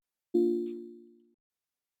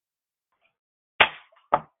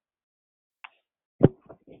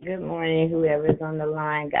Good morning, whoever's on the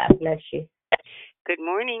line. God bless you. Good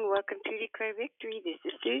morning. Welcome to Declare Victory. This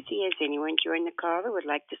is Susie. Has anyone joined the call that would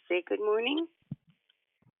like to say good morning?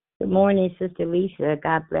 Good morning, Sister Lisa.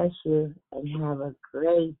 God bless you and have a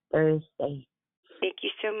great Thursday. Thank you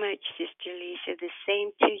so much, Sister Lisa. The same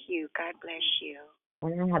to you. God bless you.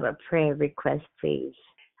 And I have a prayer request, please.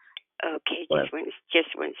 Okay,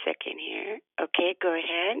 just one second here. Okay, go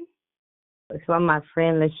ahead. It's from my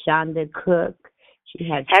friend LaShonda Cook. She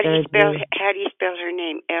had How do you spell surgery. her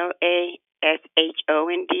name?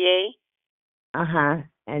 LASHONDA?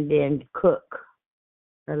 And then Cook,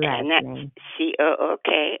 her last And that's name. CO.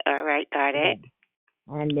 Okay, all right, got Yeah. it.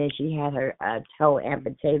 And then she had her toe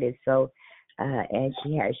amputated, and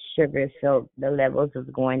she has sugar, so the levels was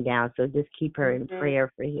going down. So just keep her in prayer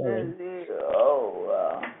for healing. So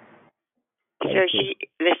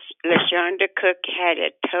LaShonda Cook had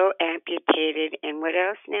a toe amputated, and what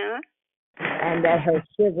else now? And that her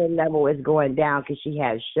sugar level is going down because she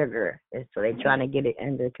has sugar, and so they're trying to get it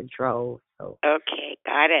under control. So Okay,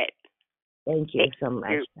 got it. thank you so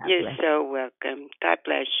much. You're so welcome. God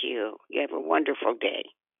bless you. You have a wonderful day.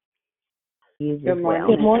 Good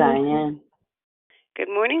morning, Diane. Good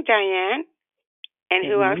morning, Diane. And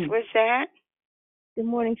who else was that? Good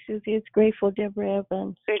morning, Susie. It's Grateful Deborah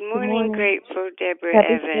Evans. Good morning, Grateful Deborah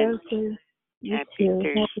Happy Evans. Thursday. Happy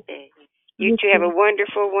Thursday. You two have a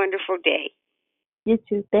wonderful, wonderful day. You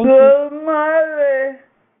too. Thank you. Good morning.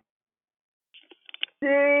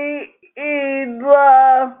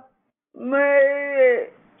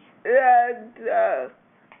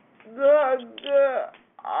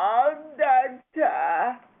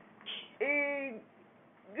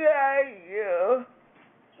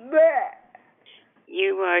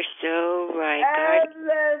 You are so right.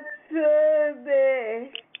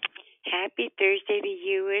 Happy Thursday to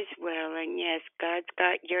you as well. And yes, God's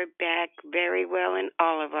got your back very well and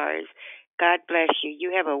all of ours. God bless you.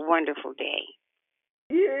 You have a wonderful day.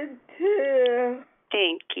 You too.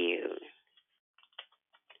 Thank you.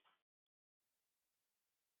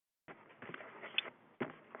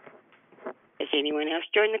 Has anyone else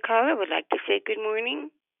joined the call or would like to say good morning?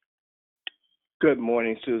 Good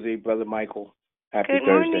morning, Susie. Brother Michael. Happy Good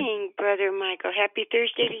Thursday. morning, Brother Michael. Happy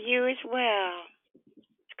Thursday to you as well.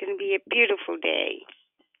 It's going to be a beautiful day.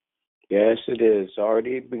 Yes, it is.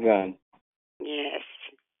 Already begun. Yes.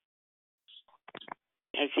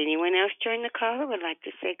 Has anyone else joined the call or would like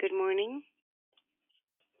to say good morning?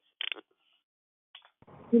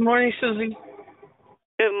 Good morning, Susie.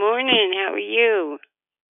 Good morning. How are you?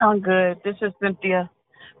 I'm good. This is Cynthia.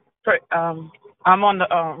 I'm on the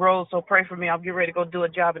road, so pray for me. I'll get ready to go do a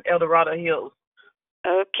job in El Dorado Hills.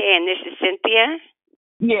 Okay, and this is Cynthia?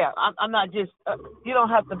 Yeah, I'm not just, you don't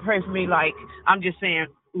have to pray for me like, I'm just saying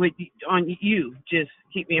on you. Just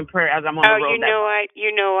keep me in prayer as I'm on the road.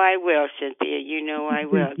 You know I will, Cynthia. You know I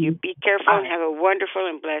will. You be careful and have a wonderful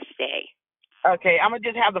and blessed day. Okay, I'm going to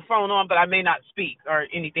just have the phone on, but I may not speak or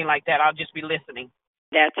anything like that. I'll just be listening.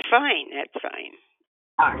 That's fine. That's fine.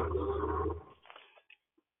 All right.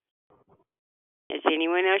 Has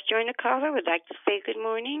anyone else joined the call or would like to say good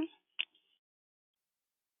morning?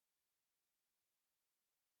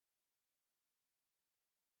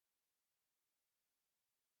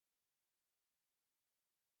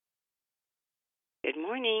 Good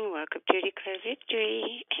morning. Welcome to Declare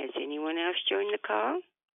Victory. Has anyone else joined the call?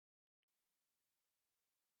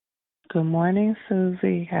 Good morning,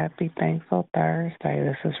 Susie. Happy Thankful Thursday.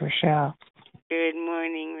 This is Rochelle. Good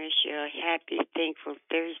morning, Rochelle. Happy Thankful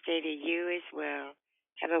Thursday to you as well.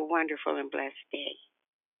 Have a wonderful and blessed day.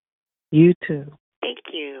 You too. Thank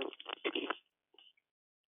you.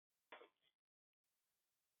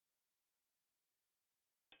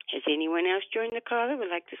 Has anyone else joined the call or would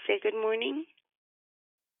like to say good morning?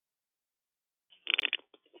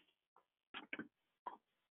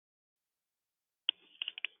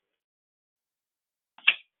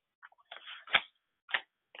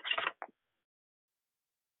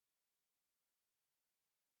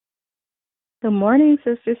 Good morning,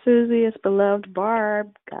 Sister Susie. It's beloved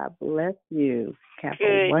Barb. God bless you. Have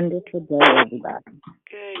a wonderful day, everybody.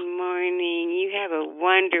 Good morning. You have a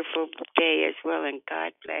wonderful day as well, and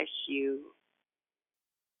God bless you.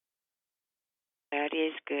 God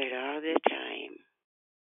is good all the time.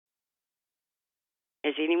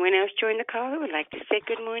 Has anyone else joined the call who would like to say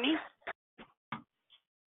good morning?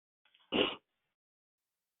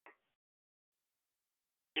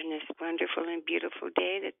 On this wonderful and beautiful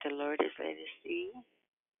day that the Lord has let us see.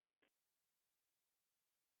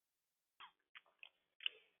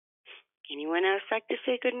 Anyone else like to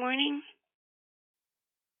say good morning?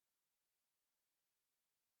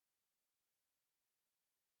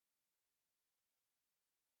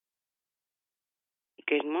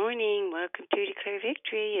 Good morning. Welcome to Declare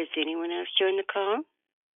Victory. Is anyone else joined the call?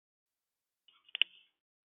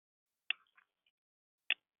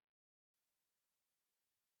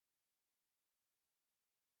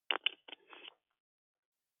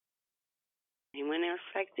 Anyone else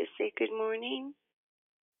like to say good morning?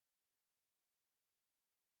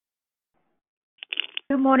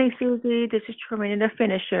 Good morning, Susie. This is Trina, the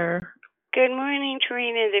finisher. Good morning,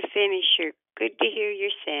 Trina, the finisher. Good to hear your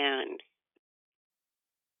sound.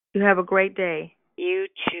 You have a great day. You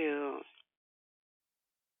too.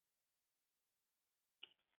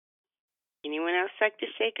 Anyone else like to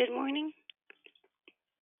say good morning?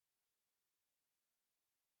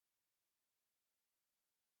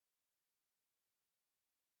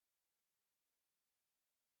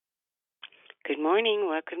 Good morning.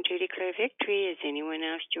 Welcome to Declare Victory. Is anyone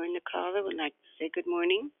else joined the call that would like to say good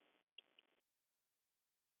morning?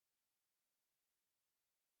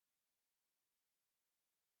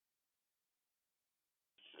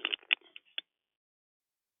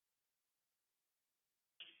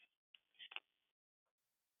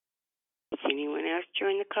 Is anyone else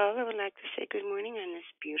joined the call that would like to say good morning on this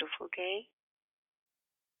beautiful day?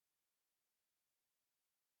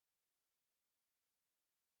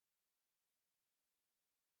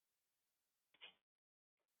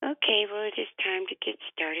 Okay, well, it is time to get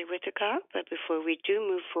started with the call, but before we do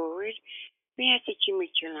move forward, we ask that you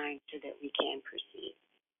mute your line so that we can proceed.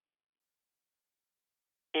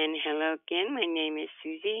 And hello again, my name is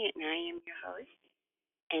Susie, and I am your host.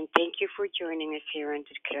 And thank you for joining us here on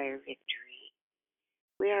Declare Victory.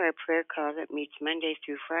 We are a prayer call that meets Monday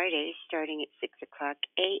through Friday, starting at 6 o'clock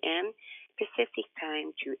a.m. Pacific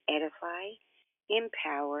time to edify,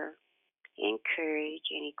 empower, encourage,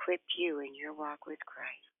 and equip you in your walk with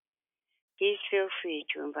Christ. Please feel free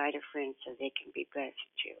to invite a friend so they can be blessed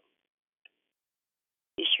too.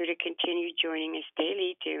 Be sure to continue joining us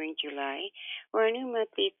daily during July, where our new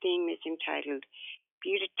monthly theme is entitled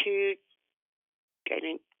Beatitude. I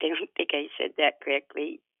don't think I said that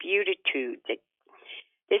correctly. Beatitude.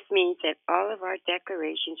 This means that all of our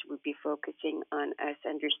declarations will be focusing on us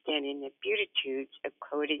understanding the beatitudes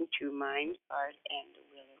according to mind, heart, and the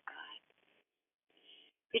will of God.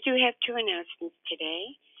 We do have two announcements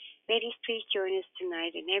today. Ladies, please join us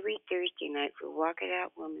tonight and every Thursday night for Walk It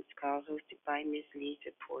Out Women's Call hosted by Ms.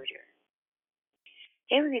 Lisa Porter.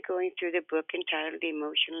 They will be going through the book entitled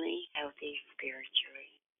Emotionally Healthy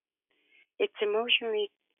Spiritually. It's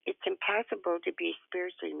impossible to be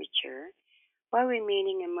spiritually mature while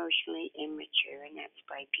remaining emotionally immature, and that's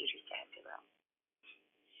by Peter Sasseville.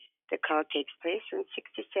 The call takes place from 6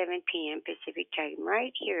 to 7 p.m. Pacific time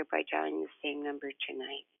right here by dialing the same number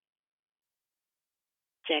tonight.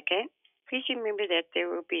 Second, please remember that there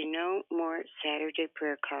will be no more Saturday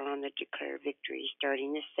prayer call on the Declare Victory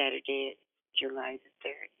starting this Saturday, July the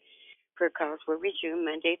 3rd. Prayer calls will resume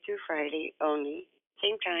Monday through Friday only,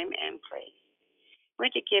 same time and place. I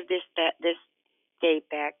want to give this day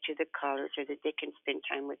back to the callers so that they can spend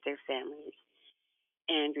time with their families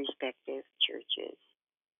and respective churches.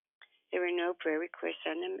 There were no prayer requests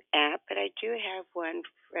on the app, but I do have one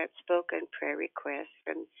spoken prayer request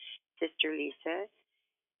from Sister Lisa.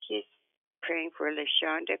 She's praying for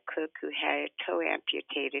LaShonda Cook, who had a toe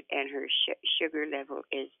amputated and her sugar level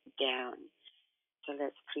is down. So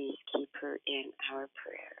let's please keep her in our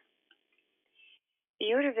prayer.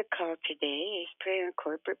 The order of the call today is prayer and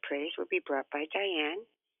corporate praise will be brought by Diane,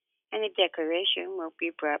 and the declaration will be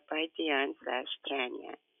brought by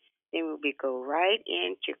Dion/Tanya. Then we'll go right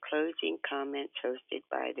into closing comments hosted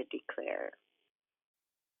by the declarer.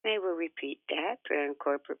 I will repeat that. Prayer and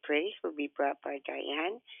corporate praise will be brought by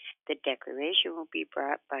Diane. The declaration will be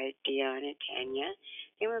brought by Dion and Tanya.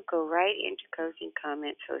 Then we'll go right into closing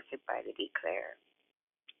comments hosted by the declarer.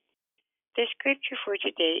 The scripture for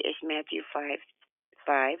today is Matthew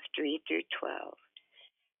 5:3-12.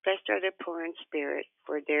 Blessed are the poor in spirit,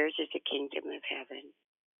 for theirs is the kingdom of heaven.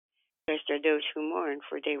 Blessed are those who mourn,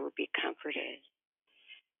 for they will be comforted.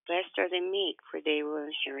 Blessed are the meek, for they will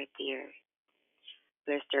inherit the earth.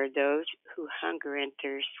 Blessed are those who hunger and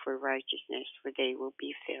thirst for righteousness, for they will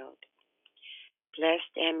be filled.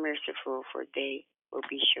 Blessed and merciful, for they will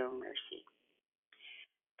be shown mercy.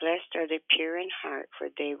 Blessed are the pure in heart, for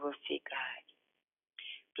they will see God.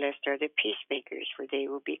 Blessed are the peacemakers, for they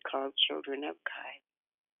will be called children of God.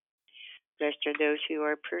 Blessed are those who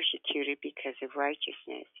are persecuted because of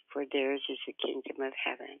righteousness, for theirs is the kingdom of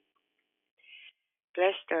heaven.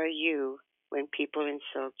 Blessed are you when people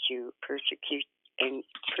insult you, persecute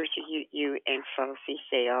you, and falsely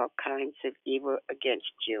say all kinds of evil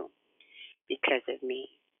against you because of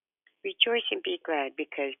me. Rejoice and be glad,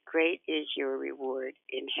 because great is your reward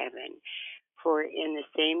in heaven. for in the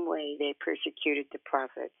same way they persecuted the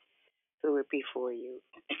prophets who were before you.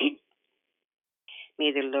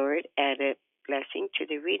 May the Lord add a blessing to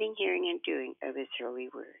the reading, hearing, and doing of His holy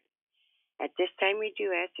word. At this time, we do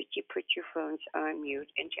ask that you put your phones on mute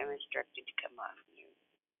until instructed to come off mute.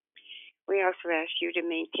 We also ask you to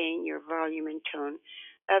maintain your volume and tone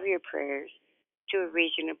of your prayers to a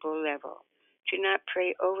reasonable level. Do not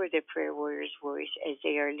pray over the prayer warrior's voice as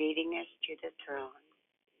they are leading us to the throne.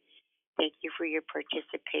 Thank you for your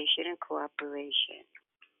participation and cooperation.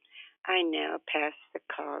 I now pass the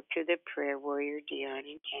call to the prayer warrior, Dion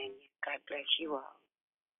and Tanya. God bless you all.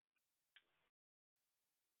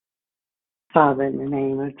 Father, in the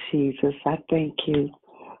name of Jesus, I thank you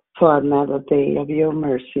for another day of your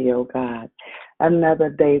mercy, O God. Another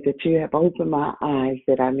day that you have opened my eyes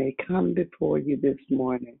that I may come before you this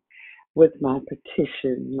morning with my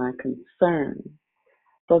petition, my concern.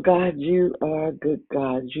 For God, you are a good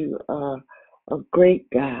God. You are a great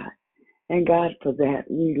God. And God, for that,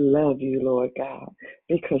 we love you, Lord God,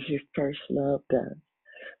 because you first loved us.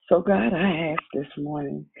 So God, I ask this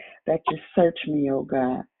morning that you search me, oh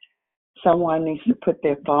God. Someone needs to put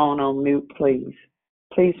their phone on mute, please.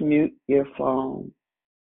 Please mute your phone.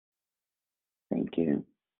 Thank you.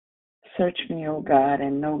 Search me, O God,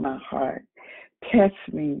 and know my heart. Test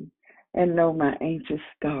me and know my anxious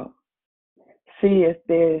thought. See if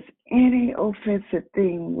there is any offensive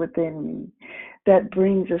thing within me that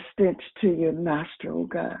brings a stench to your nostril,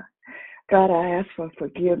 God. God, I ask for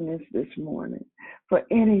forgiveness this morning for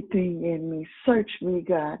anything in me. Search me,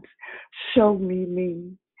 God. Show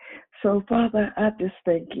me. So, Father, I just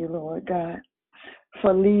thank you, Lord God,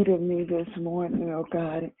 for leading me this morning, oh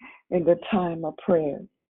God, in the time of prayer.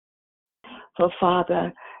 For,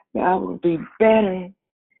 Father, I will be better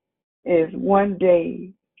is one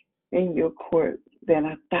day in your court than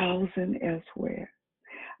 1,000 elsewhere.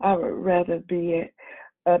 I would rather be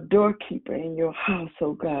a doorkeeper in your house,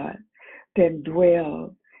 oh God, than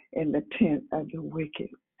dwell in the tent of the wicked.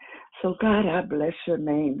 So, God, I bless your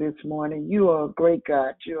name this morning. You are a great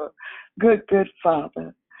God. You're a good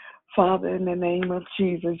Father. Father, in the name of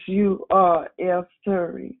Jesus, you are El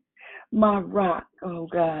Suri, my rock, oh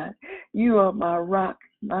God. You are my rock,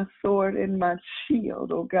 my sword, and my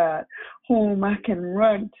shield, oh God, whom I can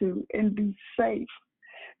run to and be safe.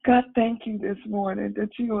 God, thank you this morning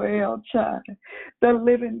that you are El Chai, the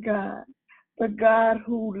living God, the God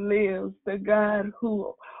who lives, the God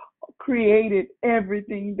who created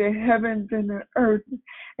everything, the heavens and the earth,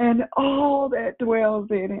 and all that dwells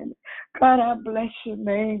in it. God, I bless your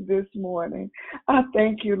name this morning. I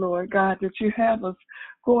thank you, Lord God, that you have us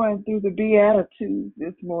going through the Beatitudes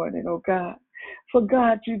this morning, oh God. For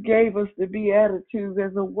God, you gave us the Beatitudes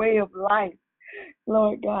as a way of life,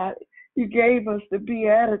 Lord God. You gave us the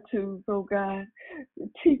Beatitudes, oh God, to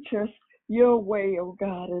teach us your way, oh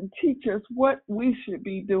God, and teach us what we should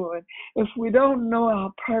be doing. If we don't know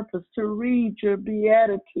our purpose, to read your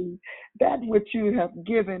Beatitudes, that which you have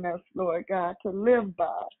given us, Lord God, to live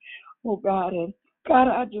by, oh God. And God,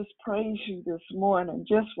 I just praise you this morning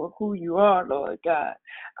just for who you are, Lord God.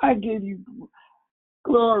 I give you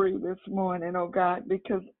glory this morning, oh God,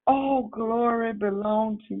 because all glory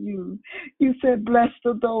belongs to you. You said, blessed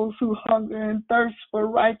are those who hunger and thirst for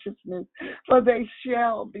righteousness, for they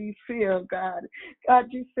shall be filled, God. God,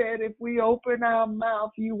 you said if we open our mouth,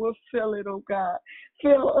 you will fill it, oh God.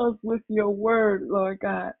 Fill us with your word, Lord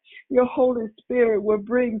God. Your Holy Spirit will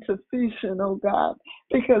bring sufficient, oh God,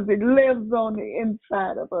 because it lives on the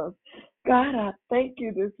inside of us. God, I thank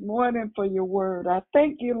you this morning for your word. I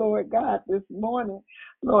thank you, Lord God, this morning,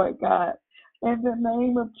 Lord God. In the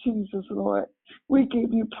name of Jesus, Lord, we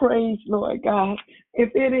give you praise, Lord God.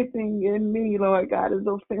 If anything in me, Lord God, is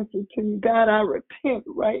offensive to you, God, I repent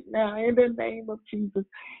right now in the name of Jesus.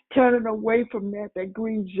 Turning away from that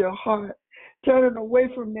grieves your heart. Turning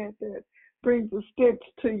away from that brings a stench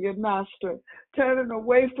to your nostril. Turning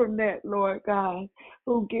away from that, Lord God,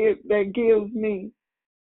 that gives me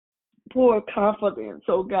poor confidence,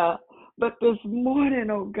 oh God. But this morning,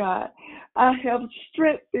 oh God, I have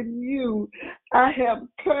strength in you. I have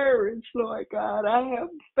courage, Lord God. I have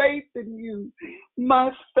faith in you.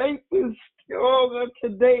 My faith is stronger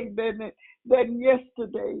today than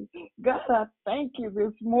yesterday. God, I thank you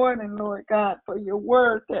this morning, Lord God, for your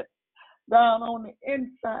word that down on the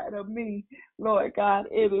inside of me Lord God,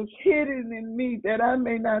 it is hidden in me that I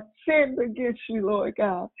may not sin against you, Lord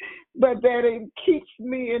God, but that it keeps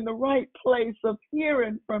me in the right place of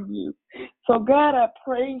hearing from you. So, God, I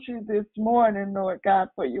praise you this morning, Lord God,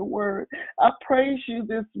 for your word. I praise you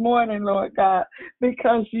this morning, Lord God,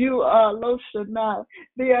 because you are Lo Shaddai,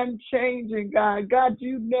 the unchanging God. God,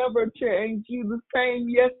 you never change. You the same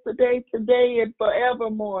yesterday, today, and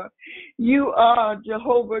forevermore. You are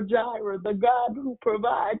Jehovah Jireh, the God who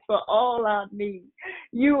provides for all our needs.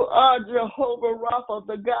 You are Jehovah Rapha,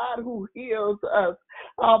 the God who heals us,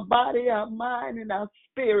 our body, our mind, and our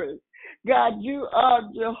spirit. God, you are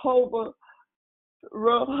Jehovah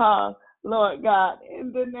Roha, Lord God.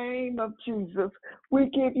 In the name of Jesus, we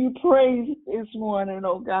give you praise this morning,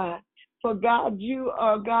 oh God. For God, you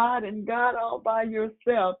are God and God all by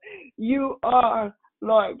yourself. You are,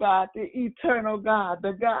 Lord God, the eternal God,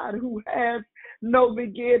 the God who has no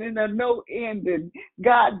beginning and no ending.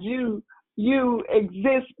 God, you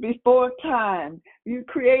exist before time. You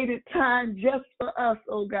created time just for us,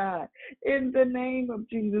 oh God, in the name of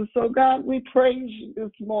Jesus. So God, we praise you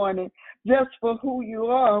this morning just for who you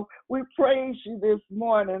are. We praise you this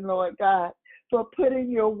morning, Lord God, for putting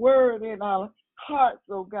your word in our hearts,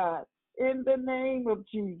 oh God, in the name of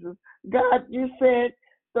Jesus. God, you said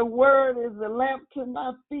the word is a lamp to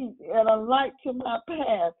my feet and a light to my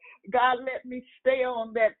path. God, let me stay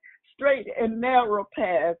on that straight and narrow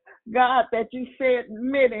path. God, that you said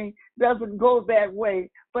many doesn't go that way,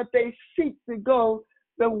 but they seek to go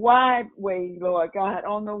the wide way, Lord God,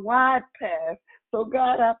 on the wide path. So,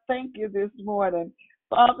 God, I thank you this morning.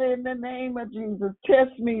 Father, in the name of Jesus,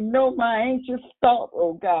 test me, know my anxious thought,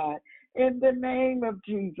 oh God, in the name of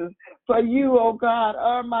Jesus. For you, oh God,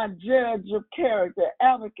 are my judge of character,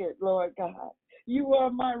 advocate, Lord God. You are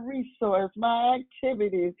my resource, my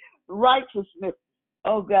activities, righteousness,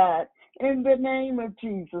 oh God, in the name of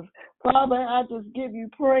Jesus. Father, I just give you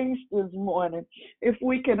praise this morning. If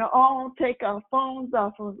we can all take our phones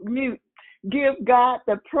off of mute, give God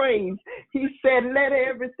the praise. He said, let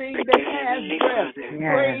everything that has breath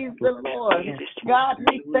praise the Lord. God,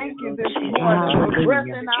 we thank you this morning for breath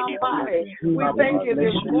in our body. We thank you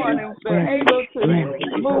this morning for able to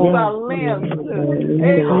move our limbs,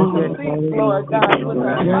 able to think, Lord God, with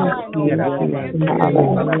our mind, oh God, in the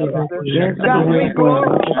name of Jesus. God, we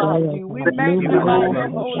glorify you. We magnify your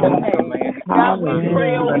holy name. God, we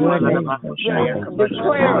pray over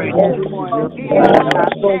declare it this morning. Be our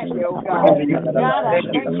understanding, oh God. God, I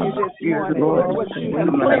thank you this morning for what you have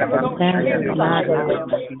placed on the inside of them.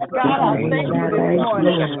 God, I thank you this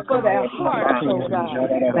morning for their hearts, oh God.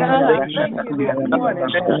 God, I thank you this morning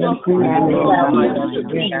for who you call them to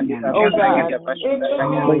be, oh God. In the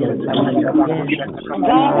name of Jesus.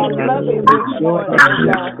 God, I love you this morning, oh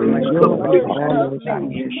God. Your word loves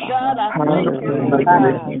me. God, I thank you, Lord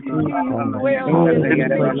God. He who dwells in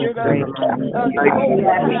the secret of the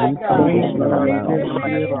Most High God. In the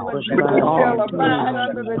name of Jesus, shall abide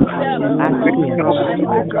under the shadow of the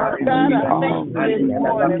Almighty. God, I thank you this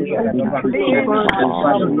morning for being my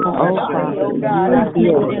oh God. I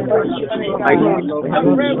thank you for I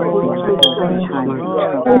reverence you, Lord God.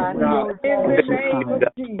 In the name of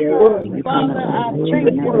Jesus, Father, I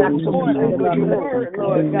thank you this morning for your word,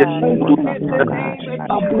 Lord God. In the name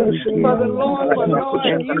of Jesus, for the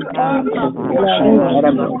Lord, you are my portion.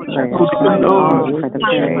 Yes.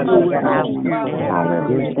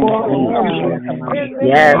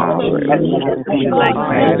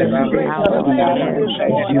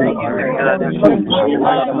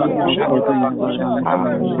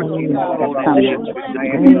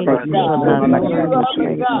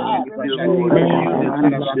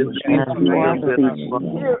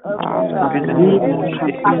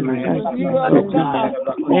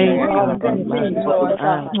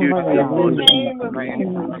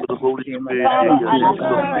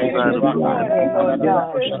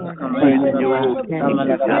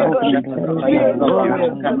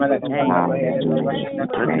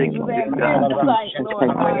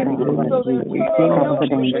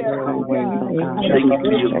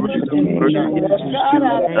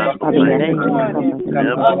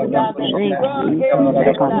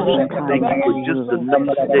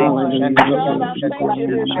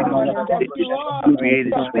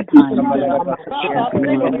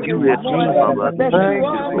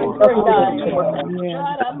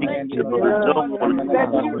 you, Lord. We don't want to that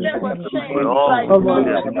you never change but all like of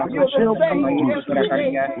that. them. You're the same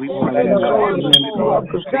yesterday, We today, want and to forevermore.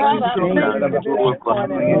 God, I thank you this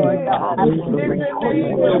morning, Lord God. In the name of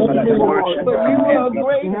Jesus, for you are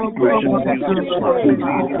great and greatly to be praised.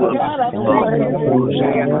 God, I thank you this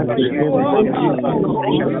morning, for you are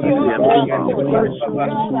powerful. You are wonderful.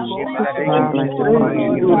 God, I thank you this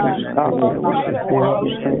morning, Lord God, for the right of our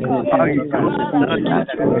limbs. God, I thank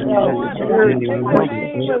you this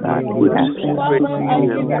morning in the name of Jesus. Father, I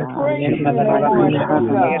give you praise this morning, oh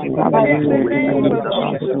God. In the name of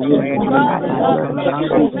Jesus. Father, I bless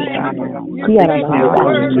your name. You said your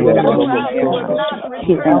word to go out and not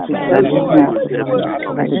return back, Lord, to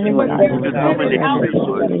do what you sent it out to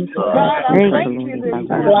do. God, I thank you this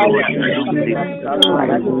morning. In the name of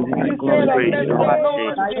Jesus. You said, unless the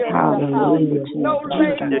Lord builds the house, no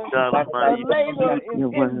labor, labor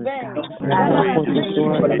is in vain. And I thank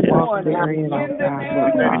you this morning. In the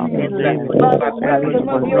name of Jesus, by the wisdom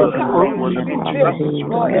of your power, you built,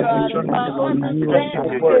 Lord God, and by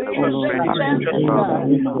understanding that it was established, God.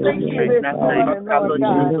 Thank you this morning, Lord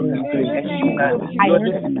God. In the name of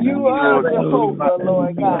Jesus, you are Jehovah,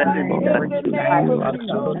 Lord God. In the name of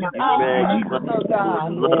Jesus, our Master God.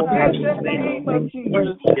 In the name of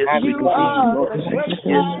Jesus, you are the great I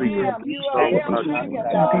am. You are Elohim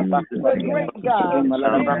God, the great God. In the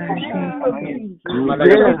name of Jesus.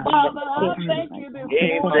 Father, I thank you this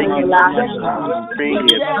morning that you are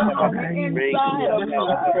deep down on the inside of me.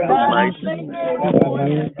 God, I thank you this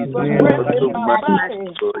morning for breath in my body.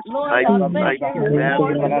 Lord, I thank you this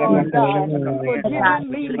morning, Lord God, for giving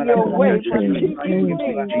me your way, for teaching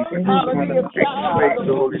me how to be a child of the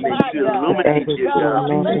Most High God. God,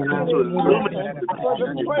 I thank you this morning for the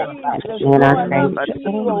praise that's going up to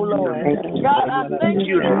you, O Lord. God, I thank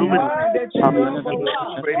you this morning that you are the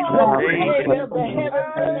rock, the creator of the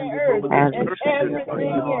heavens and the earth and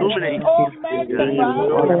everything in it. Oh, magnify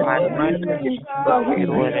the Lord with me, for he is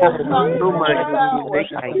my strength tower.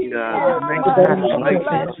 He is my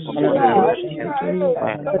everlasting God. He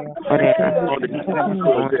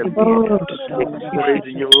is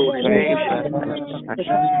praising your holy name.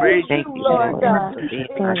 Praise you, Lord God.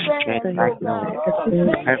 Thank you, God.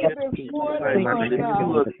 Thank you this morning, Lord God,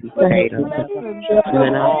 for this lesson.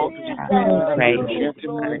 Praise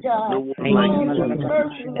you, Lord God. All the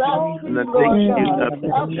mercies I see, Lord God.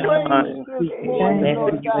 I praise you this morning,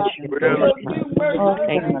 Lord God, for your new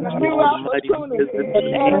mercies, new opportunities,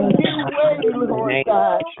 and a new way, Lord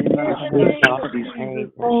God. In the name of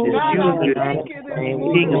Jesus. God, I thank you this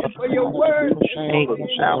morning for your word. I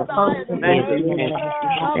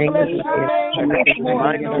bless your name this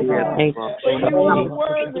morning, oh God. For you are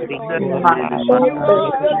worthy, Lord God. You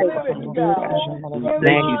are the living God.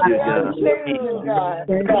 Thank you, dear God.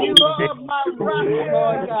 You are my rock,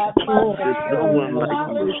 Lord God. My shield, my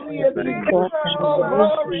reality. Oh,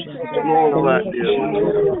 glory to your name.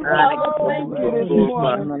 Father, thank you this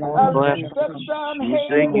morning. I lift up Sean Hayes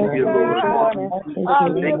this morning. I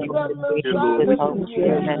lift up LaShawn this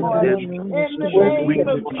morning. In the name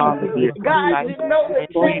of Jesus. God, you know the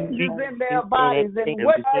changes in their bodies and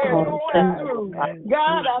what they're going through.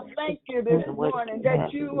 God, I thank you this morning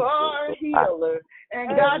that you are a healer. And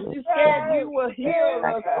God, you said you will heal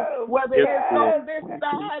us, whether it's on this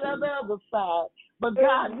side or the other side. But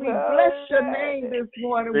God, we bless your name this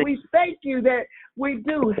morning. We thank you that we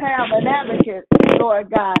do have an advocate, Lord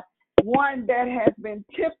God, one that has been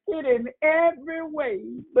tempted in every way,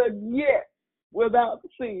 but yet without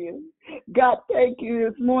sin. God, thank you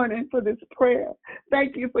this morning for this prayer.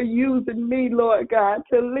 Thank you for using me, Lord God,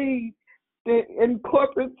 to lead in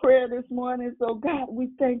corporate prayer this morning. So, God, we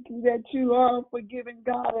thank you that you are a forgiving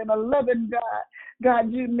God and a loving God.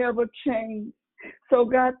 God, you never change. So,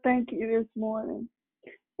 God, thank you this morning.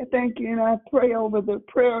 And thank you, and I pray over the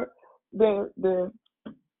prayer,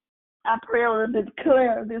 I pray over and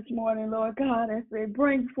declare this morning, Lord God, as they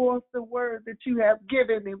bring forth the word that you have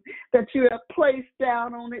given them, that you have placed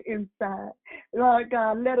down on the inside. Lord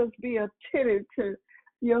God, let us be attentive to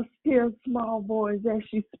your still small voice as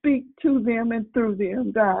you speak to them and through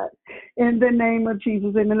them, God, in the name of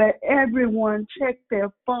Jesus. And let everyone check their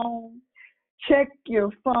phone, check your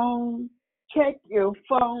phone,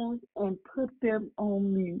 and put them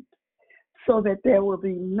on mute so that there will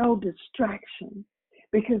be no distraction,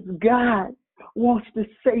 because God wants to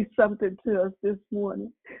say something to us this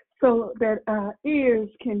morning so that our ears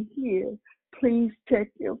can hear. Please check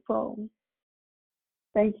your phone.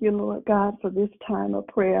 Thank you, Lord God, for this time of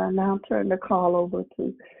prayer. I now turn the call over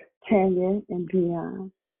to Tanya and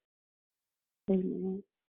Dion. Amen.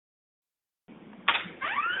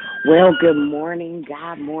 Well, good morning,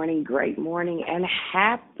 God morning, great morning, and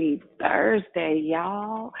happy Thursday,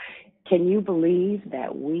 y'all. Can you believe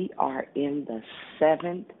that we are in the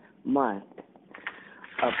 7th month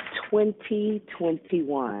of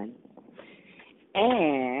 2021?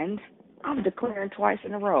 And I'm declaring twice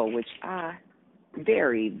in a row, which I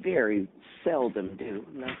very, very seldom do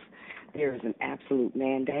unless there is an absolute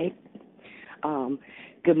mandate.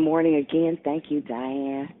 Good morning again. Thank you,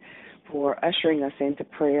 Diane, for ushering us into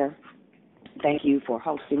prayer. Thank you for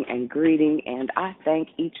hosting and greeting. And I thank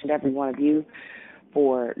each and every one of you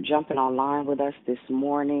for jumping online with us this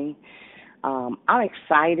morning. I'm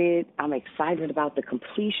excited. I'm excited about the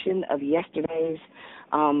completion of yesterday's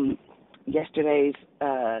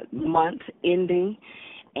month ending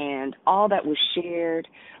and all that was shared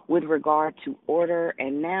with regard to order.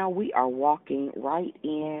 And now we are walking right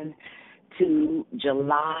in to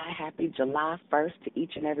July. Happy July 1st to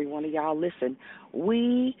each and every one of y'all. Listen,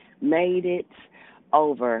 we made it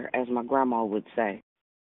over, as my grandma would say.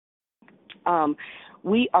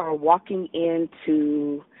 We are walking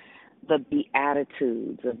into the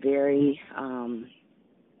Beatitudes, a very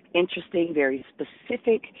interesting, very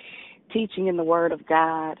specific teaching in the Word of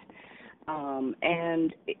God,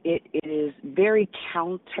 and it is very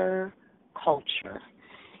counter culture.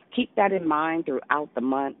 Keep that in mind throughout the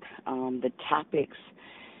month. The topics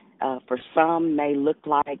for some may look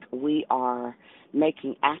like we are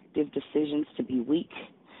making active decisions to be weak,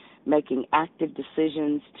 making active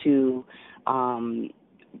decisions to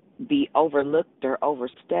be overlooked or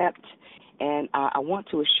overstepped. And I want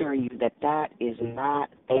to assure you that that is not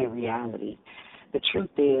a reality. The truth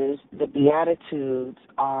is the Beatitudes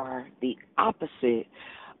are the opposite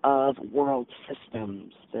of world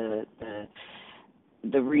systems. The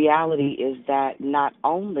reality is that not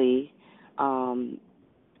only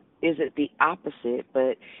is it the opposite,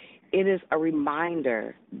 but it is a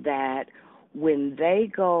reminder that when they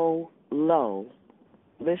go low,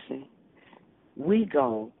 listen, we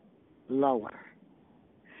go lower.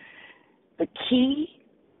 The key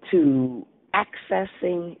to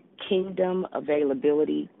accessing kingdom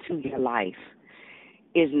availability to your life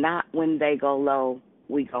is not when they go low,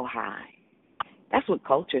 we go high. That's what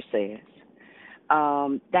culture says.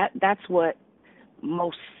 That's what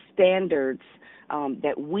most standards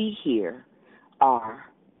that we hear are.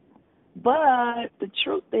 But the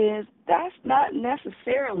truth is that's not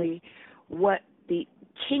necessarily what the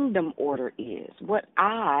kingdom order is. What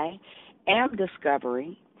I am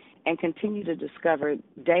discovering and continue to discover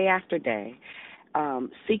day after day,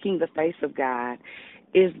 seeking the face of God,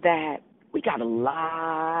 is that we got a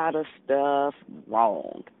lot of stuff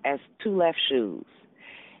wrong as two left shoes.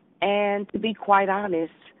 And to be quite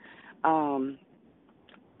honest,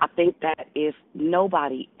 I think that if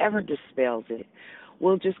nobody ever dispels it,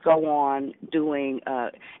 we'll just go on doing,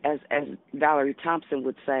 as Valerie Thompson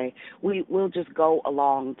would say, we'll just go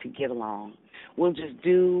along to get along. We'll just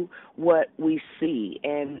do what we see.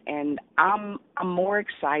 And I'm more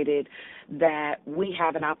excited that we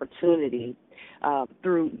have an opportunity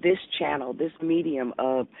through this channel, this medium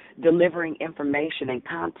of delivering information and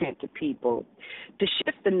content to people, to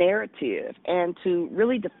shift the narrative and to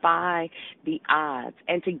really defy the odds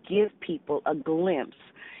and to give people a glimpse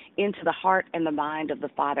into the heart and the mind of the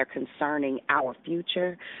Father concerning our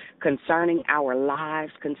future, concerning our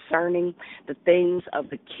lives, concerning the things of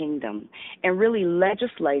the kingdom, and really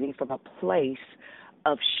legislating from a place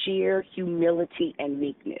of sheer humility and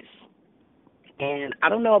meekness. And I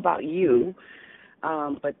don't know about you,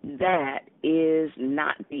 but that is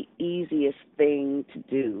not the easiest thing to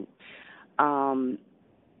do. Tanya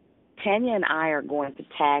and I are going to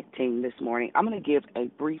tag team this morning. I'm going to give a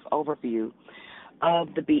brief overview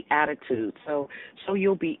of the Beatitudes, so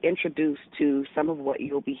you'll be introduced to some of what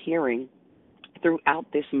you'll be hearing throughout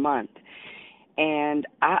this month. And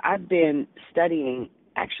I've been studying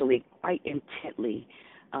actually quite intently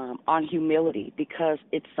on humility because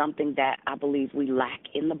it's something that I believe we lack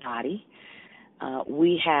in the body.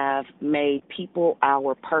 We have made people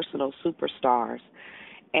our personal superstars.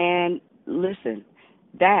 And listen,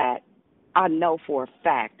 that I know for a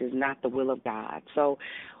fact is not the will of God. So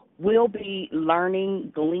we'll be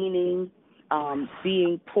learning, gleaning,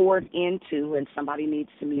 being poured into, and somebody needs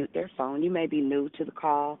to mute their phone. You may be new to the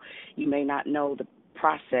call. You may not know the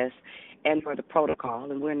process and or the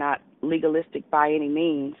protocol, and we're not legalistic by any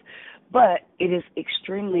means, but it is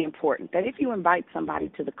extremely important that if you invite somebody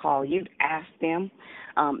to the call, you'd ask them,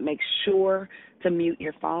 make sure to mute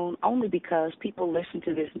your phone, only because people listen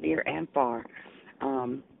to this near and far,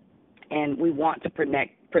 and we want to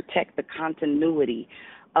protect the continuity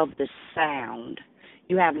of the sound.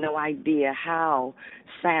 You have no idea how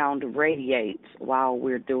sound radiates while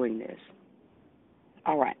we're doing this.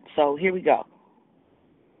 All right, so here we go.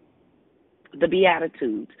 The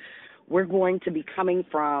Beatitudes. we're going to be coming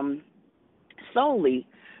from solely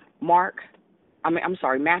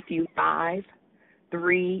Matthew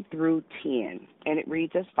 5:3-10, and it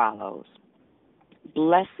reads as follows.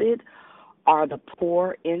 Blessed are the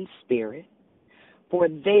poor in spirit, for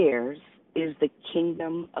theirs is the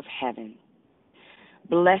kingdom of heaven.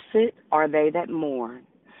 Blessed are they that mourn,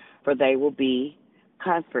 for they will be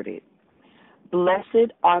comforted.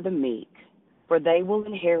 Blessed are the meek, for they will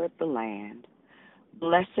inherit the land.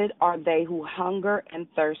 Blessed are they who hunger and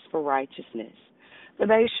thirst for righteousness, for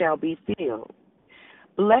they shall be filled.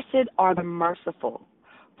 Blessed are the merciful,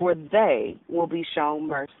 for they will be shown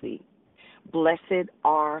mercy. Blessed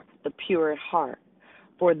are the pure at heart,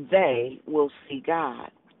 for they will see God.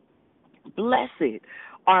 Blessed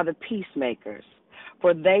are the peacemakers,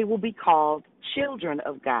 for they will be called children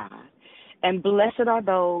of God. And blessed are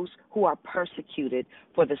those who are persecuted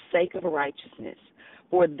for the sake of righteousness,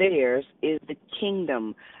 for theirs is the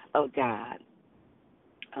kingdom of God.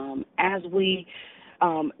 As we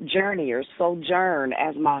journey or sojourn,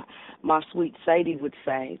 as my sweet Sadie would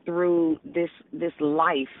say, through this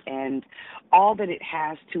life and all that it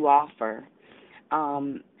has to offer,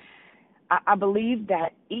 I believe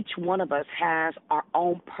that each one of us has our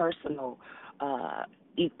own personal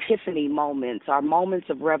epiphany moments, our moments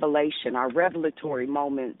of revelation, our revelatory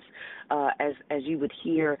moments, as you would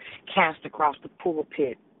hear cast across the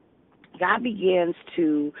pulpit. God begins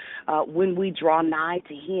to, when we draw nigh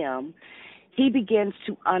to Him, He begins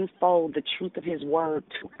to unfold the truth of His word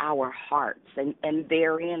to our hearts, and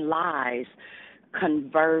therein lies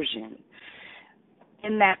conversion.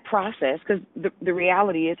 In that process, because the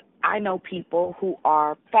reality is, I know people who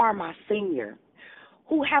are far my senior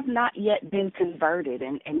who have not yet been converted,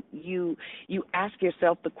 and you ask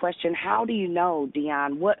yourself the question, how do you know,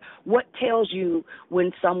 Dion, what tells you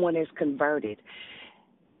when someone is converted?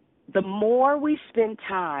 The more we spend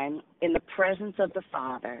time in the presence of the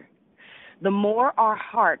Father, the more our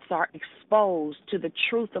hearts are exposed to the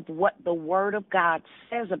truth of what the Word of God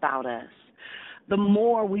says about us, the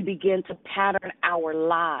more we begin to pattern our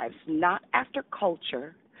lives, not after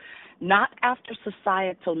culture, not after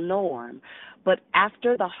societal norm, but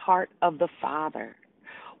after the heart of the Father.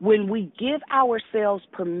 When we give ourselves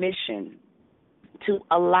permission to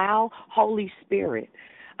allow Holy Spirit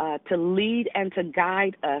to lead and to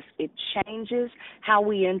guide us, it changes how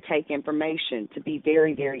we intake information, to be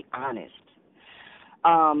very, very honest.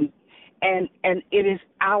 And it is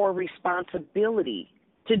our responsibility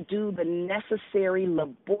to do the necessary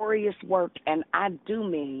laborious work, and I do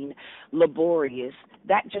mean laborious.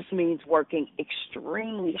 That just means working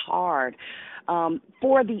extremely hard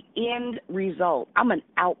for the end result. I'm an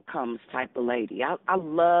outcomes type of lady. I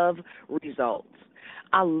love results.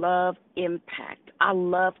 I love impact. I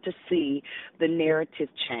love to see the narrative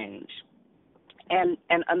change. And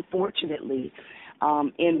unfortunately,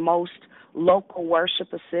 in most local worship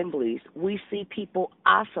assemblies, we see people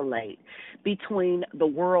oscillate between the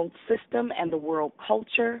world system and the world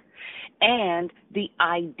culture and the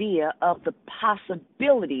idea of the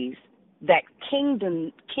possibilities that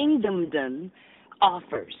kingdomdom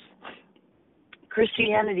offers.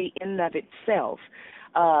 Christianity in and of itself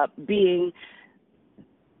being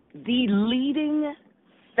the leading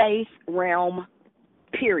faith realm,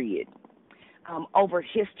 period. Over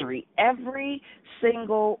history, every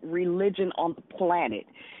single religion on the planet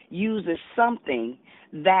uses something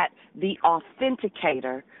that the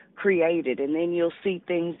authenticator created, and then you'll see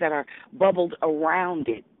things that are bubbled around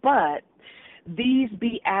it. But these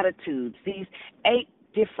Beatitudes, these 8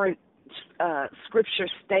 different scripture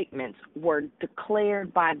statements were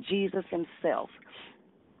declared by Jesus Himself,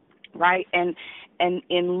 right? And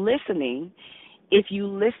in listening, if you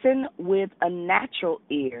listen with a natural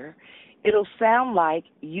ear, it'll sound like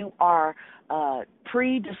you are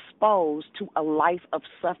predisposed to a life of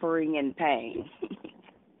suffering and pain,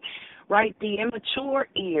 right? The immature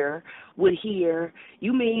ear would hear,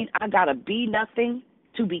 you mean I got to be nothing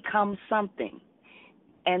to become something?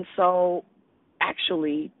 And so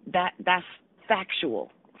actually that's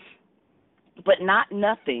factual, but not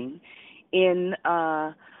nothing in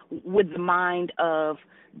with the mind of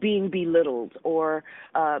being belittled or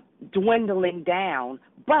dwindling down,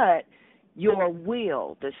 but your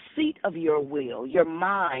will, the seat of your will, your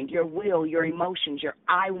mind, your will, your emotions, your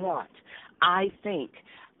I want, I think,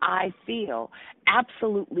 I feel,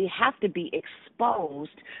 absolutely have to be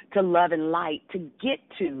exposed to love and light to get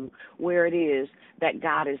to where it is that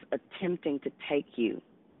God is attempting to take you.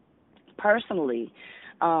 Personally,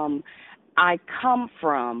 I come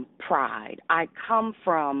from pride. I come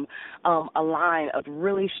from a line of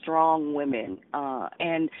really strong women,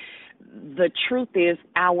 and the truth is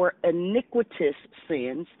our iniquitous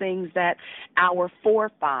sins, things that our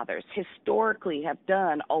forefathers historically have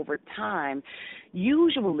done over time,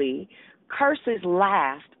 usually curses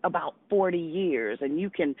last about 40 years. And you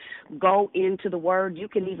can go into the Word. You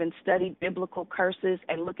can even study biblical curses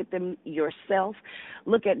and look at them yourself.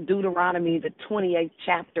 Look at Deuteronomy, the 28th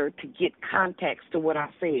chapter, to get context to what I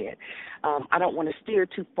said. I don't want to steer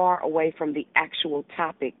too far away from the actual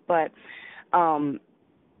topic, but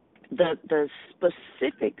the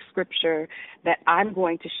specific scripture that I'm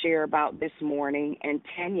going to share about this morning, and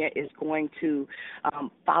Tanya is going to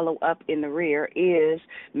follow up in the rear, is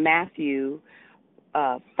Matthew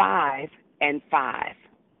 5:5.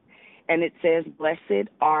 And it says, "Blessed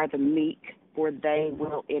are the meek, for they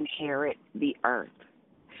will inherit the earth."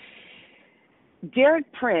 Derek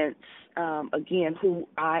Prince, again, who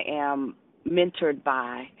I am mentored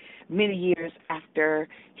by many years after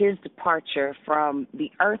his departure from the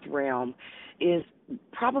earth realm, is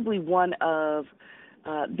probably one of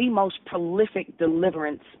the most prolific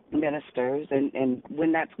deliverance ministers. And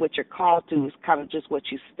when that's what you're called to, is kind of just what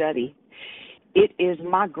you study. It is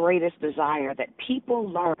my greatest desire that people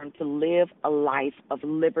learn to live a life of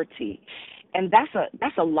liberty. And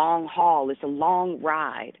that's a long haul. It's a long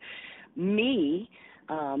ride. Me,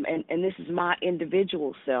 and this is my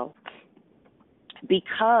individual self,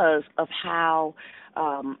 because of how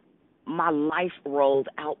my life rolled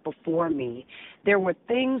out before me, there were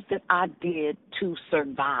things that I did to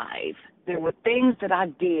survive. There were things that I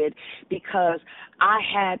did because I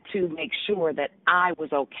had to make sure that I was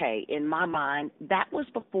okay. In my mind, that was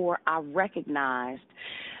before I recognized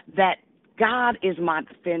that God is my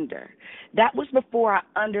defender. That was before I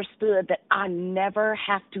understood that I never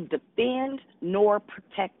have to defend nor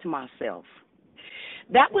protect myself.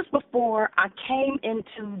 That was before I came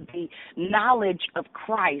into the knowledge of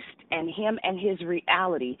Christ and Him and His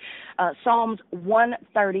reality. Psalms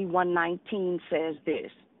 130, 119 says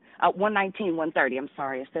this. 119, 130, I'm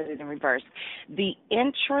sorry, I said it in reverse. "The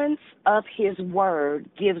entrance of His word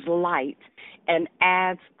gives light and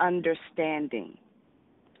adds understanding."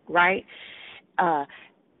 Right?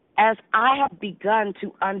 As I have begun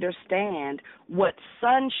to understand what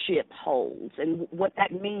sonship holds, and what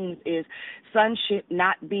that means is sonship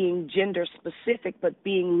not being gender specific, but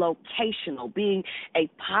being locational, being a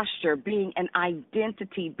posture, being an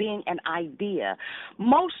identity, being an idea.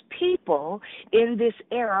 Most people in this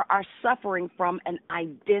era are suffering from an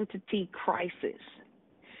identity crisis,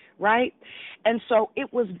 right? And so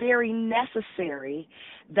it was very necessary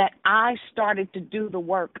that I started to do the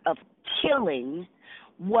work of killing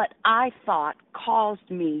what I thought caused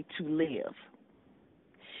me to live.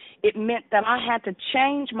 It meant that I had to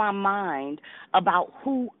change my mind about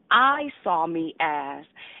who I saw me as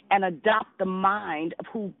and adopt the mind of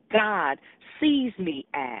who God sees me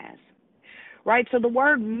as. Right? So the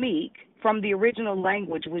word meek from the original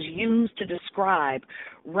language was used to describe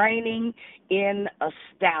reining in a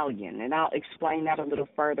stallion, and I'll explain that a little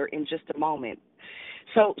further in just a moment.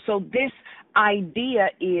 So this idea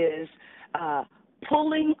is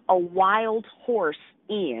pulling a wild horse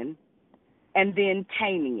in and then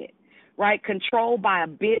taming it, right? Controlled by a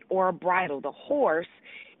bit or a bridle. The horse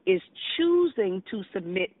is choosing to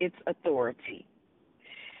submit its authority.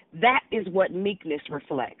 That is what meekness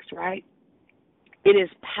reflects, right? It is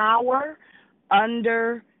power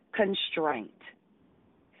under constraint.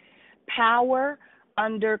 Power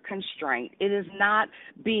under constraint. It is not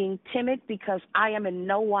being timid, because I am in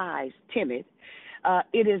no wise timid.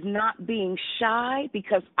 It is not being shy,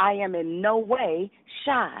 because I am in no way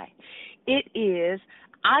shy. It is,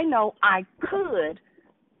 I know I could.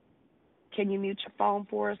 Can you mute your phone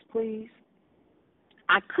for us, please?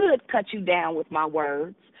 I could cut you down with my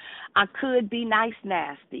words. I could be nice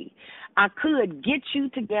nasty. I could get you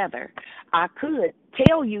together. I could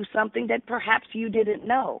tell you something that perhaps you didn't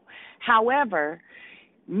know. However,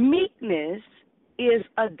 meekness is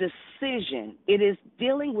a decision. It is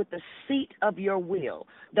dealing with the seat of your will,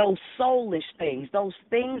 those soulish things, those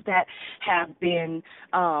things that have been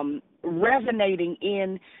resonating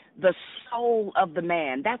in the soul of the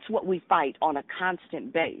man. That's what we fight on a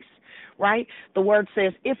constant base, right? The word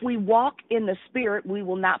says, if we walk in the Spirit, we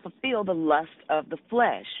will not fulfill the lust of the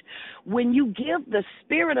flesh. When you give the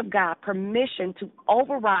Spirit of God permission to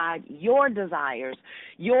override your desires,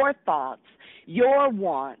 your thoughts, your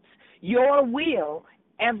wants, your will,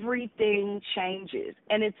 everything changes.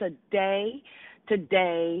 And it's a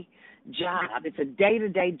day-to-day job. It's a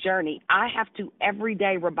day-to-day journey. I have to every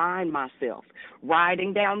day remind myself,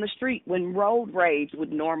 riding down the street when road rage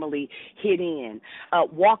would normally hit in,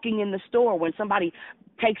 walking in the store when somebody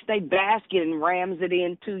takes their basket and rams it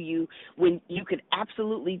into you when you could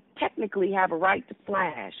absolutely, technically have a right to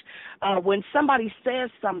flash. When somebody says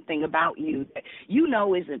something about you that you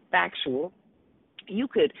know isn't factual, you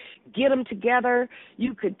could get them together,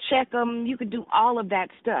 you could check them, you could do all of that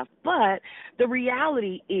stuff. But the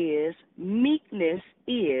reality is, meekness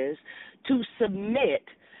is to submit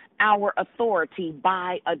our authority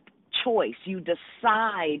by a choice. You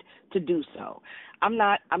decide to do so. I'm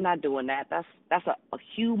not doing that. That's a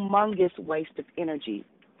humongous waste of energy.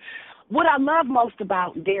 What I love most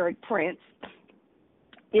about Derek Prince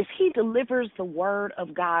is he delivers the word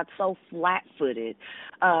of God so flat-footed.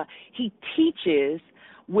 He teaches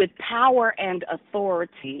with power and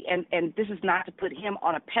authority, and this is not to put him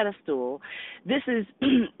on a pedestal. This is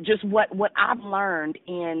just what I've learned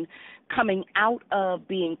in coming out of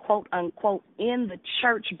being, quote, unquote, in the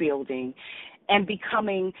church building and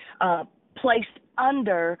becoming placed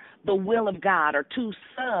under the will of God, or to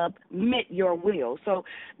submit your will. So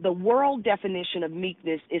the world definition of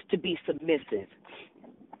meekness is to be submissive.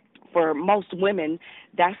 For most women,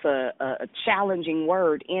 that's a challenging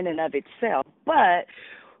word in and of itself. But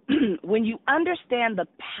when you understand the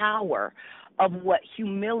power of what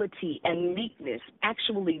humility and meekness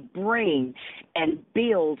actually bring and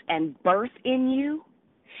build and birth in you,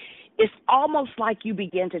 it's almost like you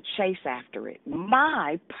begin to chase after it.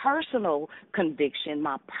 My personal conviction,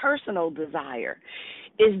 my personal desire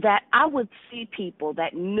is that I would see people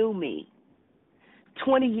that knew me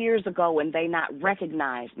 20 years ago and they not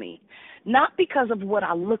recognize me, not because of what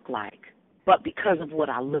I look like, but because of what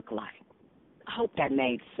I look like. I hope that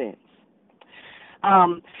made sense.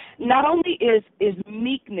 Not only is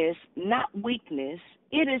meekness not weakness,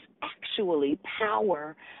 it is actually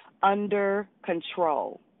power under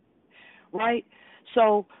control, right?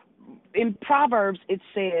 So in Proverbs it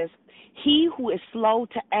says, he who is slow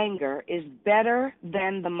to anger is better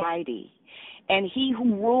than the mighty, and he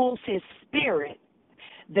who rules his spirit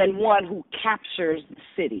than one who captures the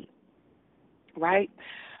city, right?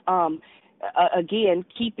 Again,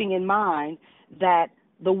 keeping in mind that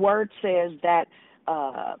the word says that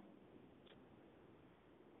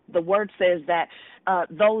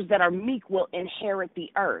those that are meek will inherit the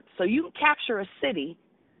earth. So you can capture a city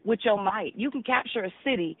with your might. You can capture a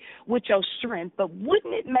city with your strength, but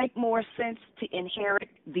wouldn't it make more sense to inherit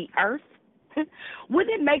the earth?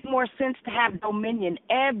 Wouldn't it make more sense to have dominion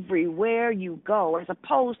everywhere you go as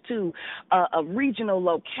opposed to a regional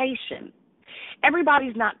location?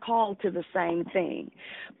 Everybody's not called to the same thing.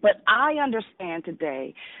 But I understand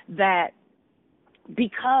today that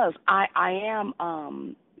because I am,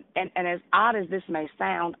 and as odd as this may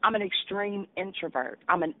sound, I'm an extreme introvert.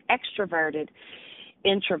 I'm an extroverted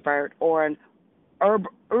introvert, or an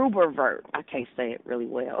ubervert. I can't say it really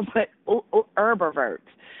well, but ubervert.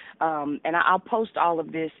 And I'll post all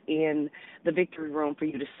of this in the Victory Room for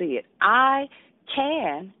you to see it. I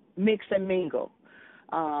can mix and mingle.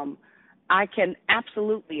 I can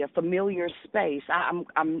absolutely, a familiar space.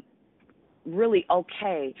 I'm really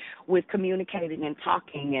okay with communicating and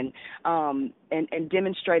talking and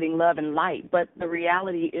demonstrating love and light. But the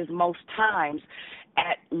reality is, most times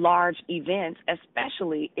at large events,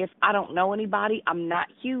 especially if I don't know anybody, I'm not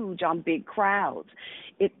huge on big crowds.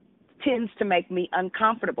 It tends to make me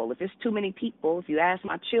uncomfortable. If it's too many people, if you ask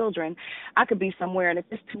my children, I could be somewhere, and if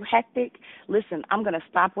it's too hectic, listen, I'm going to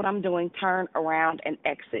stop what I'm doing, turn around, and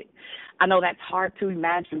exit. I know that's hard to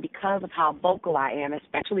imagine because of how vocal I am,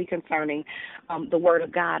 especially concerning the Word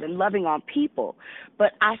of God and loving on people.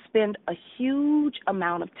 But I spend a huge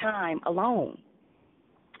amount of time alone,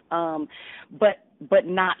 but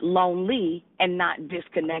not lonely and not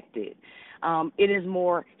disconnected. It is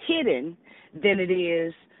more hidden than it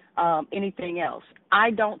is anything else.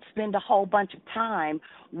 I don't spend a whole bunch of time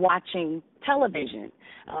watching television.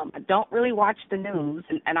 I don't really watch the news,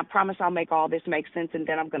 and I promise I'll make all this make sense, and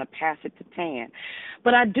then I'm going to pass it to Tan.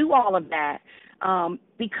 But I do all of that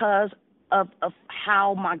because of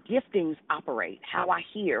how my giftings operate, how I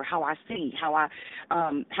hear, how I see, how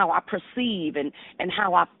I perceive, and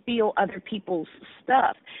how I feel other people's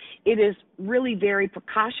stuff. It is really very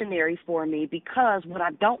precautionary for me, because what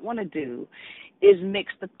I don't want to do is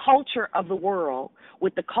mix the culture of the world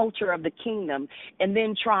with the culture of the kingdom, and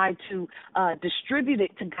then try to distribute it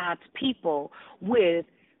to God's people with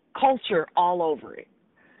culture all over it.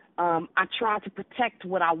 I try to protect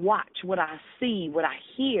what I watch, what I see, what I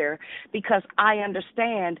hear, because I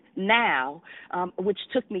understand now, which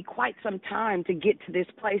took me quite some time to get to this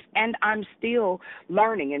place, and I'm still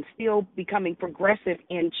learning and still becoming progressive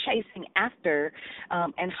in chasing after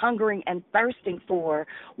and hungering and thirsting for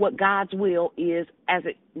what God's will is as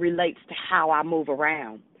it relates to how I move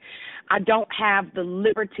around. I don't have the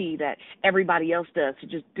liberty that everybody else does to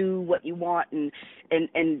just do what you want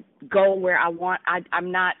and go where I want.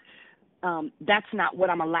 I'm not. That's not what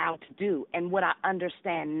I'm allowed to do. And what I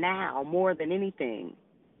understand now more than anything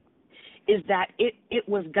is that it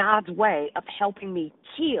was God's way of helping me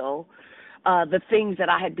kill the things that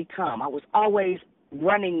I had become. I was always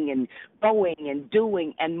running and going and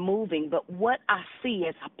doing and moving. But what I see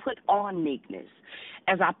as I put on meekness,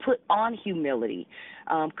 as I put on humility,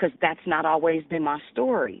 because that's not always been my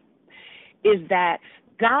story, is that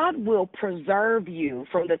God will preserve you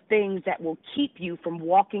from the things that will keep you from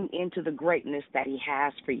walking into the greatness that he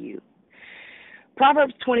has for you.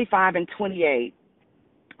 Proverbs 25:28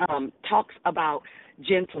 talks about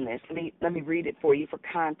gentleness. Let me read it for you for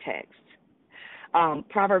context.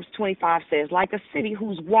 Proverbs 25 says, like a city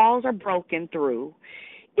whose walls are broken through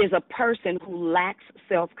is a person who lacks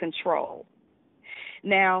self-control.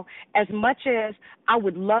 Now, as much as I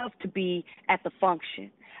would love to be at the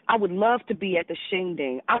function, I would love to be at the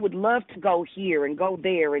shindig, I would love to go here and go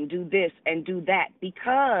there and do this and do that,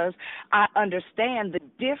 because I understand the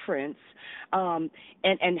difference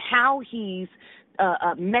and how he's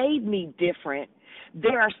made me different.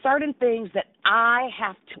 There are certain things that I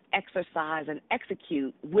have to exercise and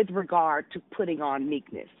execute with regard to putting on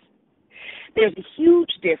meekness. There's a huge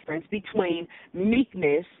difference between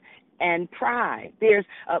meekness and pride. There's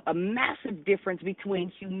a massive difference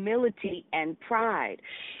between humility and pride.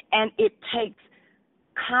 And it takes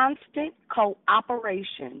constant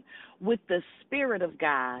cooperation with the Spirit of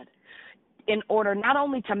God in order not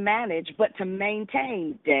only to manage, but to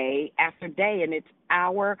maintain day after day. And it's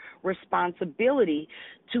our responsibility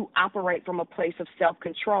to operate from a place of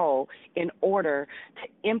self-control in order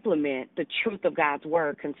to implement the truth of God's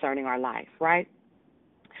word concerning our life, right?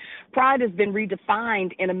 Pride has been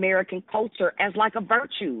redefined in American culture as like a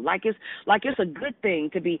virtue, like it's a good thing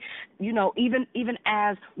to be, even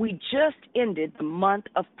as we just ended the month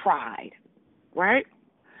of Pride, right?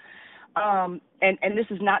 And this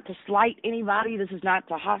is not to slight anybody. This is not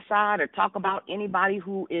to hassad or talk about anybody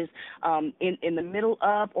who is in the middle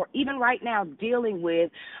of or even right now dealing with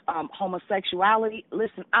homosexuality.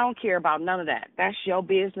 Listen, I don't care about none of that. That's your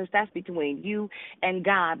business. That's between you and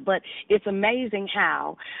God. But it's amazing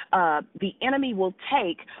how the enemy will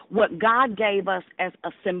take what God gave us as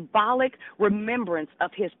a symbolic remembrance of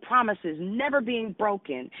his promises never being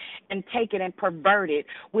broken and take it and pervert it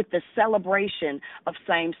with the celebration of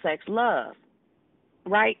same-sex love.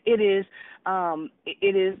 Right? It is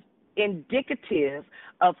indicative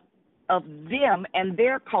of them and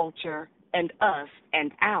their culture and us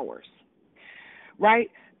and ours. Right?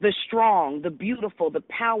 The strong, the beautiful, the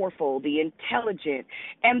powerful, the intelligent,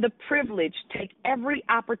 and the privileged take every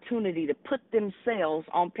opportunity to put themselves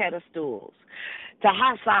on pedestals, to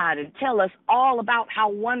hassad and tell us all about how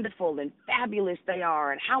wonderful and fabulous they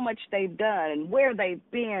are and how much they've done and where they've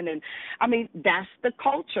been. And I mean, that's the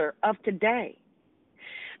culture of today.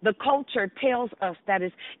 The culture tells us that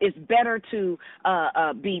it's better to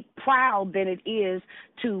be proud than it is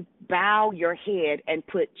to bow your head and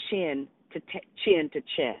put chin to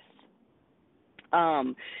chest.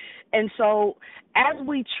 And so as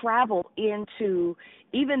we travel into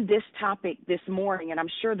even this topic this morning, and I'm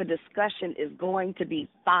sure the discussion is going to be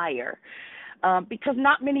fire, because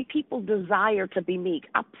not many people desire to be meek.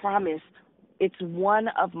 I promise it's one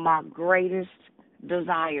of my greatest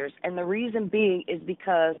desires. And the reason being is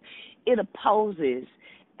because it opposes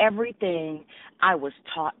everything I was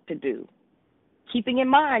taught to do. Keeping in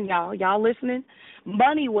mind, y'all listening,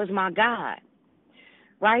 money was my God,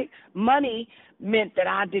 right? Money meant that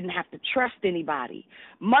I didn't have to trust anybody.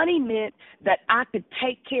 Money meant that I could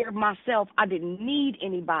take care of myself. I didn't need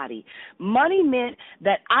anybody. Money meant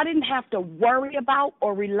that I didn't have to worry about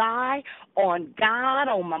or rely on God,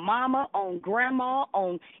 on my mama, on grandma,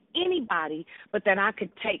 on anybody, but that I could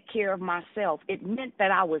take care of myself. It meant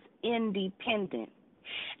that I was independent.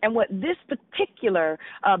 And what this particular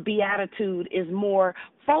beatitude is more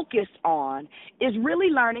focused on is really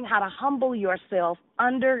learning how to humble yourself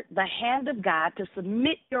under the hand of God, to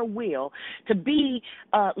submit your will, to be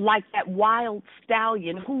like that wild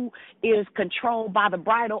stallion who is controlled by the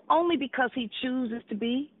bridle only because he chooses to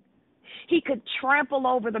be. He could trample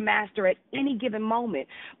over the master at any given moment,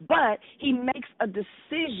 but he makes a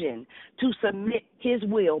decision to submit his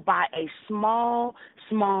will by a small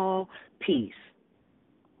piece.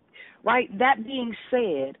 Right? That being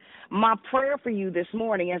said, my prayer for you this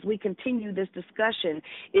morning as we continue this discussion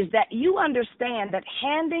is that you understand that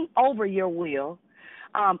handing over your will,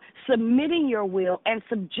 submitting your will, and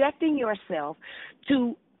subjecting yourself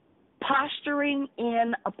to posturing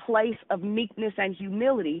in a place of meekness and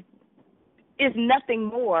humility is nothing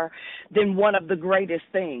more than one of the greatest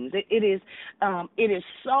things. It is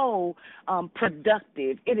so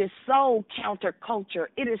productive. It is so counterculture.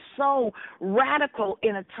 It is so radical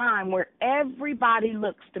in a time where everybody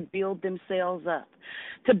looks to build themselves up,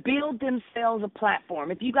 to build themselves a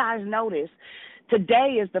platform. If you guys notice,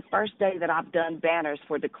 today is the first day that I've done banners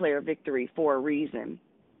for Declare Victory for a reason.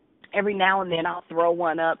 Every now and then I'll throw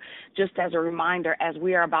one up just as a reminder as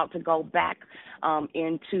we are about to go back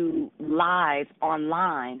into live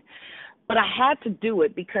online. But I had to do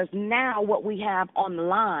it because now what we have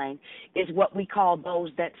online is what we call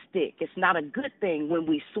those that stick. It's not a good thing when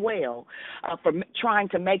we swell for trying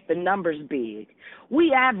to make the numbers big.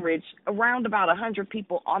 We average around about 100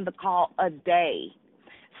 people on the call a day,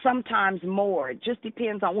 sometimes more. It just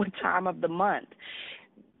depends on what time of the month.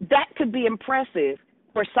 That could be impressive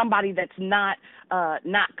for somebody that's not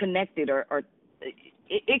connected, or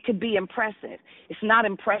it could be impressive. It's not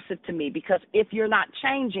impressive to me because if you're not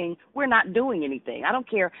changing, we're not doing anything. I don't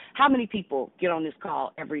care how many people get on this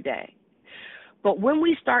call every day. But when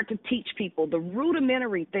we start to teach people the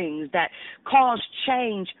rudimentary things that cause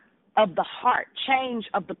change of the heart, change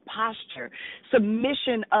of the posture,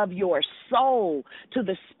 submission of your soul to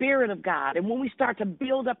the Spirit of God, and when we start to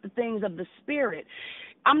build up the things of the Spirit,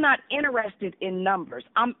 I'm not interested in numbers.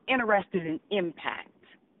 I'm interested in impact.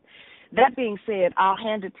 That being said, I'll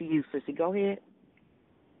hand it to you, Sissy. Go ahead.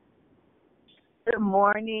 Good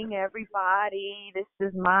morning, everybody. This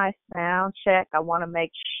is my sound check. I want to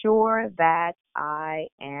make sure that I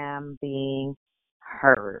am being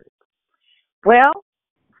heard. Well,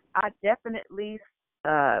 I definitely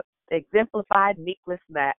exemplified meekness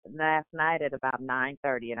last night at about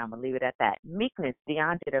 9:30, and I'm going to leave it at that. Meekness,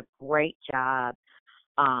 Dion did a great job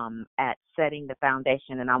at setting the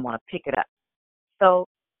foundation, and I want to pick it up. So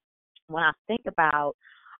when I think about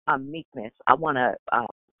meekness, I want to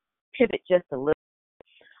pivot just a little.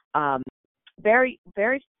 Very,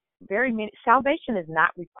 very, very many. Salvation is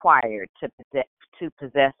not required to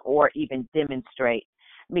possess or even demonstrate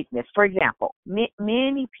meekness. For example,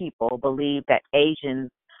 many people believe that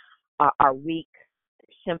Asians are weak,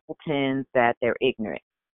 simpletons, that they're ignorant.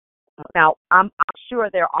 Now, I'm sure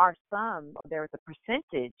there's a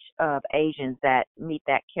percentage of Asians that meet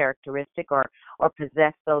that characteristic or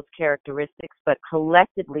possess those characteristics, but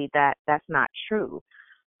collectively that's not true.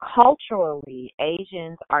 Culturally,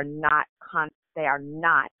 Asians are not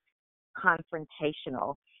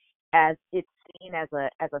confrontational, as it's seen as a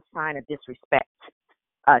sign of disrespect,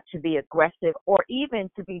 to be aggressive or even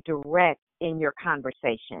to be direct in your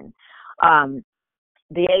conversation.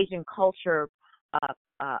 The Asian culture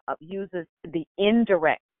uses the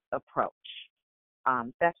indirect approach.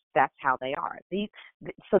 That's how they are.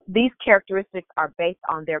 These characteristics are based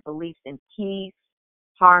on their beliefs in peace,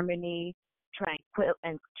 harmony,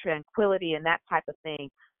 tranquility, and that type of thing,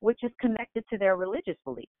 which is connected to their religious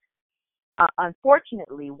beliefs.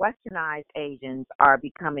 Unfortunately, westernized Asians are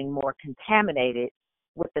becoming more contaminated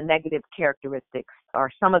with the negative characteristics,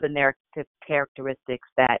 or some of the negative characteristics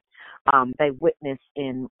that they witness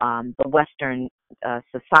in the Western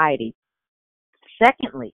society.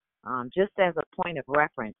 Secondly, just as a point of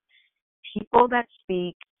reference, people that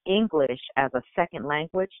speak English as a second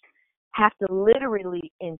language have to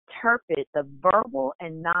literally interpret the verbal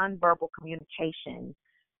and nonverbal communication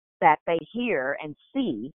that they hear and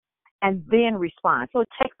see and then respond. So it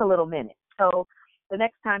takes a little minute. So the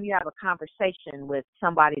next time you have a conversation with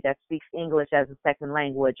somebody that speaks English as a second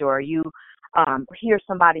language, or you hear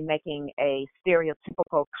somebody making a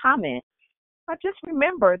stereotypical comment, just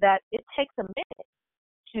remember that it takes a minute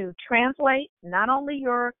to translate not only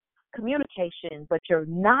your communication, but your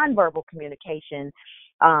nonverbal communication,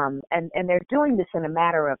 and they're doing this in a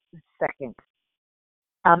matter of seconds.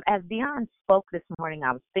 As Dion spoke this morning,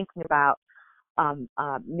 I was thinking about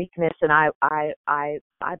meekness, and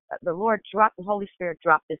the Holy Spirit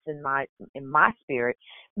dropped this in my spirit.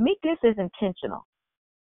 Meekness is intentional.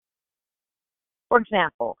 For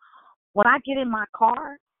example, when I get in my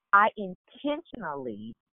car, I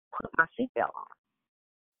intentionally put my seatbelt on.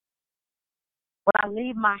 When I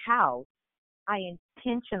leave my house, I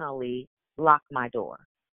intentionally lock my door.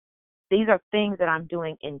 These are things that I'm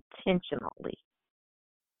doing intentionally.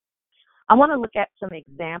 I want to look at some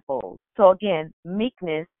examples. So again,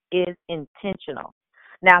 meekness is intentional.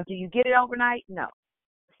 Now, do you get it overnight? No.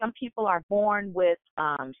 Some people are born with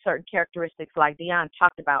certain characteristics, like Dion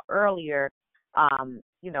talked about earlier.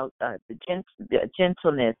 The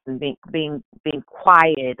gentleness and being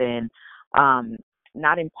quiet and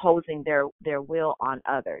not imposing their will on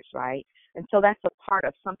others, right? And so that's a part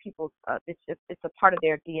of some people's. It's a part of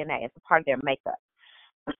their DNA. It's a part of their makeup.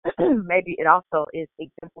 maybe it also is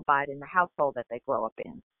exemplified in the household that they grow up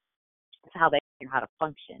in. It's how they learn how to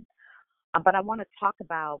function. But I want to talk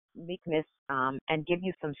about meekness and give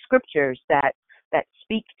you some scriptures that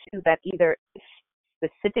speak to that either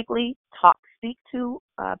specifically speak to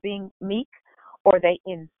being meek, or they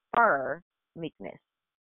infer meekness.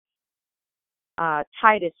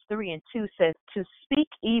 Titus 3:2 says, "To speak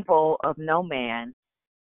evil of no man,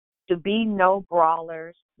 to be no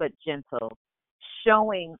brawlers, but gentle,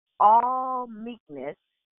 showing all meekness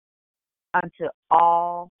unto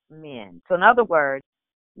all men." So in other words,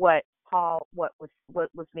 what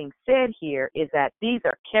was being said here is that these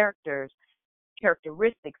are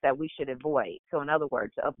characteristics that we should avoid. So in other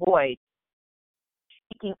words, avoid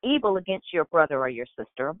speaking evil against your brother or your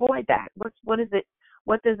sister. Avoid that. What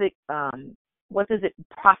does it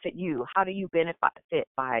profit you? How do you benefit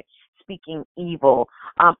by speaking evil?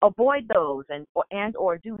 Avoid those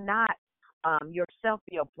or do not yourself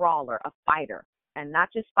be a brawler, a fighter, and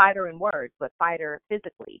not just fighter in words, but fighter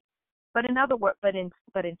physically. But in other words, but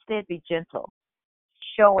instead be gentle,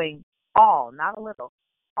 showing all, not a little,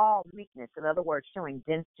 all meekness. In other words, showing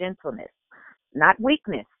gentleness, not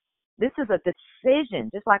weakness. This is a decision.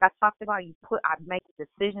 Just like I talked about, I make a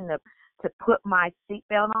decision to put my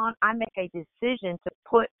seatbelt on. I make a decision to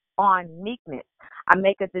put on meekness. I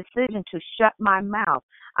make a decision to shut my mouth.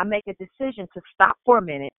 I make a decision to stop for a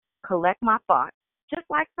minute, collect my thoughts, just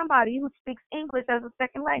like somebody who speaks English as a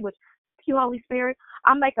second language. Thank you, Holy Spirit.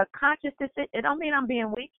 I make a conscious decision. It don't mean I'm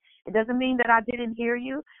being weak. It doesn't mean that I didn't hear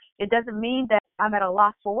you. It doesn't mean that I'm at a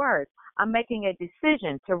loss for words. I'm making a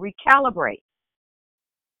decision to recalibrate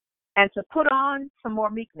and to put on some more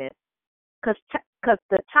meekness, because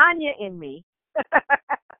the Tanya in me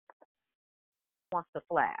wants to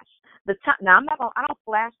flash. Now I don't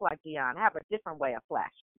flash like Dion. I have a different way of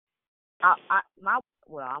flashing. My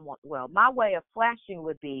way of flashing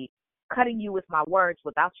would be cutting you with my words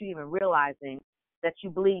without you even realizing that you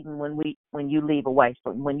bleeding when you leave away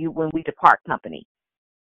from when we depart company,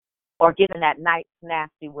 or giving that nice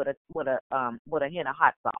nasty with a hint of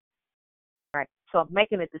hot sauce. Right. So I'm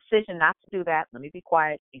making a decision not to do that. Let me be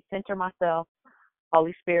quiet, center myself.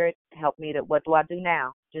 Holy Spirit, help me what do I do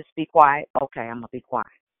now? Just be quiet. Okay, I'm gonna be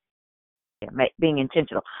quiet. Yeah, being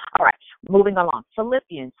intentional. All right, moving along.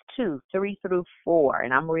 Philippians 2:3-4,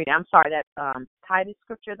 and I'm reading. I'm sorry, that Titus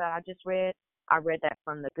scripture that I just read. I read that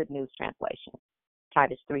from the Good News translation.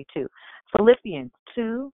 Titus 3:2. Philippians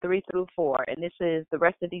 2:3-4, and this is the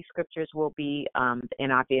rest of these scriptures will be the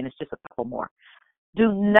NIV, and it's just a couple more.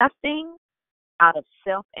 Do nothing out of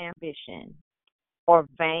self-ambition or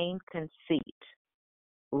vain conceit.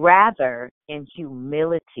 Rather, in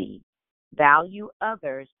humility, value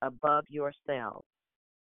others above yourselves,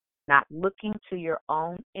 not looking to your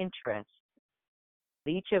own interests,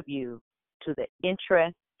 each of you to the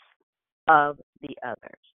interests of the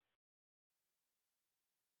others.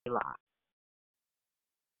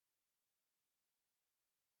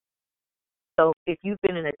 So if you've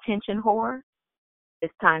been an attention whore,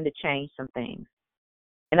 it's time to change some things.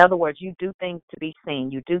 In other words, you do things to be seen.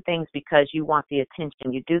 You do things because you want the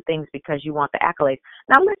attention. You do things because you want the accolades.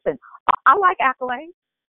 Now, listen, I like accolades.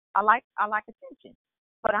 I like attention,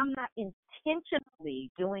 but I'm not intentionally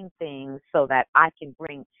doing things so that I can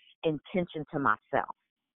bring intention to myself.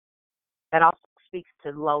 That also speaks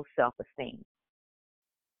to low self-esteem.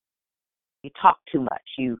 You talk too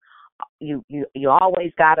much. You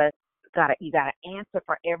always gotta answer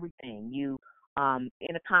for everything. You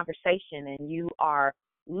in a conversation, and you are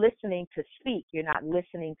listening to speak. You're not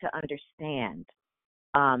listening to understand.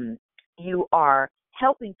 You are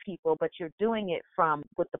helping people, but you're doing it from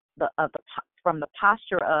the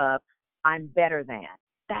posture of I'm better than.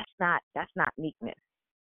 That's not meekness.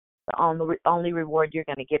 The only reward you're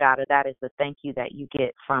going to get out of that is the thank you that you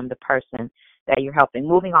get from the person that you're helping.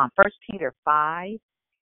 Moving on, 1 Peter 5:5-6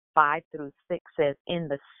 says, in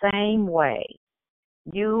the same way,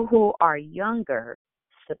 you who are younger,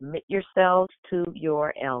 submit yourselves to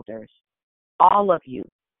your elders. All of you,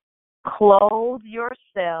 clothe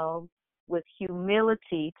yourselves with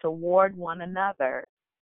humility toward one another,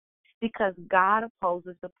 because God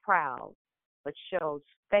opposes the proud, but shows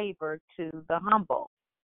favor to the humble.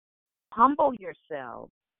 Humble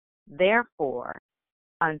yourselves, therefore,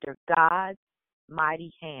 under God's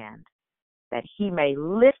mighty hand, that he may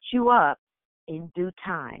lift you up in due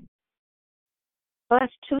time.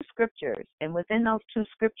 Plus 2 scriptures, and within those 2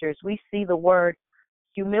 scriptures, we see the word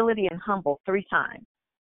humility and humble 3 times.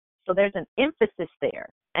 So there's an emphasis there.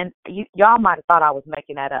 And y'all might have thought I was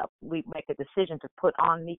making that up. We make a decision to put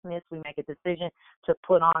on meekness. We make a decision to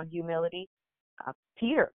put on humility.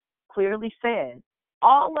 Peter clearly said,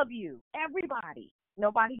 all of you, everybody,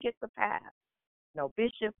 Nobody gets a pass. No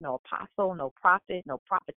bishop, no apostle, no prophet, no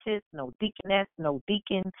prophetess, no deaconess, no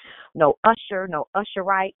deacon, no usher, no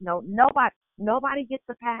usherite, nobody gets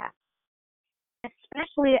a pass,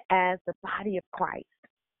 especially as the body of Christ.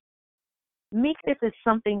 Meekness is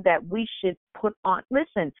something that we should put on.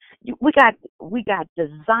 Listen, we got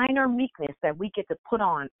designer meekness that we get to put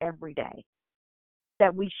on every day,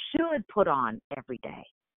 that we should put on every day,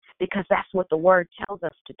 because that's what the word tells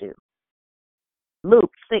us to do.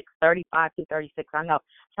 Luke 6:35-36. I know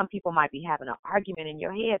some people might be having an argument in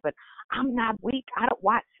your head, but I'm not weak. I don't.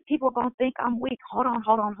 Why people are gonna think I'm weak? Hold on.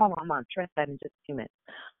 I'm gonna address that in just a few minutes.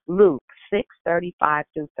 Luke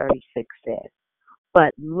 6:35-36 says,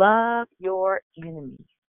 "But love your enemies,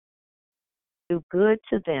 do good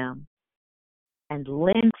to them, and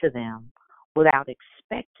lend to them without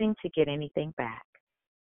expecting to get anything back.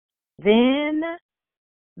 Then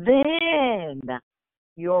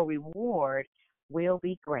your reward will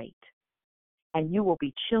be great, and you will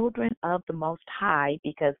be children of the Most High,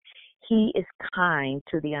 because He is kind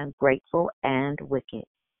to the ungrateful and wicked.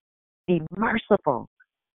 Be merciful,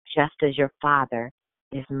 just as your Father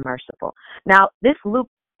is merciful." Now, this Luke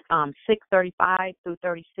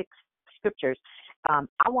 6:35-36 scriptures, I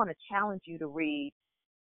want to challenge you to read.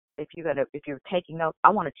 If you're taking notes, I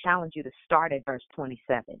want to challenge you to start at verse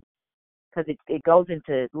 27, because it goes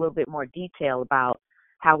into a little bit more detail about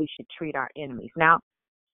how we should treat our enemies. Now,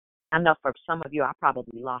 I know for some of you, I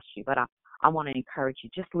probably lost you, but I want to encourage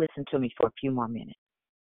you. Just listen to me for a few more minutes.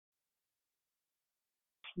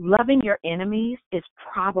 Loving your enemies is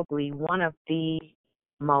probably one of the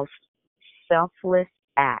most selfless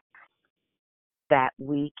acts that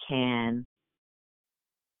we can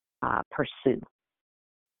pursue,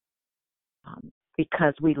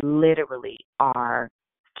 because we literally are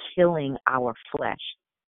killing our flesh,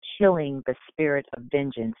 killing the spirit of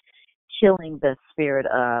vengeance, killing the spirit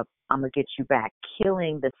of, I'm going to get you back,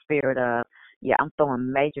 killing the spirit of, yeah, I'm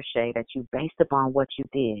throwing major shade at you based upon what you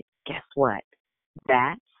did. Guess what?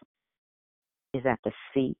 That is at the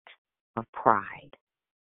seat of pride.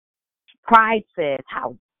 Pride says,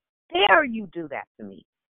 how dare you do that to me?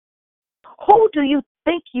 Who do you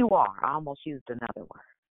think you are? I almost used another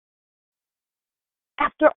word.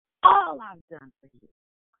 After all I've done for you,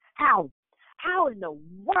 how in the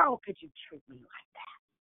world could you treat me like that?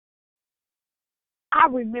 I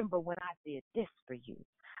remember when I did this for you.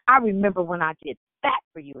 I remember when I did that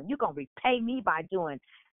for you, and you're going to repay me by doing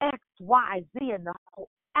X, Y, Z, and the whole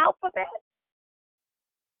alphabet?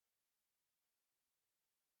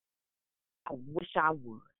 I wish I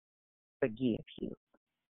would forgive you.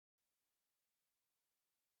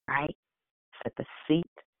 Right? It's at the seat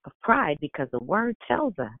of pride, because the word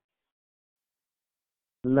tells us,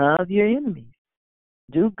 love your enemies,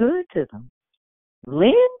 do good to them,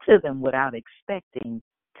 lend to them without expecting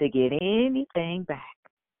to get anything back.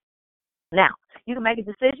 Now, you can make a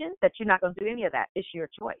decision that you're not going to do any of that. It's your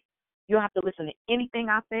choice. You don't have to listen to anything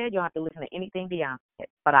I said. You don't have to listen to anything Dion said.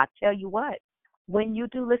 But I tell you what, when you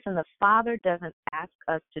do listen, the Father doesn't ask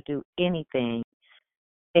us to do anything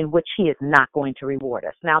in which He is not going to reward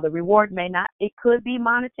us. Now, the reward it could be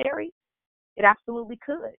monetary. It absolutely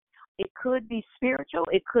could. It could be spiritual.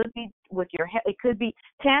 It could be with your head. It could be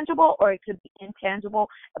tangible, or it could be intangible.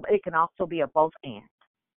 It can also be a both and.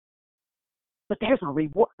 But there's a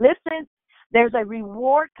reward. Listen, there's a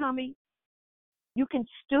reward coming. You can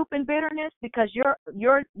stoop in bitterness because your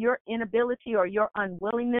inability or your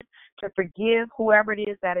unwillingness to forgive whoever it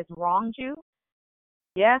is that has wronged you.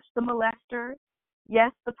 Yes, the molester.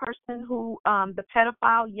 Yes, the person who, the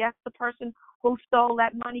pedophile. Yes, the person who stole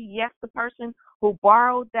that money. Yes, the person who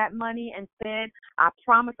borrowed that money and said, I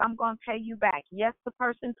promise I'm going to pay you back. Yes, the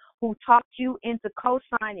person who talked you into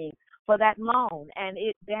co-signing for that loan and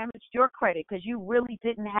it damaged your credit because you really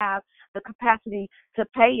didn't have the capacity to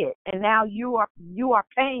pay it. And now you are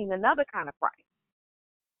paying another kind of price.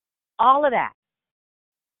 All of that.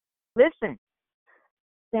 Listen,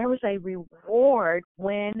 there is a reward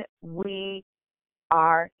when we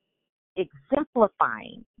are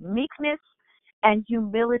exemplifying meekness and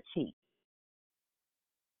humility.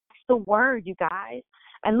 That's the word, you guys.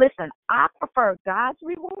 And listen, I prefer God's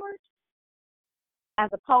reward as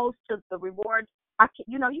opposed to the rewards.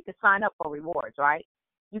 You can sign up for rewards, right?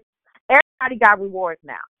 Everybody got rewards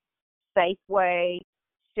now. Safeway,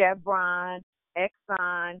 Chevron,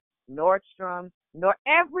 Exxon, Nordstrom,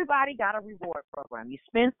 everybody got a reward program. You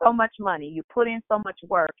spend so much money, you put in so much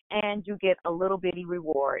work, and you get a little bitty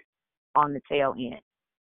reward on the tail end.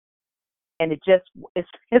 And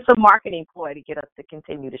it's a marketing ploy to get us to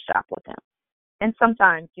continue to shop with them. And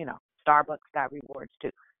sometimes, Starbucks got rewards too.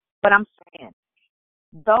 But I'm saying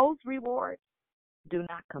those rewards do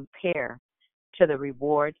not compare to the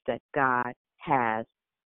rewards that God has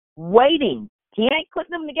waiting. He ain't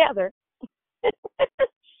putting them together.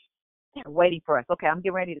 They're waiting for us. Okay, I'm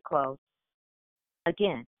getting ready to close.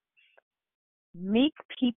 Again, meek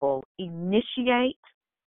people initiate,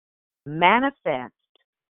 manifest,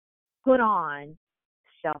 put on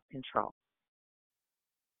self-control.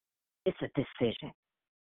 It's a decision.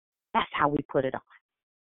 That's how we put it on.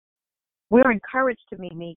 We're encouraged to be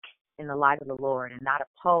meek in the light of the Lord and not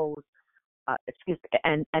oppose,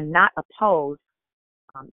 not oppose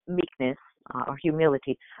meekness or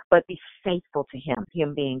humility, but be faithful to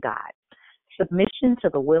Him being God. Submission to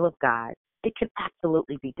the will of God, it can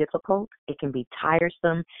absolutely be difficult. It can be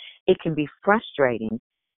tiresome. It can be frustrating,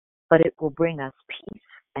 but it will bring us peace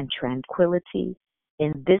and tranquility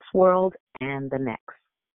in this world and the next.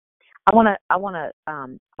 I want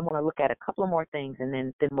to look at a couple of more things, and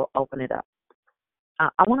then we'll open it up.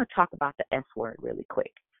 I want to talk about the S word really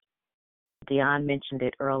quick. Dion mentioned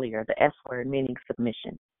it earlier, the S word meaning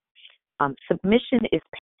submission. Submission is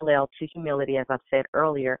parallel to humility, as I've said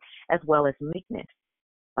earlier, as well as meekness.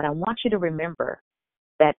 But I want you to remember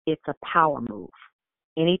that it's a power move.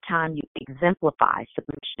 Anytime you exemplify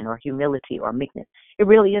submission or humility or meekness, it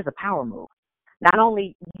really is a power move. Not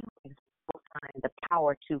only you exemplifying the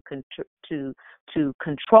power to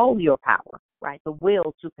control your power, right? The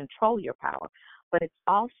will to control your power, but it's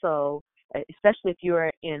also, especially if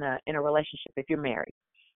you're in a relationship, if you're married,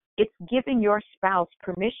 it's giving your spouse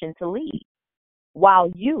permission to lead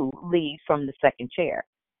while you lead from the second chair.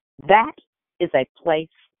 That is a place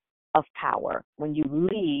of power when you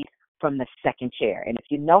lead from the second chair. And if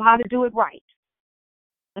you know how to do it right,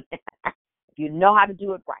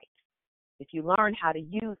 if you learn how to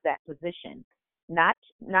use that position, not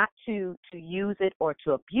to use it or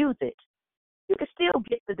to abuse it, you can still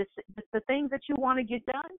get the things that you want to get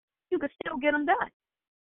done. You can still get them done.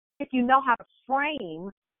 If you know how to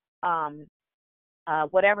frame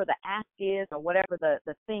whatever the ask is or whatever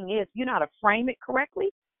the thing is, you know how to frame it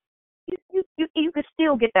correctly, you can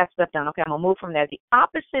still get that stuff done. Okay, I'm going to move from there. The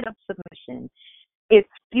opposite of submission is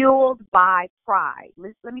fueled by pride.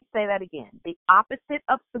 Let me say that again. The opposite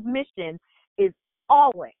of submission is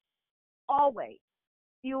always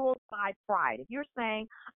fueled by pride. If you're saying,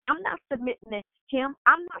 I'm not submitting to him,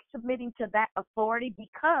 I'm not submitting to that authority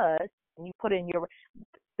because, and you put in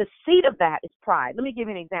the seed of that is pride. Let me give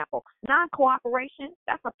you an example. Non-cooperation,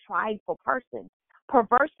 that's a prideful person.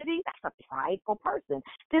 Perversity, that's a prideful person.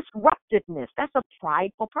 Disruptiveness, that's a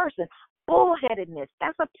prideful person. Bullheadedness,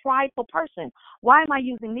 that's a prideful person. Why am I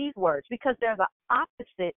using these words? Because they're the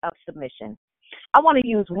opposite of submission. I want to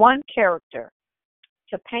use one character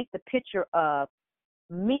to paint the picture of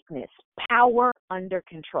meekness, power under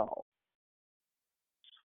control.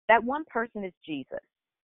 That one person is Jesus.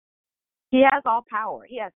 He has all power.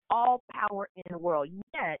 He has all power in the world.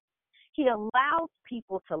 Yet, he allows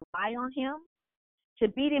people to lie on him, to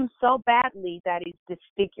beat him so badly that he's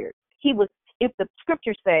disfigured. If the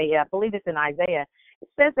scriptures say, I believe it's in Isaiah, it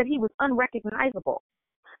says that he was unrecognizable.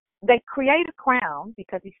 They create a crown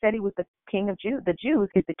because he said he was the king of the Jews.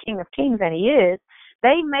 He's the king of kings, and he is.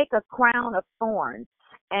 They make a crown of thorns,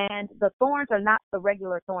 and the thorns are not the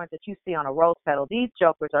regular thorns that you see on a rose petal. These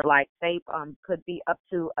jokers are like, they could be up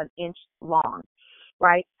to an inch long,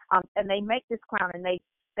 right? And they make this crown, and they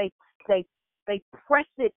press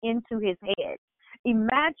it into his head.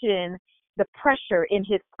 Imagine the pressure in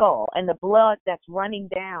his skull and the blood that's running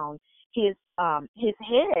down his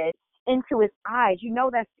head into his eyes. You know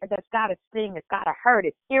that's got to sting. It's got to hurt.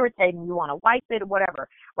 It's irritating. You want to wipe it or whatever,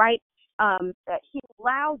 right? He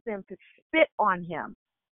allows them to spit on him.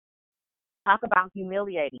 Talk about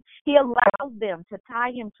humiliating. He allows them to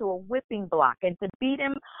tie him to a whipping block and to beat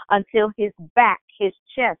him until his back, his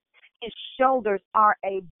chest, his shoulders are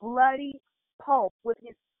a bloody pulp with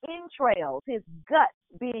his entrails, his guts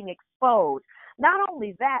being exposed. Not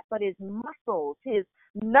only that, but his muscles, his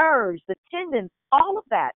nerves, the tendons, all of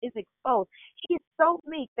that is exposed. He is so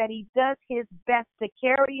meek that he does his best to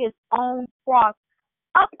carry his own cross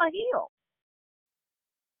up a hill.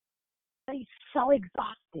 But he's so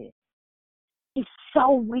exhausted. He's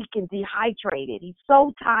so weak and dehydrated. He's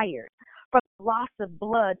so tired from the loss of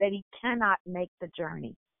blood that he cannot make the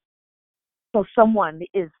journey. So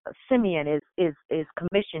Simeon is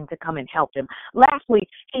commissioned to come and help him. Lastly,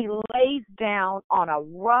 he lays down on a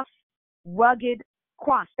rough, rugged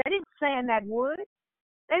cross. They didn't sand that wood.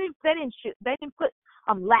 They didn't put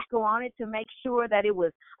lacquer on it to make sure that it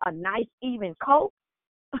was a nice, even coat.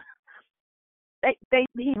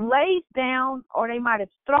 He lays down, or they might have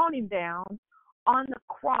thrown him down on the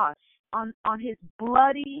cross, on his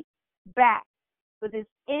bloody back with his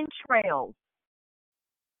entrails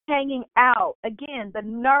hanging out. Again, the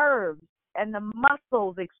nerves and the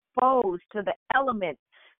muscles exposed to the elements,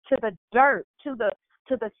 to the dirt, to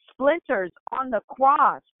the splinters on the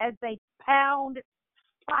cross as they pound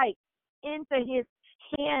spikes into his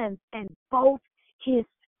hands and both his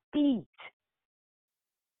feet.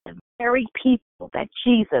 The very people that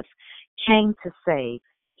Jesus came to save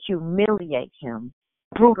humiliate him,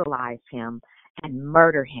 brutalize him, and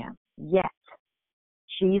murder him. Yet,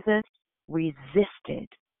 Jesus resisted.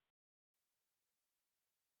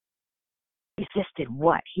 Resisted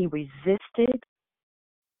what? He resisted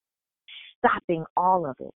stopping all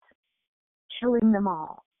of it, killing them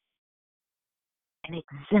all, and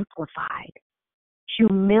exemplified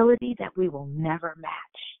humility that we will never match.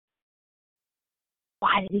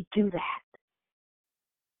 Why did he do that?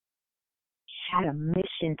 He had a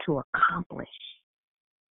mission to accomplish.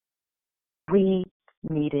 We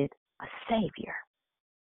needed a Savior.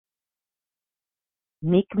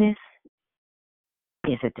 Meekness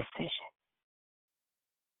is a decision.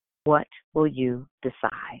 What will you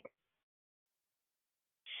decide?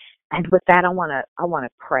 And with that, I want to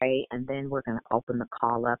pray, and then we're going to open the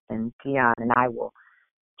call up, and Dion and I will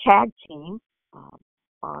tag team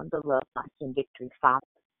on the Love, Life, and Victory. Father,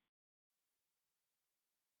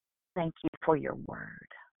 thank you for your word.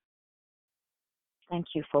 Thank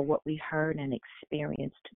you for what we heard and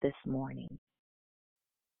experienced this morning.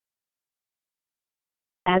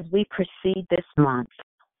 As we proceed this month,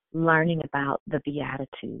 learning about the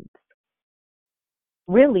Beatitudes,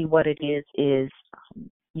 really what it is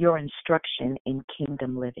your instruction in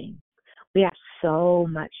kingdom living. We have so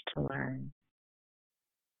much to learn.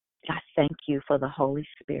 I thank you for the Holy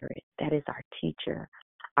Spirit that is our teacher,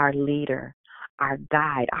 our leader, our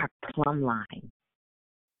guide, our plumb line.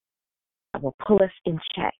 That will pull us in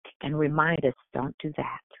check and remind us, don't do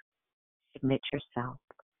that. Submit yourself.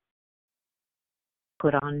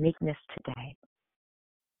 Put on meekness today.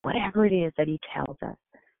 Whatever it is that he tells us,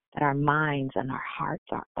 that our minds and our hearts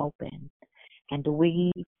are open, and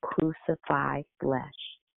we crucify flesh,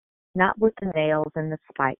 not with the nails and the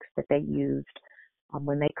spikes that they used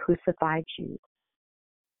when they crucified you,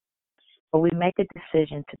 but we make a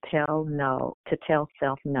decision to tell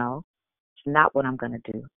self no, it's not what I'm going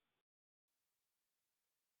to do.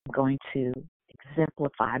 I'm going to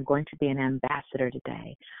exemplify. I'm going to be an ambassador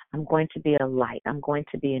today. I'm going to be a light. I'm going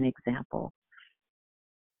to be an example.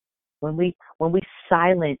 When we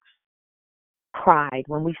silence pride,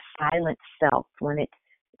 when we silence self, when it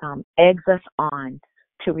eggs us on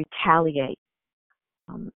to retaliate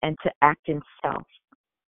and to act in self,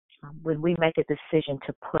 when we make a decision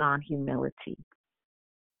to put on humility,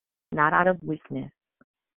 not out of weakness,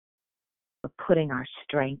 but putting our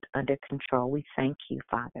strength under control, we thank you,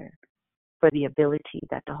 Father, for the ability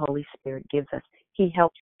that the Holy Spirit gives us. He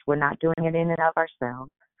helps us. We're not doing it in and of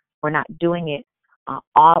ourselves. We're not doing it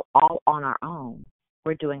all on our own.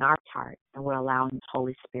 We're doing our part, and we're allowing the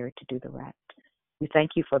Holy Spirit to do the rest. We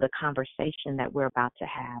thank you for the conversation that we're about to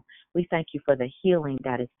have. We thank you for the healing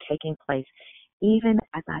that is taking place even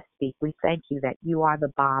as I speak. We thank you that you are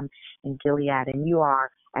the balm in Gilead, and you are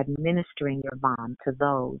administering your balm to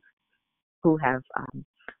those who have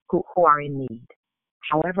who are in need.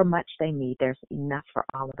 However much they need, there's enough for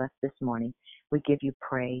all of us this morning. We give you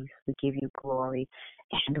praise, we give you glory,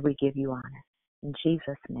 and we give you honor. In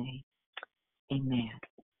Jesus' name, amen.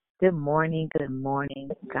 Good morning,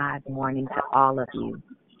 God morning to all of you.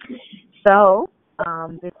 So,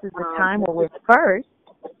 this is the time where we're first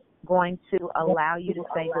going to allow you to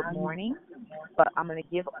say good morning, but I'm going to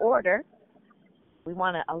give order. We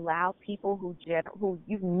want to allow people who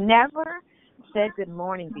you've never said good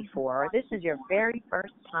morning before, or this is your very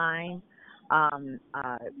first time on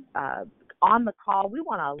the call. We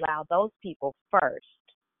want to allow those people first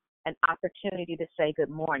an opportunity to say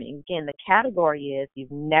good morning. Again, the category is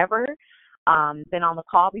you've never been on the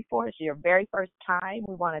call before. It's your very first time.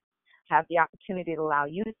 We want to have the opportunity to allow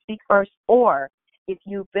you to speak first, or if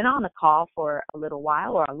you've been on the call for a little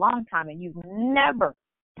while or a long time and you've never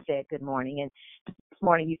said good morning, and this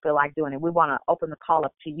morning you feel like doing it, we want to open the call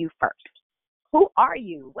up to you first. Who are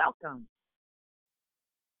you? Welcome.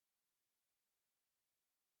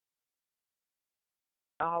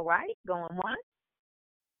 All right, going once,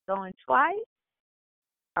 going twice.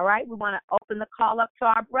 All right, we want to open the call up to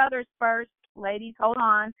our brothers first. Ladies, hold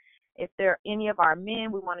on. If there are any of our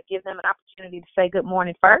men, we want to give them an opportunity to say good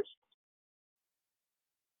morning first.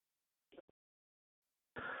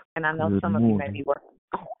 And I know some of you may be working.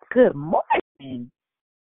 Oh, good morning.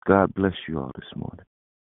 God bless you all this morning.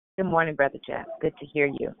 Good morning, Brother Jeff. Good to hear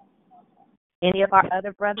you. Any of our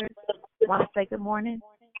other brothers want to say good morning?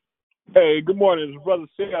 Hey, good morning. It's Brother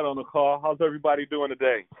Chad on the call. How's everybody doing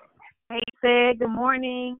today? said, good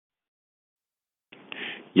morning.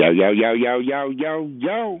 Yo, yo, yo, yo, yo, yo,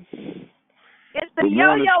 yo. It's the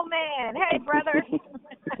Yo-Yo Man. Hey, brother.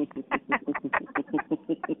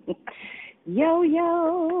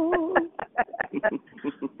 Yo-Yo.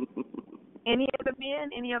 Any other men?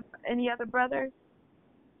 Any other brothers?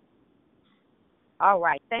 All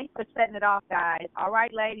right. Thanks for setting it off, guys. All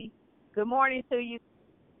right, ladies. Good morning to you.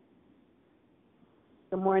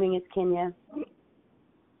 Good morning. It's Kenya.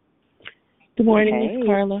 Good morning, Miss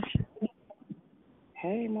Carla.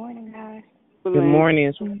 Hey, morning, guys. Good morning,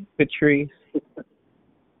 it's Patrice.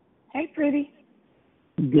 Hey, pretty.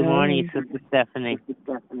 Good morning, Sister Stephanie.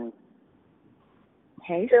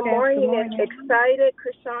 Hey, good Steph. morning. Good morning. It's excited,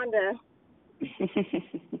 Krishanda.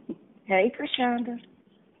 Hey, Krishanda.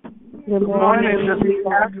 Good morning,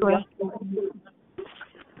 Sister.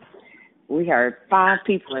 We heard 5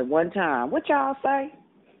 people at one time. What y'all say?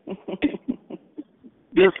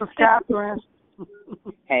 This is Catherine.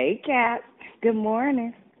 Hey, Kat. Good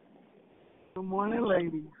morning. Good morning,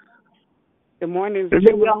 ladies. Good morning,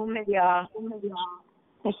 y'all.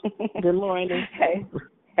 Good morning.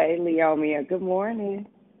 Hey, Leomia. Good morning.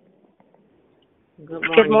 Good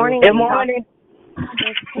morning. Good morning.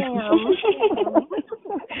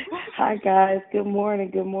 Hi, guys. Good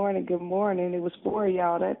morning. Good morning. Good morning. It was 4 of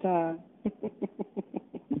y'all that time.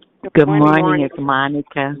 Good morning. It's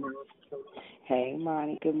Monica. Hey,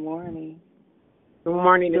 Monty. Good morning. Good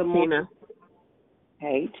morning, it's Tina.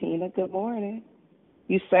 Hey, Tina. Good morning.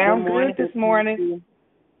 You sound good this morning.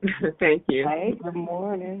 Thank you. Hey, good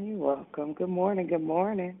morning. You're welcome. Good morning. Good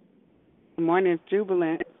morning. Good morning, it's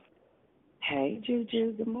Jubilant. Hey,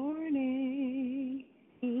 Juju. Good morning.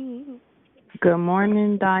 Good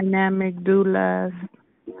morning, Dynamic Doulas.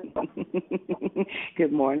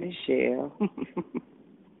 Good morning, Shell.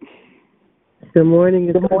 Good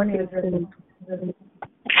morning. Good morning.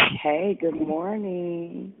 Hey, good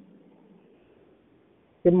morning.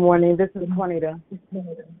 Good morning. This is Juanita.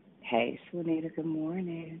 Hey, Swanita. Good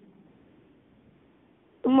morning.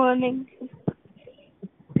 Good morning.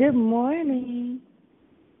 Good morning.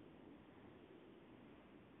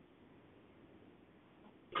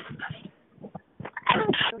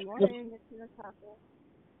 Good morning, Miss Natasha.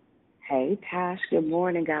 Hey, Tosh. Good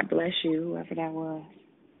morning. God bless you, whoever that was.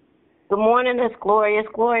 Good morning, it's Gloria. It's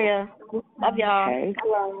Gloria. Love y'all. Hey,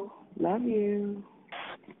 hello. Love you.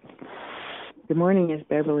 Good morning, it's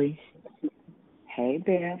Beverly. Hey,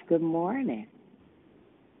 Bev. Good morning.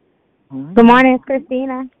 Good morning, it's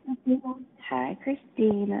Christina. Hi,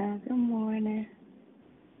 Christina. Good morning.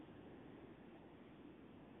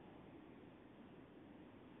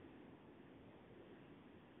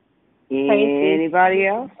 Anybody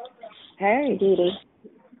else? Hey.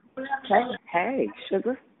 Hey,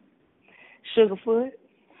 Sugar. Sugarfoot.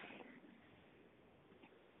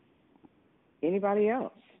 Anybody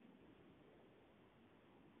else?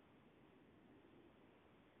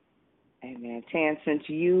 Hey, man. Tan, since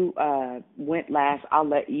you went last, I'll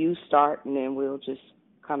let you start, and then we'll just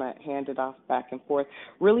kind of hand it off back and forth.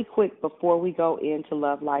 Really quick, before we go into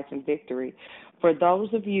Love, Life, and Victory, for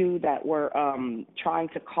those of you that were trying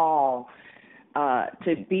to call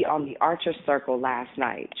to be on the Archer Circle last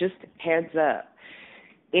night, just heads up.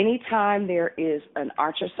 Anytime there is an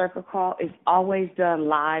Archer Circle call, it's always done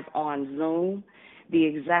live on Zoom, the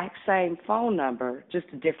exact same phone number, just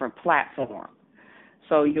a different platform.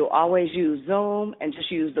 So you'll always use Zoom and just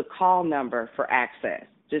use the call number for access,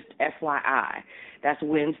 just FYI. That's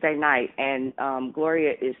Wednesday night, and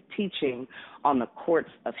Gloria is teaching on the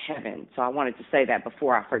courts of heaven. So I wanted to say that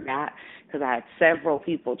before I forgot, because I had several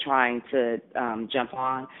people trying to jump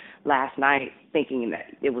on last night thinking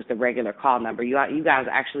that it was the regular call number. You guys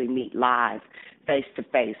actually meet live,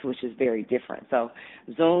 face-to-face, which is very different. So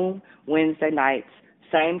Zoom, Wednesday nights,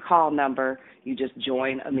 same call number. You just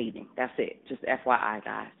join a meeting. That's it. Just FYI,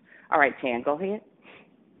 guys. All right, Tan, go ahead.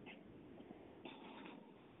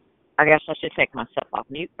 I guess I should take myself off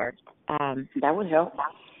mute first. That would help.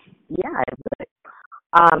 Yeah, it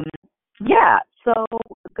would. Yeah, so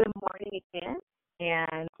good morning again.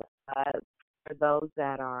 And for those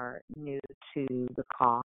that are new to the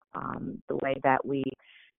call, the way that we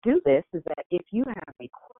do this is that if you have a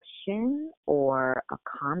question or a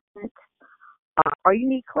comment or you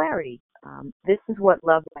need clarity, this is what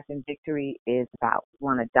Love, Life, and Victory is about. We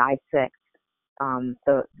want to dissect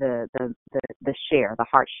the share, the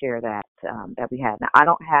heart share that we had. Now, I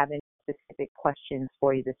don't have any specific questions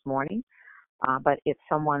for you this morning, but if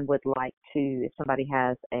someone would like to, if somebody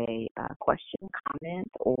has a question,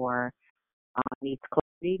 comment, or needs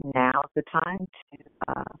clarity, now's the time to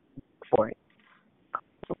for it.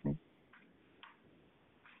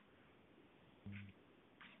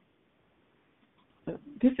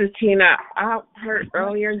 This is Tina. I heard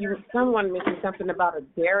earlier someone mentioned something about a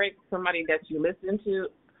Derek, somebody that you listen to.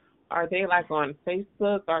 Are they like on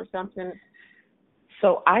Facebook or something?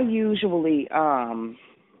 So I usually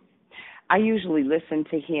listen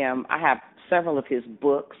to him. I have several of his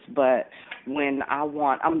books, but when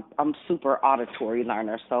I'm super auditory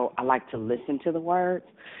learner, so I like to listen to the words,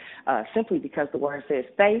 simply because the word says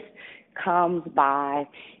faith comes by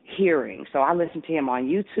hearing. So I listen to him on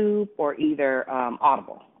YouTube or either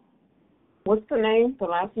Audible. What's the name? The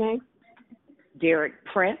last name? Derek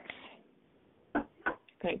Prince.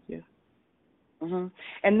 Thank you. Mm-hmm.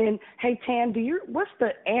 And then, hey Tan, what's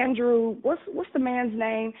the man's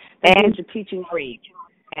name? Andrew teaching.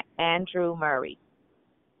 Andrew Murray.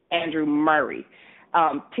 Andrew Murray.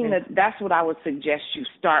 Tina, that's what I would suggest you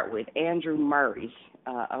start with. Andrew Murray,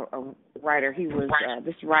 a writer. He was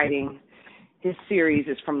his series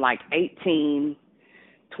is from like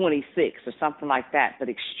 1826 or something like that, but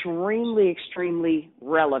extremely, extremely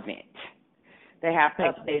relevant. They have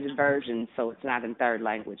updated versions, so it's not in third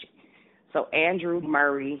language. So Andrew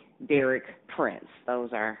Murray, Derek Prince.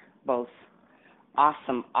 Those are both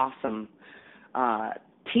awesome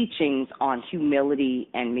teachings on humility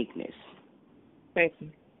and meekness. Thank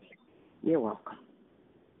you. You're welcome.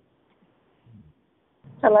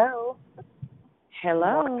 Hello.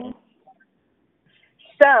 Hello.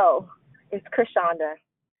 So, it's Krishanda.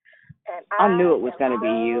 And I knew it was going to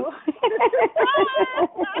be you.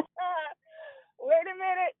 Wait a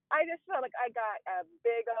minute. I just felt like I got a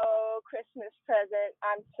big old Christmas present.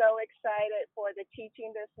 I'm so excited for the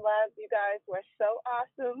teaching this month. You guys were so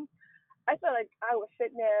awesome. I felt like I was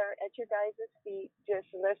sitting there at your guys' feet just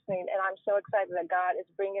listening, and I'm so excited that God is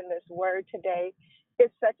bringing this word today.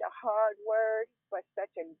 It's such a hard word, but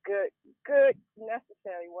such a good,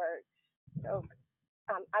 necessary word. So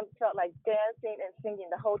I felt like dancing and singing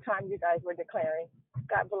the whole time you guys were declaring.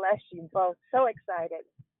 God bless you both. So excited.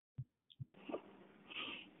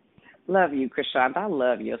 Love you, Krishanda. I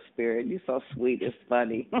love your spirit. You're so sweet. It's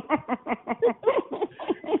funny.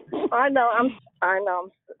 I know. I'm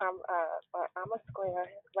a square,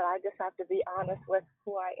 but I just have to be honest with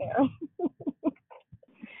who I am.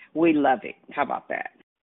 We love it. How about that?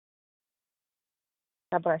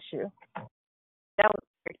 God bless you. That was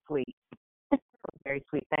very sweet. Very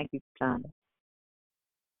sweet. Thank you, John.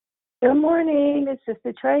 Good morning. It's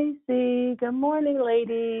Sister Tracy. Good morning,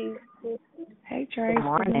 ladies. Hey, Tracy. Good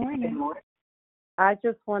morning. Good morning. I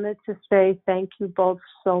just wanted to say thank you both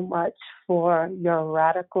so much for your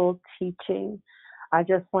radical teaching. I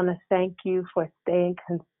just want to thank you for staying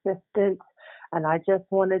consistent. And I just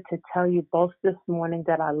wanted to tell you both this morning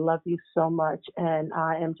that I love you so much. And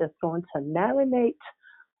I am just going to marinate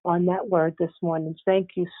on that word this morning.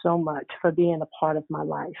 Thank you so much for being a part of my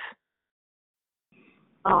life.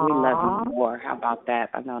 We love you more. How about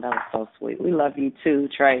that? I know that was so sweet. We love you too,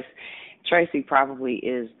 Trace. Tracy probably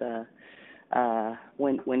is the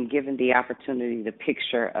when given the opportunity, the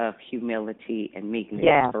picture of humility and meekness.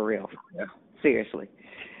 For real. Seriously.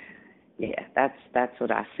 Yeah, that's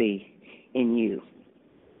what I see in you.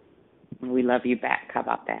 We love you back. How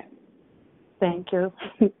about that? Thank you.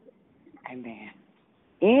 Amen.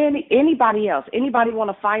 Anybody else? Anybody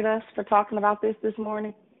want to fight us for talking about this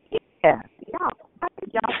morning? Yeah. You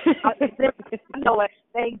know what?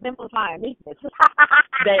 They exemplify meekness.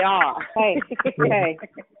 They are. Hey.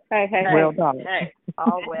 Well done. Hey.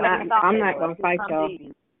 Oh, well, I'm not going to fight y'all.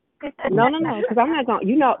 No, because I'm not going to,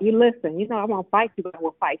 you listen, I'm going to fight you, but I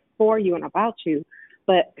will fight for you and about you.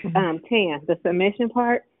 But, Tan, the submission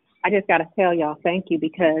part, I just got to tell y'all thank you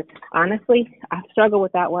because, honestly, I struggled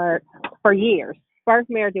with that word for years. First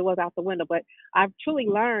marriage, it was out the window, but I've truly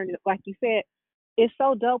learned, like you said, it's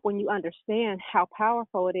so dope when you understand how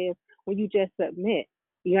powerful it is when you just submit.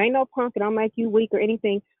 You ain't no punk, it don't make you weak or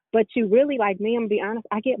anything, but you really, like me, I'm going to be honest,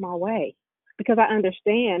 I get my way because I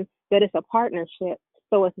understand that it's a partnership.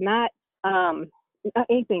 So it's not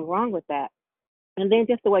anything wrong with that. And then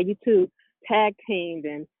just the way you two tag teamed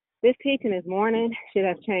and this teaching this morning should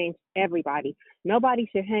have changed everybody. Nobody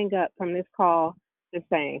should hang up from this call just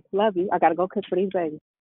saying, love you. I got to go cook for these babies.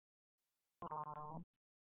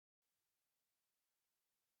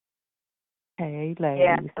 Hey, ladies.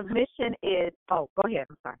 Yeah, submission is, go ahead.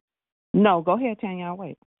 I'm sorry. No, go ahead, Tanya. I'll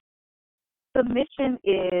wait. Submission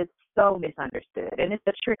is so misunderstood, and it's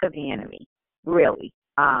the trick of the enemy, really,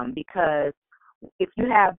 because if you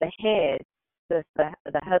have the head, the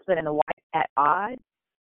husband and the wife at odds,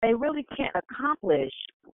 they really can't accomplish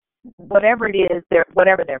whatever it is,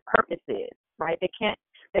 whatever their purpose is, right? They can't.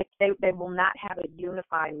 They will not have a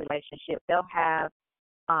unified relationship. They'll have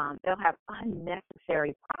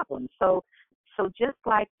unnecessary problems. So So just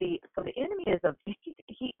like the enemy is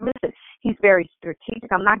listen, he's very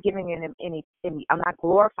strategic. I'm not giving him any I'm not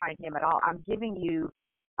glorifying him at all. I'm giving you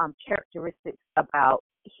characteristics about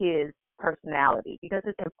his personality because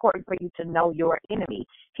it's important for you to know your enemy.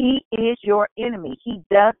 He is your enemy. He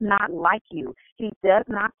does not like you. He does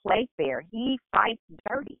not play fair. He fights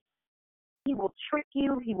dirty. He will trick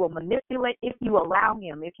you. He will manipulate if you allow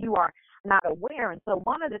him, if you are not aware. And so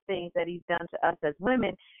one of the things that he's done to us as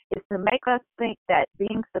women is to make us think that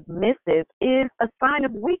being submissive is a sign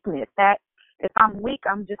of weakness, that if I'm weak,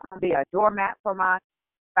 I'm just going to be a doormat for my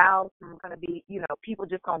spouse. I'm going to be, people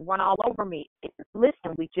just going to run all over me.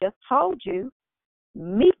 Listen, we just told you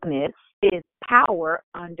meekness is power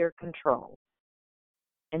under control.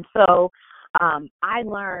 And so I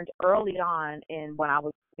learned early on when I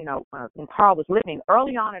was, when Carl was living,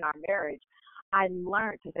 early on in our marriage, I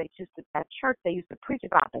learned because at church they used to preach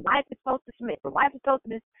about the wife is supposed to submit, the wife is supposed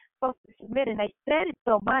to submit, and they said it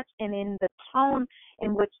so much, and in the tone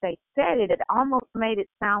in which they said it, it almost made it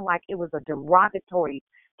sound like it was a derogatory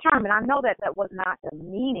term. And I know that was not the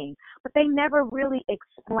meaning, but they never really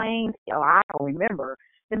explained. I don't remember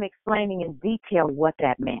them explaining in detail what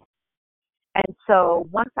that meant. And so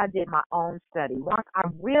once I did my own study, once I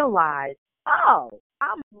realized,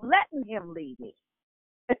 I'm letting him lead me.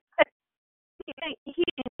 He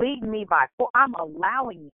didn't lead me by force. I'm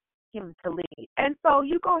allowing him to lead. And so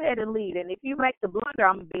you go ahead and lead. And if you make the blunder,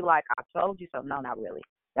 I'm going to be like, I told you so. No, not really.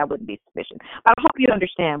 That wouldn't be sufficient. But I hope you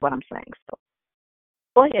understand what I'm saying. So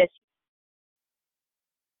go ahead.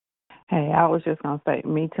 Hey, I was just going to say,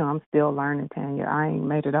 me too, I'm still learning, Tanya. I ain't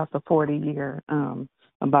made it up to 40 year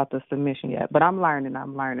about the submission yet, but I'm learning.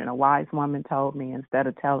 A wise woman told me instead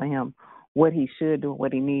of telling him what he should do,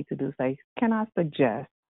 what he needs to do, say, can I suggest?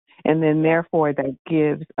 And then therefore that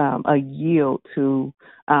gives a yield to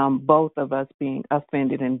both of us being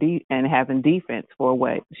offended and having defense for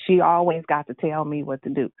what she always got to tell me what to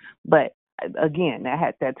do. But again,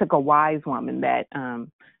 that took a wise woman that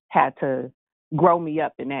had to grow me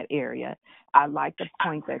up in that area. I like the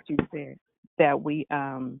point that you said that we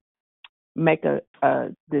make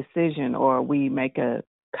a decision, or we make a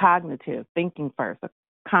cognitive thinking first, a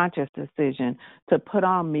conscious decision to put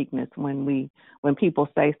on meekness when people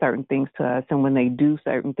say certain things to us and when they do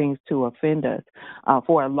certain things to offend us.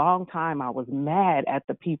 For a long time, I was mad at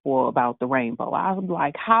the people about the rainbow. I was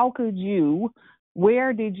like, how could you?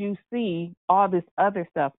 Where did you see all this other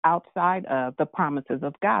stuff outside of the promises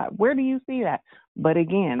of God? Where do you see that? But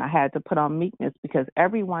again, I had to put on meekness because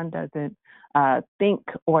everyone doesn't think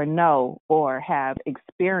or know or have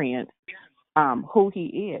experienced who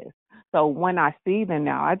he is. So when I see them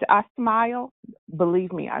now, I smile.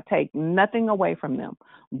 Believe me, I take nothing away from them,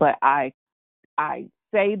 but I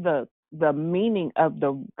say the meaning of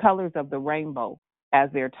the colors of the rainbow as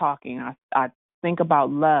they're talking. I think about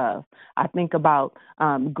love. I think about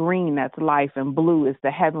green, that's life, and blue is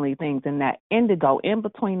the heavenly things. And that indigo, in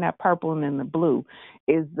between that purple and then the blue,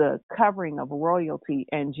 is the covering of royalty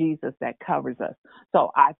and Jesus that covers us.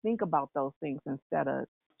 So I think about those things instead of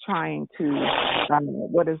trying to,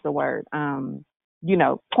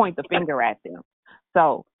 point the finger at them.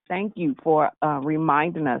 So thank you for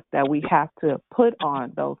reminding us that we have to put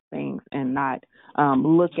on those things and not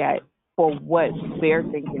look at for what they're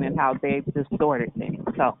thinking and how they've distorted things.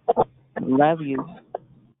 So, love you.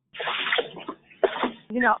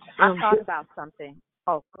 I thought about something.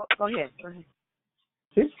 Oh, go ahead.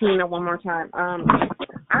 Just Tina, one more time.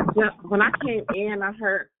 When I came in, I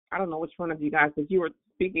heard, I don't know which one of you guys, but you were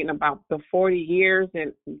speaking about the 40 years,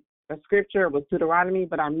 and the scripture was Deuteronomy,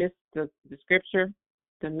 but I missed the scripture,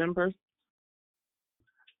 the numbers.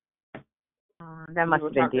 That must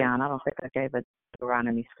have been Dion. I don't think I gave a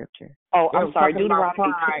Deuteronomy scripture. Oh, I'm sorry.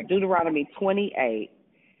 Deuteronomy 28.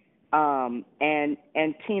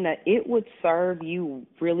 And Tina, it would serve you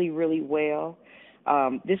really, really well.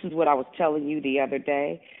 This is what I was telling you the other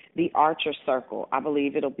day. The Archer Circle. I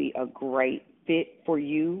believe it'll be a great fit for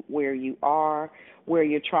you where you are, where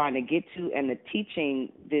you're trying to get to, and the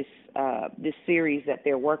teaching this series that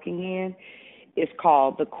they're working in is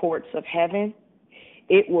called The Courts of Heaven.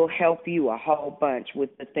 It will help you a whole bunch with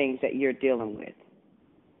the things that you're dealing with.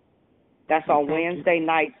 That's on Wednesday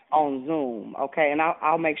nights on Zoom, okay? And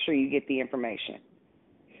I'll make sure you get the information.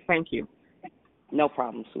 Thank you. No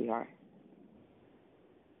problem, sweetheart.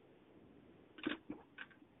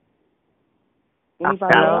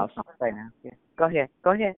 Anybody else? Go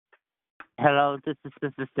ahead. Hello, this is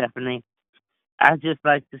Sister Stephanie. I'd just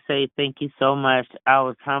like to say thank you so much. I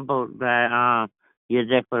was humbled by your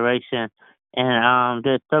declaration. And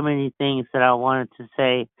there's so many things that I wanted to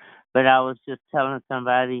say, But I was just telling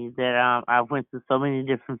somebody that I went through so many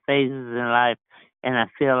different phases in life, and I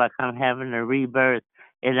feel like I'm having a rebirth.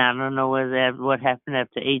 And I don't know what happened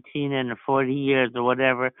after 18 and the 40 years or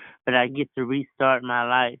whatever, but I get to restart my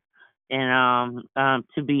life. And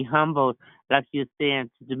to be humble, like you're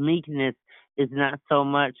saying, the meekness is not so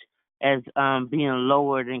much as being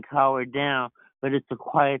lowered and cowered down, but it's a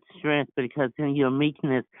quiet strength, because in your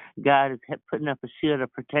meekness, God is putting up a shield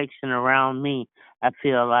of protection around me, I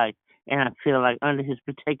feel like. And I feel like under his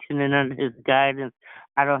protection and under his guidance,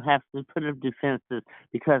 I don't have to put up defenses,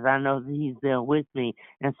 because I know that he's there with me.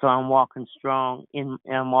 And so I'm walking strong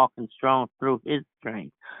through his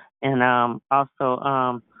strength. And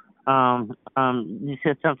you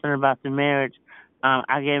said something about the marriage.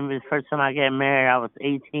 The first time I got married, I was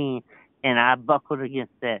 18, and I buckled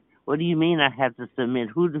against that. What do you mean I have to submit?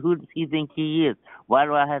 Who does he think he is? Why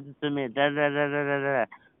do I have to submit? Da da da da da da.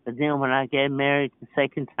 But then when I get married the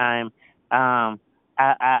second time, I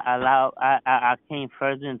came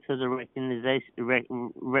further into the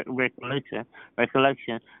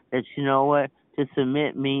recollection that, you know what, to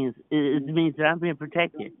submit means it means that I'm being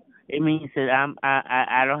protected. It means that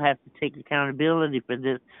I don't have to take accountability for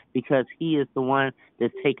this, because he is the one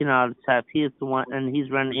that's taking all the shots. He is the one, and he's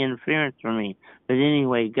running interference for me. But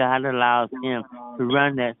anyway, God allows him to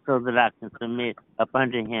run that so that I can submit up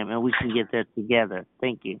under him, and we can get that together.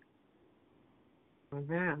 Thank you.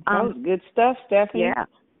 Amen. That was good stuff, Stephanie. Yeah.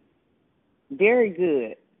 Very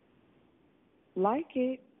good. Like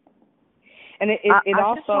it. And it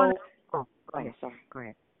also. Go ahead. Sorry. Go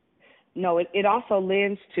ahead. No, it also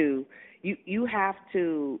lends to you have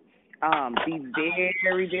to be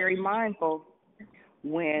very, very mindful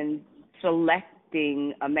when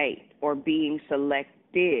selecting a mate or being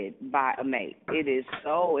selected by a mate. It is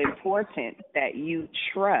so important that you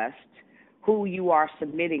trust who you are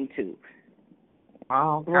submitting to.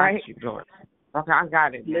 Oh, got right? you, George. Okay, I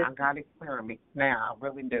got it now. I got it clearly now. I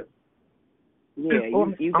really do. Yeah,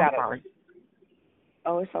 you got it.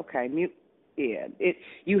 Oh, it's okay.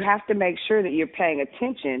 You have to make sure that you're paying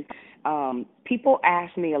attention. People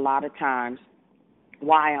ask me a lot of times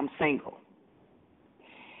why I'm single.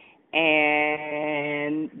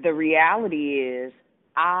 And the reality is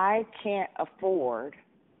I can't afford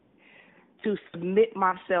to submit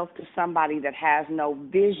myself to somebody that has no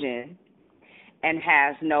vision and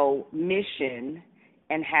has no mission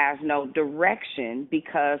and has no direction,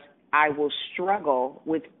 because I will struggle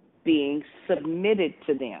with being submitted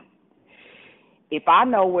to them. If I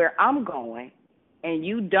know where I'm going and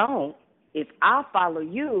you don't, if I follow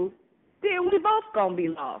you, then we both going to be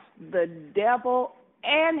lost. The devil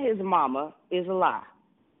and his mama is a lie.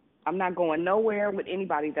 I'm not going nowhere with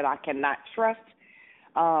anybody that I cannot trust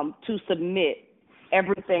to submit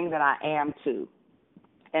everything that I am to.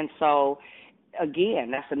 And so,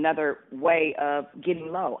 again, that's another way of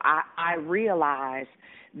getting low. I realize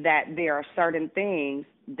that there are certain things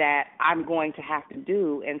that I'm going to have to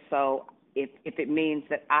do, and so if it means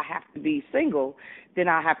that I have to be single, then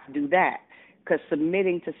I have to do that, because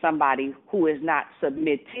submitting to somebody who is not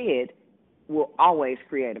submitted will always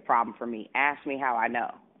create a problem for me. Ask me how I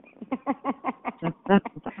know.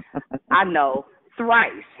 I know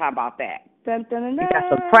thrice. How about that? Dun, dun, dun, dun. You got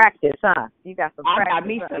some practice, huh? You got some practice. I got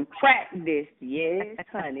me some practice. Yes,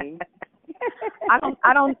 honey. I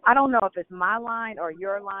don't know if it's my line or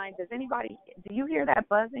your line. Do you hear that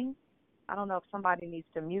buzzing? I don't know if somebody needs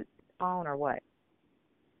to mute the phone or what.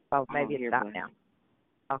 Oh, maybe it's stopped now.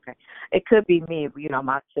 Okay. It could be me,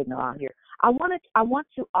 my signal out here. I want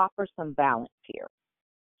to offer some balance here.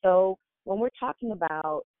 So when we're talking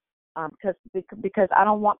about because I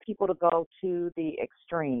don't want people to go to the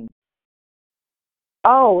extreme.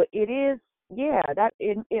 Oh, it is. Yeah,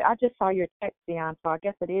 I just saw your text, Dion, so I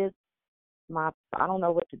guess it is I don't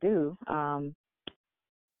know what to do. I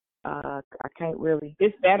can't really.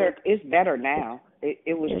 It's better now.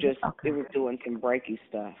 It was okay. It was doing some breaky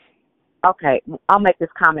stuff. Okay, I'll make this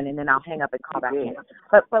comment and then I'll hang up and call back in.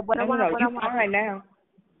 But what I want to fine now.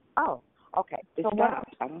 Oh, okay. It so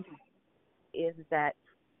stopped. What I don't know is that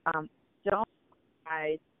I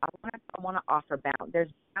want to offer balance.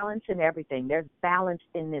 There's balance in everything. There's balance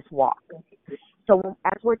in this walk. So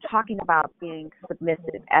as we're talking about being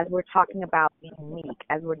submissive, as we're talking about being meek,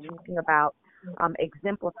 as we're talking about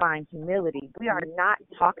exemplifying humility, we are not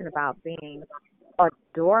talking about being a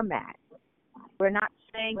doormat. We're not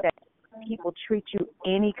saying that people treat you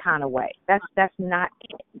any kind of way. That's not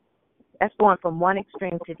it. That's going from one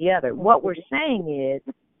extreme to the other. What we're saying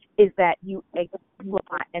is that you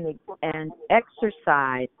exemplify and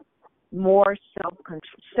exercise more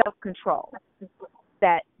self-control.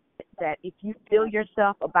 That if you feel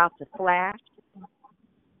yourself about to flash,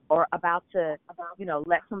 or about to,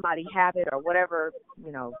 let somebody have it or whatever,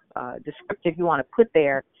 descriptive you want to put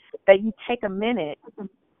there, that you take a minute to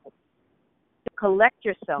collect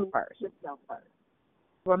yourself first.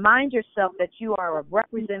 Remind yourself that you are a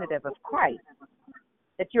representative of Christ,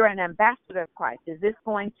 that you're an ambassador of Christ. Is this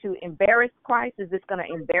going to embarrass Christ? Is this going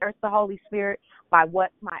to embarrass the Holy Spirit by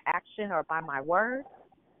what my action or by my word?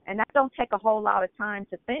 And that don't take a whole lot of time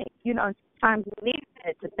to think. Sometimes we need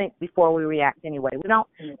to think before we react anyway. We don't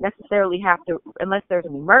necessarily have to, unless there's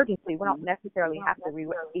an emergency, we don't necessarily have to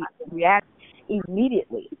react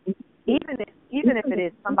immediately. Even if it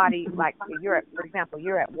is somebody like for example,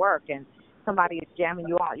 you're at work and somebody is jamming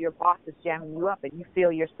you out, your boss is jamming you up, and you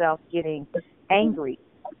feel yourself getting angry.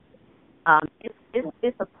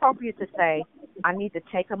 It's appropriate to say, I need to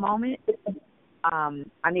take a moment.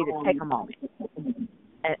 I need to take a moment,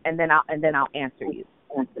 and then I'll answer you.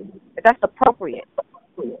 But that's appropriate.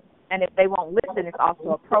 And if they won't listen, it's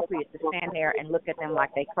also appropriate to stand there and look at them like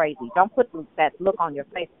they're crazy. Don't put that look on your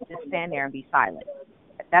face. Just stand there and be silent.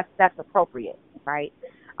 That's appropriate, right?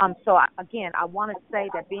 So again, I want to say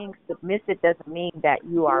that being submissive doesn't mean that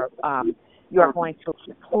you are going to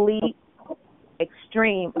complete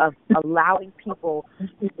extreme of allowing people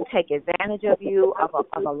to take advantage of you, of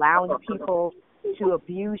allowing people to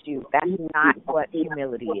abuse you. That's not what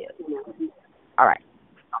humility is. All right.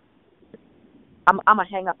 I'm going to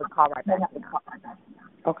hang up and call right back.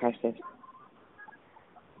 Okay, sis.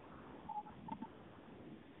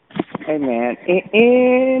 Amen.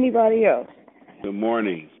 Anybody else? Good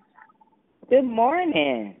morning. Good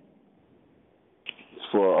morning.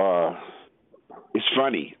 It's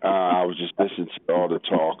funny. I was just listening to all the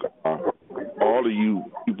talk. All of you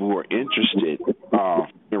people who are interested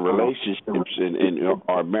in relationships and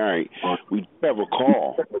are married, we have a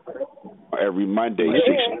call every Monday,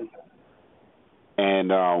 6. And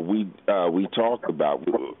we talked about.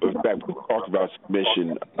 In fact, we talked about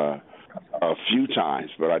submission a few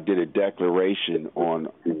times, but I did a declaration on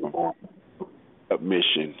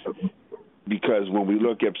submission. Because when we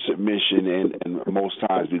look at submission, and most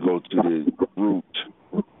times we go to the root,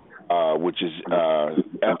 which is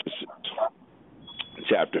Ephesus,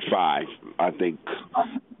 chapter 5. I think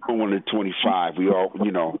going to 25, we all,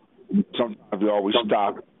 sometimes we always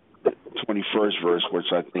stop at the 21st verse,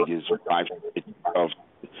 which I think is wife of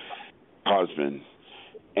husband.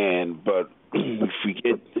 But if we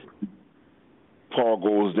get, Paul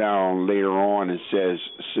goes down later on and says,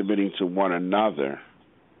 submitting to one another,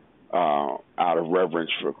 out of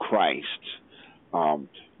reverence for Christ.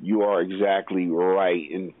 You are exactly right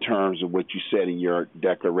in terms of what you said in your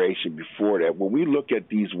declaration before that. When we look at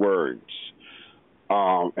these words,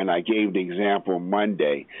 and I gave the example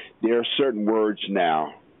Monday, there are certain words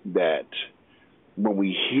now that when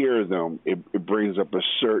we hear them, it brings up a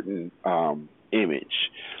certain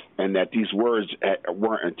image, and that these words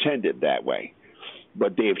weren't intended that way,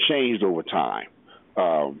 but they have changed over time.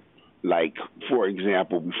 Like, for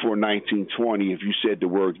example, before 1920, if you said the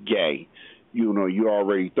word gay, you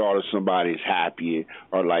already thought of somebody as happy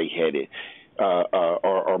or lightheaded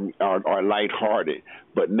or lighthearted.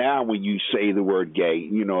 But now when you say the word gay,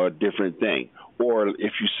 a different thing. Or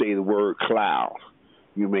if you say the word cloud,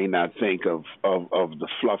 you may not think of the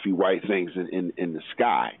fluffy white things in the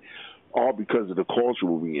sky, all because of the culture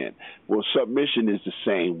we're in. Well, submission is the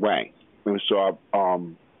same way. And so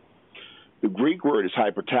the Greek word is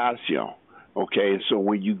hypertasio, okay? And so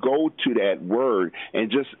when you go to that word,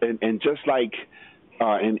 and just like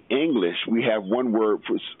in English, we have one word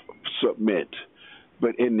for submit,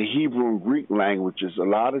 but in the Hebrew and Greek languages, a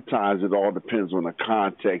lot of times it all depends on the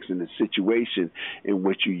context and the situation in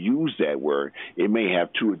which you use that word. It may have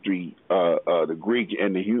two or three, the Greek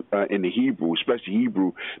and in the Hebrew, especially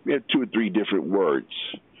Hebrew, we have two or three different words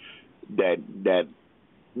that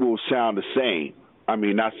will sound the same. I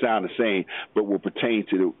mean, not sound the same, but will pertain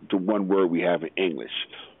to one word we have in English.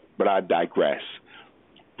 But I digress.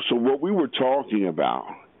 So what we were talking about,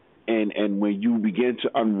 and when you begin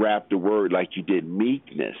to unwrap the word like you did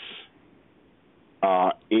meekness,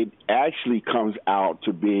 it actually comes out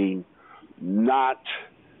to being not,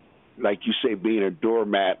 like you say, being a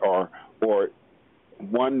doormat, or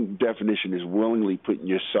one definition is willingly putting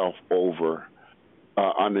yourself over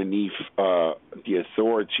underneath the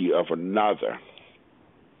authority of another.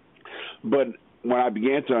 But when I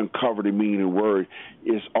began to uncover the meaning of the word,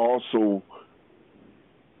 it's also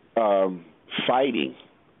fighting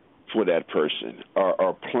for that person,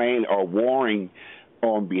 or playing or warring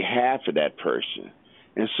on behalf of that person.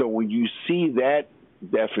 And so when you see that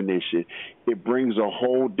definition, it brings a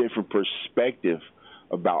whole different perspective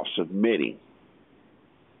about submitting.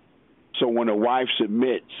 So when a wife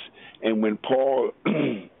submits, And when Paul,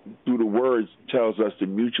 through the words, tells us to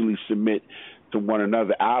mutually submit to one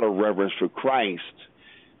another out of reverence for Christ,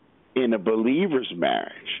 in a believer's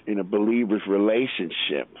marriage, in a believer's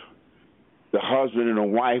relationship, the husband and the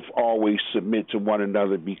wife always submit to one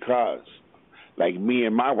another because, like me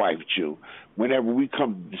and my wife, Jew, whenever we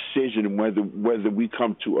come to decision and whether we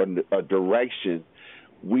come to a direction,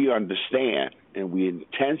 we understand and we're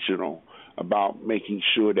intentional about making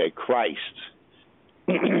sure that Christ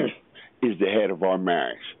is the head of our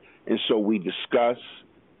marriage. And so we discuss,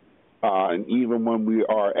 and even when we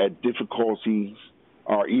are at difficulties,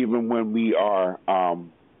 or even when we are,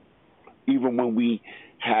 even when we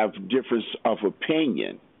have difference of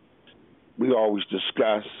opinion, we always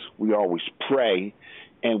discuss, we always pray,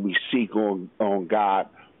 and we seek on God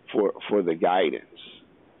for the guidance.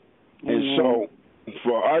 And so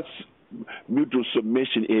for us, mutual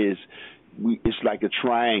submission it's like a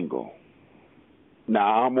triangle.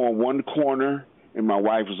 Now, I'm on one corner and my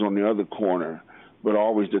wife is on the other corner, but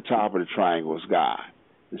always the top of the triangle is God.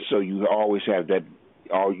 And so you always have that,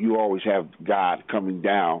 you always have God coming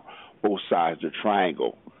down both sides of the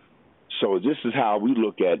triangle. So this is how we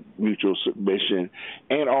look at mutual submission,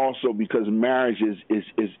 and also because marriage is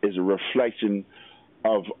a reflection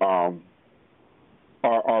of our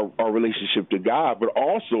relationship to God, but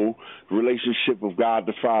also the relationship of God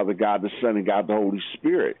the Father, God the Son, and God the Holy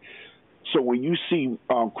Spirit. So when you see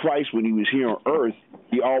Christ when he was here on earth,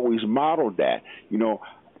 he always modeled that. You know,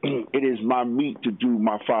 it is my meat to do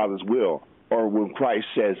my Father's will. Or when Christ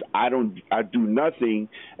says, I do nothing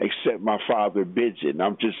except my Father bids it. And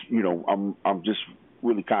I'm just, I'm just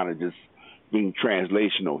really kind of just being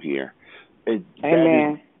translational here. And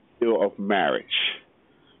that is the deal of marriage.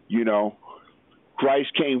 You know, Christ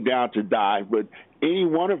came down to die, but any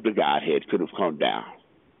one of the Godhead could have come down.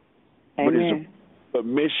 But it's a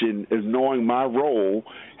mission is knowing my role,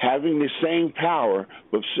 having the same power,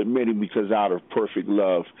 but submitting because out of perfect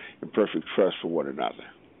love and perfect trust for one another.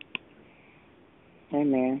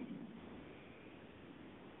 Amen.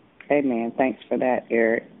 Amen. Thanks for that,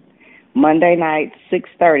 Eric. Monday night,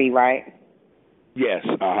 6:30, right? Yes.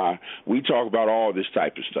 We talk about all this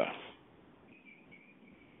type of stuff.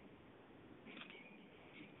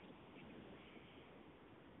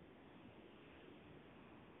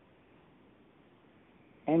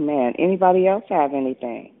 Amen. Anybody else have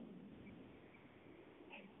anything?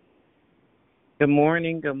 Good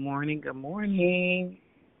morning. Good morning. Good morning.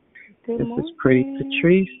 This is Pretty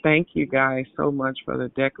Patrice. Thank you guys so much for the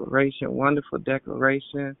declaration. Wonderful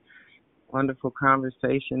declaration. Wonderful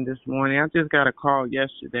conversation this morning. I just got a call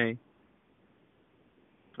yesterday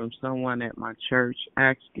from someone at my church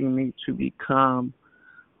asking me to become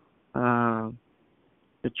the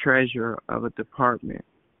treasurer of a department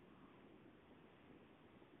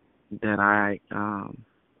that I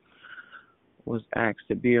was asked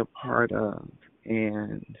to be a part of.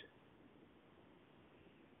 And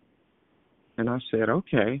I said,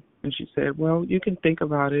 okay. And she said, well, you can think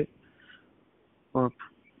about it or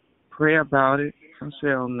pray about it. I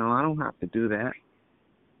said, oh, no, I don't have to do that.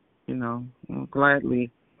 You know, I'll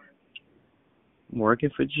gladly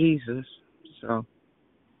working for Jesus. So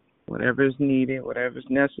whatever is needed, whatever is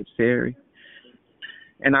necessary.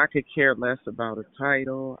 And I could care less about a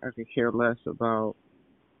title. I could care less about,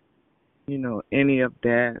 any of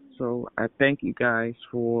that. So I thank you guys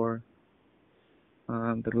for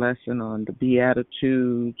the lesson on the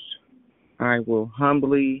Beatitudes. I will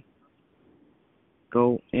humbly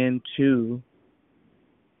go into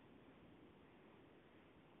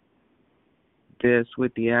this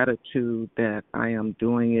with the attitude that I am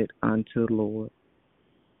doing it unto the Lord.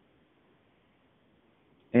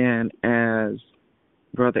 And as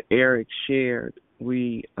Brother Eric shared,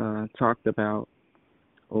 we talked about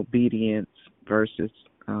obedience versus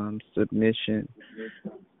submission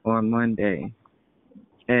on Monday.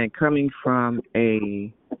 And coming from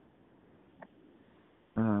a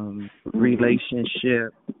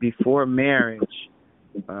relationship before marriage,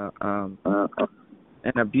 an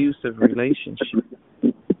abusive relationship,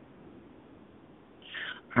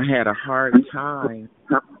 I had a hard time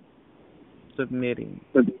submitting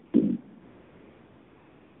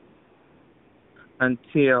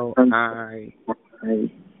until I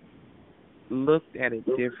looked at it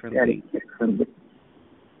differently.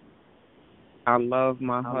 I love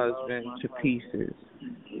my husband to pieces,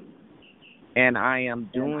 and I am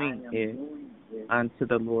doing it unto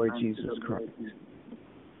the Lord Jesus Christ.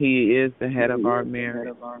 He is the head of our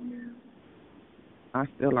marriage. I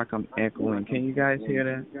feel like I'm echoing. Can you guys hear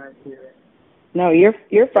that? No, you're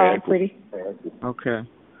fine, Pretty. Okay.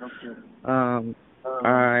 I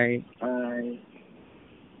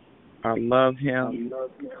love him.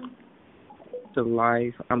 to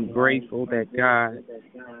life. I'm grateful that God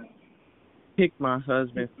picked my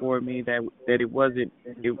husband for me, that it wasn't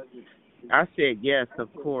it, I said yes,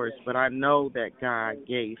 of course, but I know that God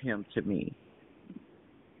gave him to me.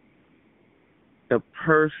 The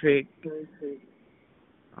perfect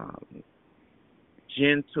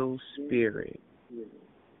gentle spirit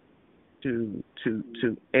to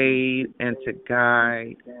aid and to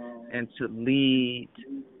guide and to lead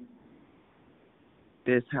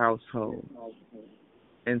this household.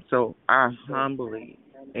 And so I humbly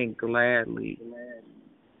and gladly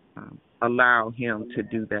allow him to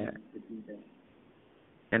do that.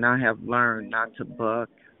 And I have learned not to buck,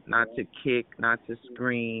 not to kick, not to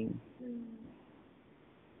scream,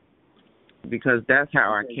 because that's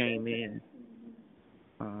how I came in.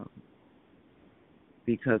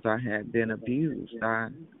 Because I had been abused.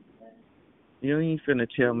 You ain't finna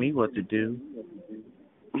tell me what to do.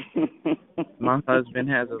 My husband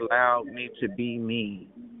has allowed me to be me.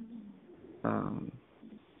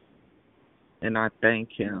 And I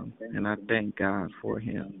thank him, and I thank God for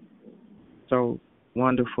him. So,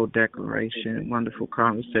 wonderful declaration, wonderful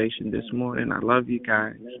conversation this morning. I love you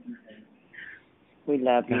guys. We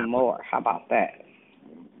love you more. How about that?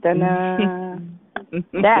 Ta-da.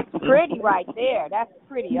 That's pretty right there. That's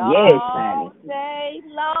pretty Yes, all day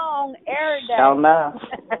long, every day. Show enough.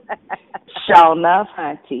 Show enough,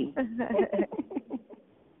 auntie. Good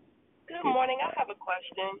morning. I have a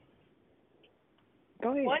question.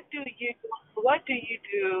 Go ahead. What do you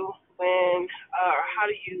do when, or how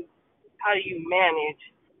do you manage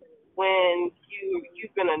when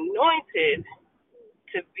you've been anointed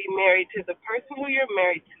to be married to the person who you're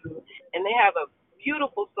married to, and they have a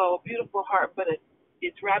beautiful soul, beautiful heart, but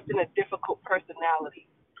it's wrapped in a difficult personality.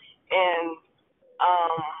 And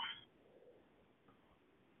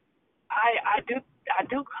I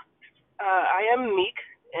am meek,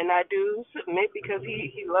 and I do submit because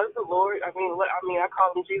he loves the Lord. I mean, I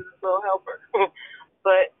call him Jesus' little helper.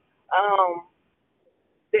 But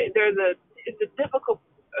it's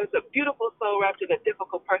a beautiful soul wrapped in a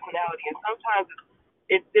difficult personality, and sometimes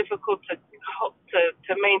it's difficult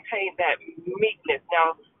to maintain that meekness.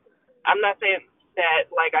 Now, I'm not saying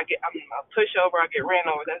that like I'm a pushover, I get ran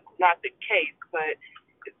over. That's not the case, but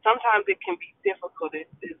sometimes it can be difficult.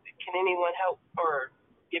 Can anyone help or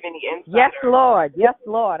give any insight? Yes, Lord. Yes,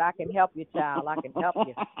 Lord. I can help you, child. I can help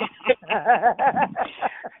you.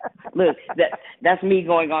 Look, that's me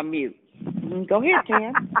going on mute. Go ahead,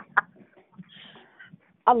 Tam.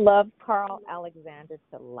 I love Carl Alexander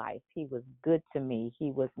to life. He was good to me.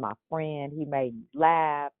 He was my friend. He made me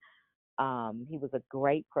laugh. He was a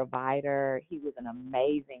great provider. He was an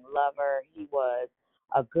amazing lover. He was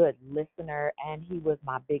a good listener, and he was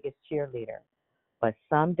my biggest cheerleader. But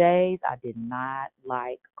some days I did not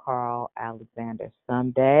like Carl Alexander.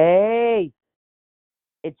 Some days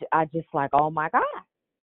I just like, oh my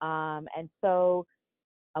God. And so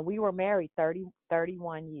we were married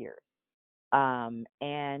 31 years.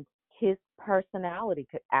 And his personality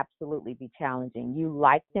could absolutely be challenging. You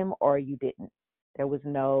liked him or you didn't. There was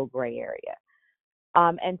no gray area.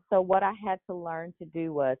 And so what I had to learn to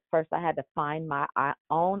do was, first I had to find my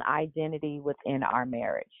own identity within our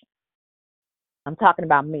marriage. I'm talking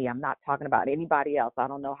about me. I'm not talking about anybody else. I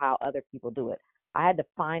don't know how other people do it. I had to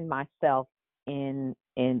find myself in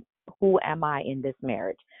who am I in this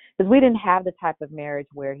marriage? Because we didn't have the type of marriage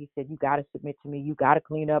where he said, you got to submit to me, you got to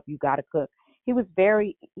clean up, you got to cook. He was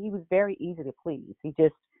very easy to please. He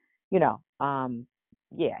just,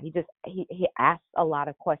 he asked a lot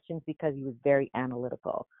of questions because he was very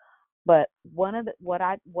analytical. But rather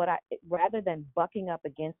than bucking up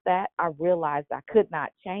against that, I realized I could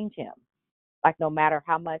not change him. Like, no matter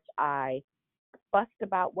how much I fussed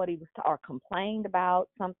about what he was or complained about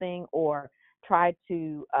something or tried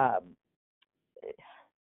to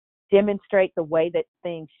demonstrate the way that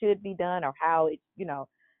things should be done or how it,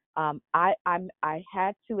 I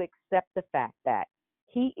had to accept the fact that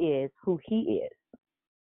he is who he is.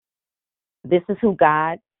 This is who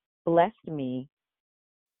God blessed me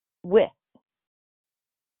with.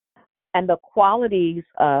 And the qualities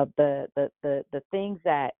of the things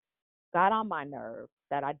that got on my nerve,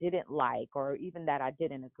 that I didn't like, or even that I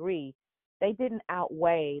didn't agree, they didn't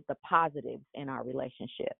outweigh the positives in our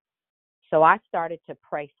relationship. So I started to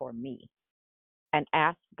pray for me and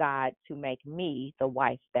ask God to make me the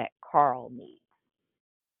wife that Carl needs.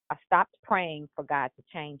 I stopped praying for God to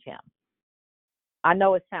change him. I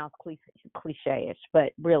know it sounds cliche-ish,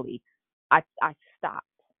 but really, I stopped.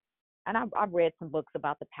 And I read some books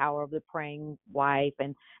about the power of the praying wife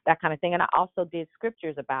and that kind of thing. And I also did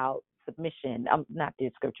scriptures about submission. Not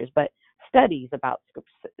did scriptures, but studies about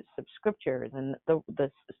scriptures and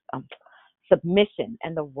submission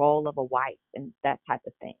and the role of a wife and that type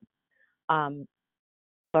of thing.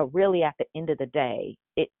 But really, at the end of the day,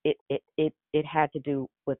 it had to do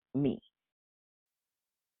with me.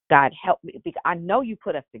 God help me, because I know you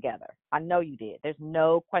put us together. I know you did. There's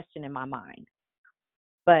no question in my mind.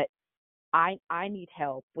 But I need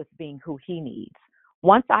help with being who he needs.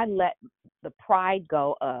 Once I let the pride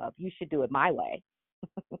go of you should do it my way,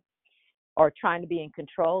 or trying to be in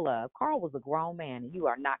control of, Carl was a grown man and you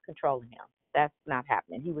are not controlling him. That's not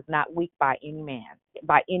happening. He was not weak by any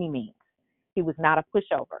means. He was not a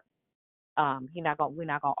pushover. We're not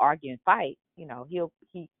gonna argue and fight. You know, he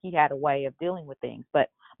had a way of dealing with things. But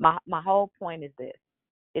my whole point is this: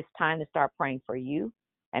 it's time to start praying for you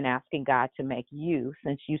and asking God to make you,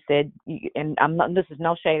 since you said, and this is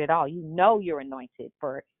no shade at all. You know you're anointed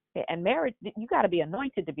for, and marriage. You got to be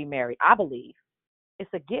anointed to be married. I believe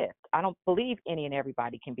it's a gift. I don't believe any and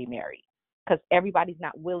everybody can be married because everybody's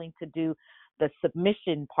not willing to do the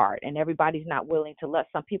submission part, and everybody's not willing to let.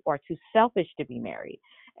 Some people are too selfish to be married,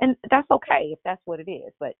 and that's okay if that's what it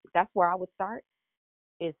is. But that's where I would start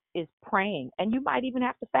is praying, and you might even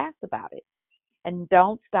have to fast about it. And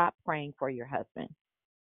don't stop praying for your husband,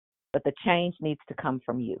 but the change needs to come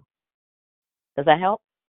from you. Does that help?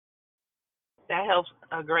 That helps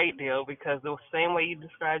a great deal because the same way you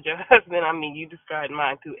described your husband, I mean, you described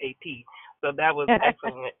mine to a T. So that was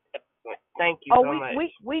excellent. Thank you so much.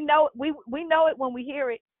 We know it when we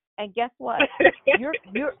hear it. And guess what?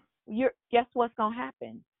 you're guess what's gonna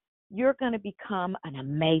happen? You're gonna become an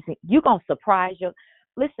amazing. You're gonna surprise you.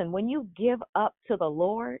 Listen, when you give up to the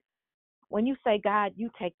Lord, when you say, God, you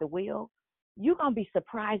take the wheel, you're gonna be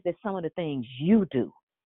surprised at some of the things you do.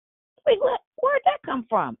 Wait, where'd that come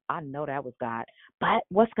from? I know that was God. But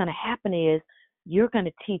what's going to happen is you're going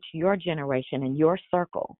to teach your generation and your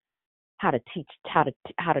circle how to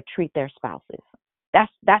treat their spouses.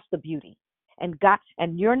 That's the beauty. And God,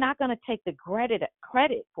 and you're not going to take the credit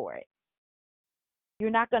for it. You're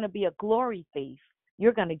not going to be a glory thief.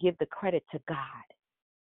 You're going to give the credit to God.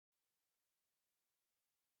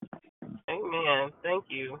 Amen. Thank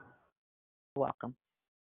you. You're welcome.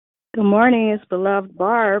 Good morning. It's beloved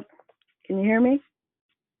Barb. Can you hear me?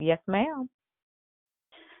 Yes, ma'am.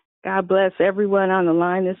 God bless everyone on the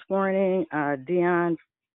line this morning. Dion,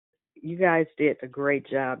 you guys did a great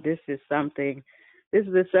job. This is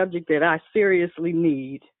a subject that I seriously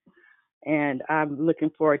need, and I'm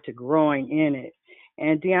looking forward to growing in it.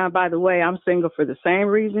 And Dion, by the way, I'm single for the same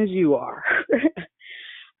reasons you are.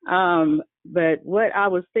 But what I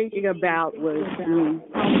was thinking about was being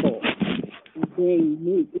humble and being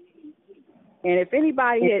meek. And if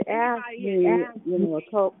anybody had asked me,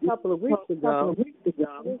 a couple of weeks ago,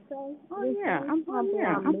 I would say, oh yeah, I'm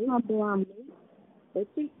humble, I'm meek. But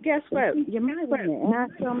see, guess what? You might want to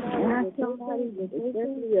ask somebody,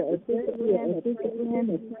 especially a sister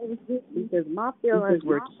man, because my feelings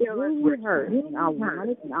were truly hurt, and I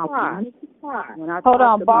wanted to cry. Hold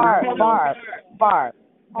on, Barb.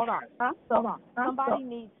 Hold on. Somebody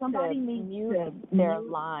needs to mute their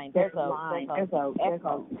line. There's an echo.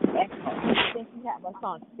 I think you have us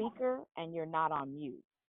on speaker and you're not on mute.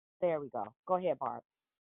 There we go. Go ahead, Barb.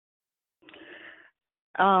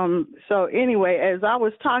 So anyway, as I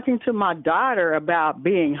was talking to my daughter about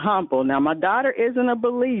being humble, now my daughter isn't a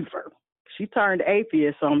believer. She turned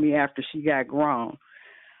atheist on me after she got grown.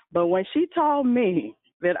 But when she told me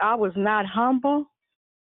that I was not humble,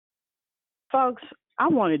 folks, I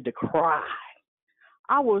wanted to cry.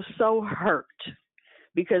 I was so hurt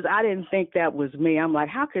because I didn't think that was me. I'm like,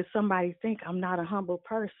 how could somebody think I'm not a humble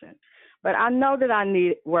person? But I know that I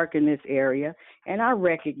need work in this area, and I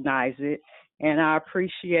recognize it, and I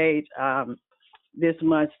appreciate this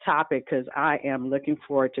month's topic because I am looking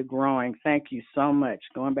forward to growing. Thank you so much.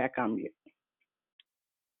 Going back on mute.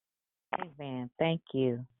 Amen. Thank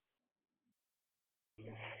you.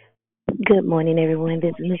 Good morning, everyone.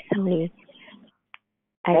 This is Miss Tony.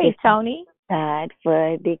 Hey, Tony. God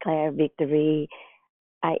for Declare Victory.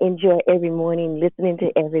 I enjoy every morning listening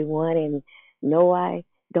to everyone, and no, I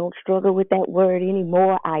don't struggle with that word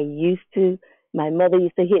anymore. I used to. My mother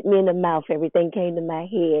used to hit me in the mouth. Everything came to my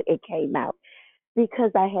head. It came out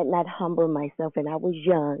because I had not humbled myself, and I was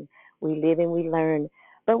young. We live and we learn.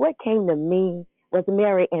 But what came to me was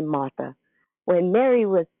Mary and Martha. When Mary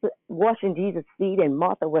was washing Jesus' feet and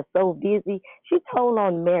Martha was so busy, she told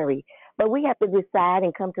on Mary. But we have to decide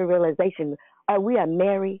and come to realization, are we a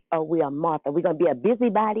Mary or we are Martha? We're going to be a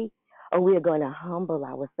busybody or we are going to humble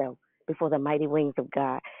ourselves before the mighty wings of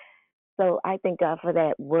God. So I thank God for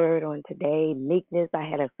that word on today, meekness. I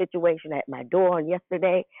had a situation at my door on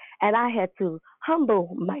yesterday, and I had to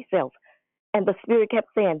humble myself. And the Spirit kept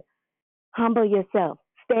saying, humble yourself,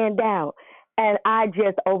 stand down. And I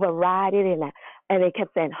just override it, and it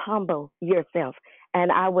kept saying, humble yourself.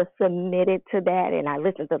 And I was submitted to that, and I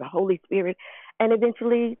listened to the Holy Spirit. And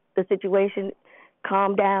eventually the situation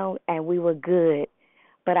calmed down, and we were good.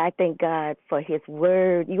 But I thank God for his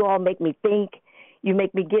word. You all make me think. You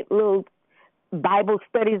make me get little Bible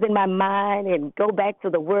studies in my mind and go back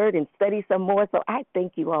to the word and study some more. So I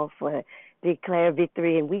thank you all for Declare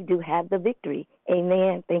Victory, and we do have the victory.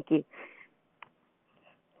 Amen. Thank you.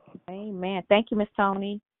 Amen. Thank you, Miss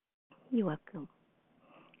Tony. You're welcome.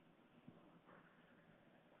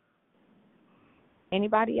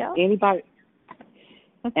 Anybody else? Anybody?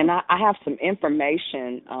 And I have some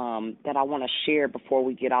information that I want to share before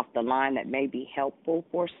we get off the line that may be helpful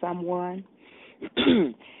for someone.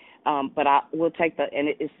 But I will take and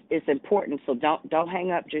it's important. So don't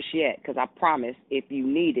hang up just yet, because I promise if you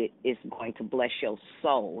need it, it's going to bless your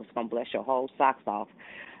soul. It's going to bless your whole socks off.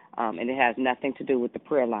 And it has nothing to do with the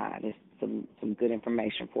prayer line. It's some good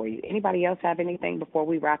information for you. Anybody else have anything before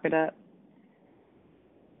we wrap it up?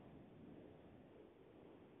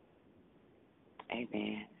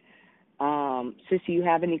 Amen. Sissy, you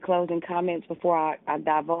have any closing comments before I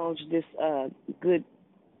divulge this good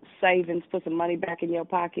savings, put some money back in your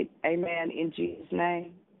pocket? Amen, in Jesus'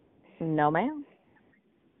 name. No, ma'am.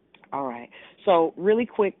 All right. So really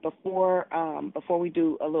quick before we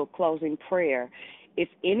do a little closing prayer, if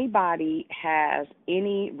anybody has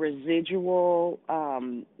any residual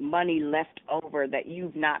money left over that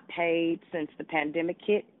you've not paid since the pandemic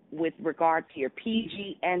hit with regard to your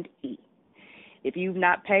PG&E, if you've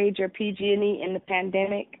not paid your PG&E in the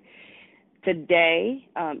pandemic, today,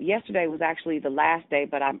 yesterday was actually the last day,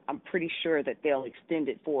 but I'm pretty sure that they'll extend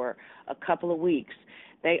it for a couple of weeks.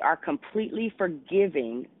 They are completely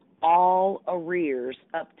forgiving all arrears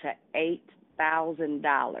up to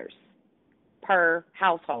 $8,000 per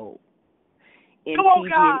household in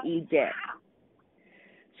PG&E debt.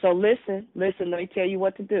 So listen, let me tell you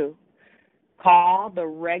what to do. Call the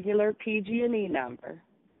regular PG&E number,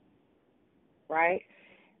 right?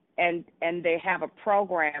 And they have a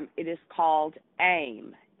program. It is called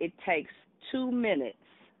AIM. It takes 2 minutes.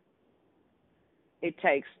 It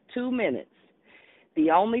takes 2 minutes.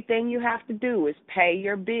 The only thing you have to do is pay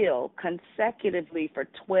your bill consecutively for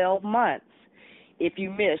 12 months. If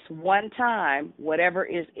you miss one time, whatever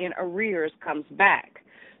is in arrears comes back.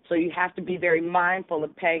 So you have to be very mindful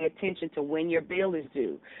of paying attention to when your bill is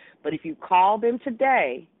due. But if you call them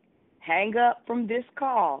today, hang up from this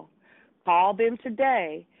call, call them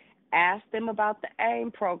today, ask them about the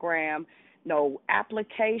AIM program, no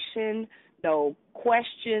application, no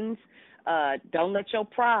questions. Don't let your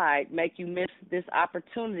pride make you miss this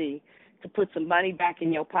opportunity to put some money back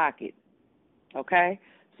in your pocket, okay?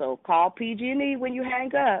 So call PG&E when you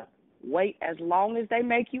hang up. Wait as long as they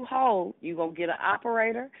make you whole. You're going to get an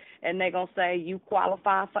operator, and they're going to say you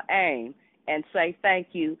qualify for AIM, and say thank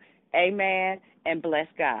you, amen, and bless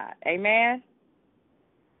God. Amen?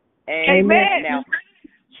 Amen. Now,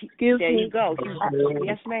 Excuse there me. you go.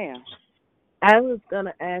 Yes, ma'am. I was going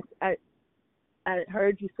to ask, I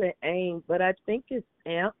heard you say AIM, but I think it's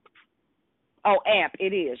AMP. Oh, AMP,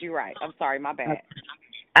 it is. You're right. I'm sorry, my bad.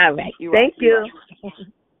 All right. You're Thank right. you. Right.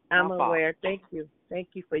 I'm My fault. aware. Thank you. Thank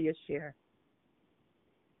you for your share.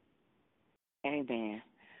 Amen.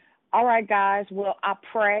 All right, guys. Well, I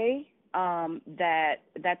pray that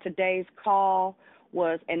today's call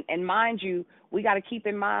was, and mind you, we got to keep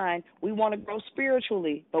in mind, we want to grow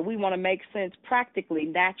spiritually, but we want to make sense practically,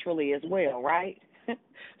 naturally as well, right?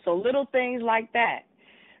 So little things like that,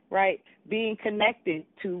 right? Being connected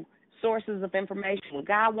to sources of information. When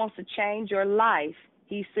God wants to change your life,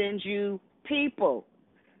 he sends you people,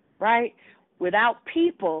 right? Without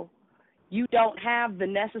people, you don't have the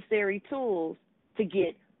necessary tools to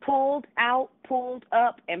get pulled out, pulled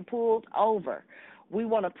up, and pulled over. We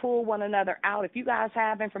want to pull one another out. If you guys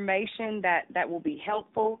have information that will be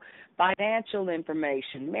helpful, financial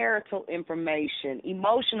information, marital information,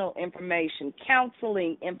 emotional information,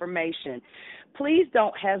 counseling information, please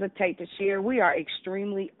don't hesitate to share. We are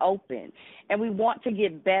extremely open, and we want to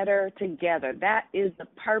get better together. That is the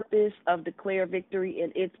purpose of Declare Victory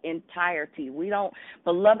in its entirety. We don't,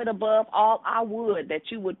 beloved above all, I would that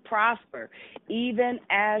you would prosper, even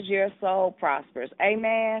as your soul prospers.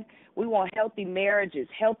 Amen. We want healthy marriages,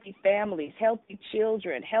 healthy families, healthy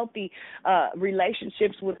children, healthy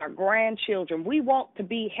relationships with our grandchildren. We want to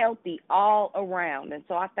be healthy all around. And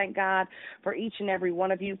so I thank God for each and every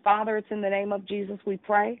one of you. Father, it's in the name of Jesus we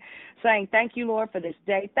pray, saying thank you, Lord, for this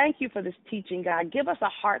day. Thank you for this teaching, God. Give us a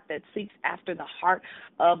heart that seeks after the heart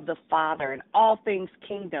of the Father and all things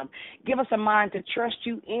kingdom. Give us a mind to trust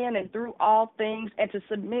you in and through all things, and to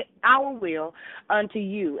submit our will unto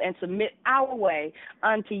you and submit our way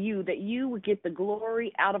unto you, that you would get the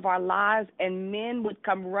glory out of our lives and men would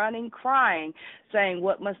come running, crying, saying,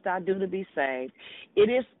 what must I do to be saved? It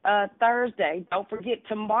is Thursday. Don't forget,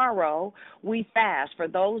 tomorrow we fast. For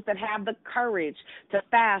those that have the courage to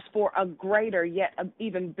fast for a greater, yet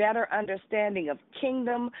even better understanding of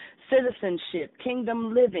kingdom citizenship,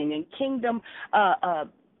 kingdom living, and kingdom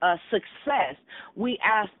success, we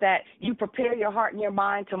ask that you prepare your heart and your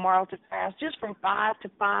mind tomorrow to fast just from 5 to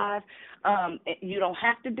 5. You don't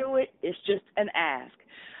have to do it. It's just an ask.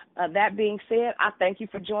 That being said, I thank you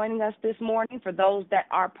for joining us this morning. For those that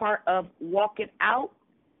are part of Walk It Out,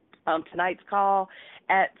 tonight's call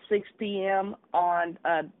at 6 p.m. on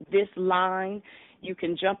this line. You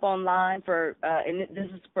can jump online for, and this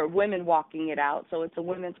is for women walking it out, so it's a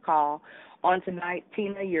women's call on tonight.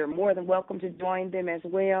 Tina, you're more than welcome to join them as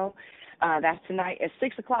well. That's tonight at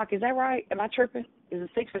 6 o'clock. Is that right? Am I tripping? Is it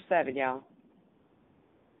 6 or 7, y'all?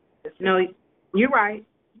 No, you're right.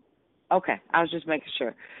 Okay, I was just making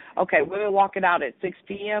sure. Okay, women walk it out at 6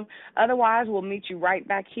 p.m. Otherwise, we'll meet you right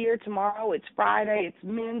back here tomorrow. It's Friday. It's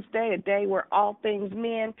Men's Day, a day where all things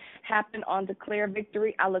men happen on Declare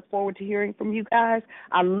Victory. I look forward to hearing from you guys.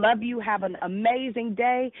 I love you. Have an amazing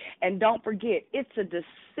day. And don't forget, it's a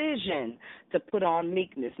decision to put on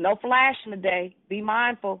meekness. No flashing today. Be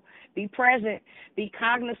mindful. Be present. Be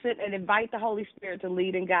cognizant, and invite the Holy Spirit to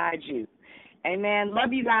lead and guide you. Amen.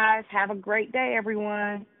 Love you guys. Have a great day,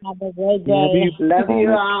 everyone. Have a great day. Love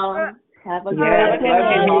you all. Have a great day.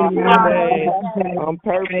 On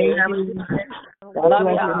purpose. Love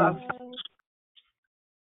y'all.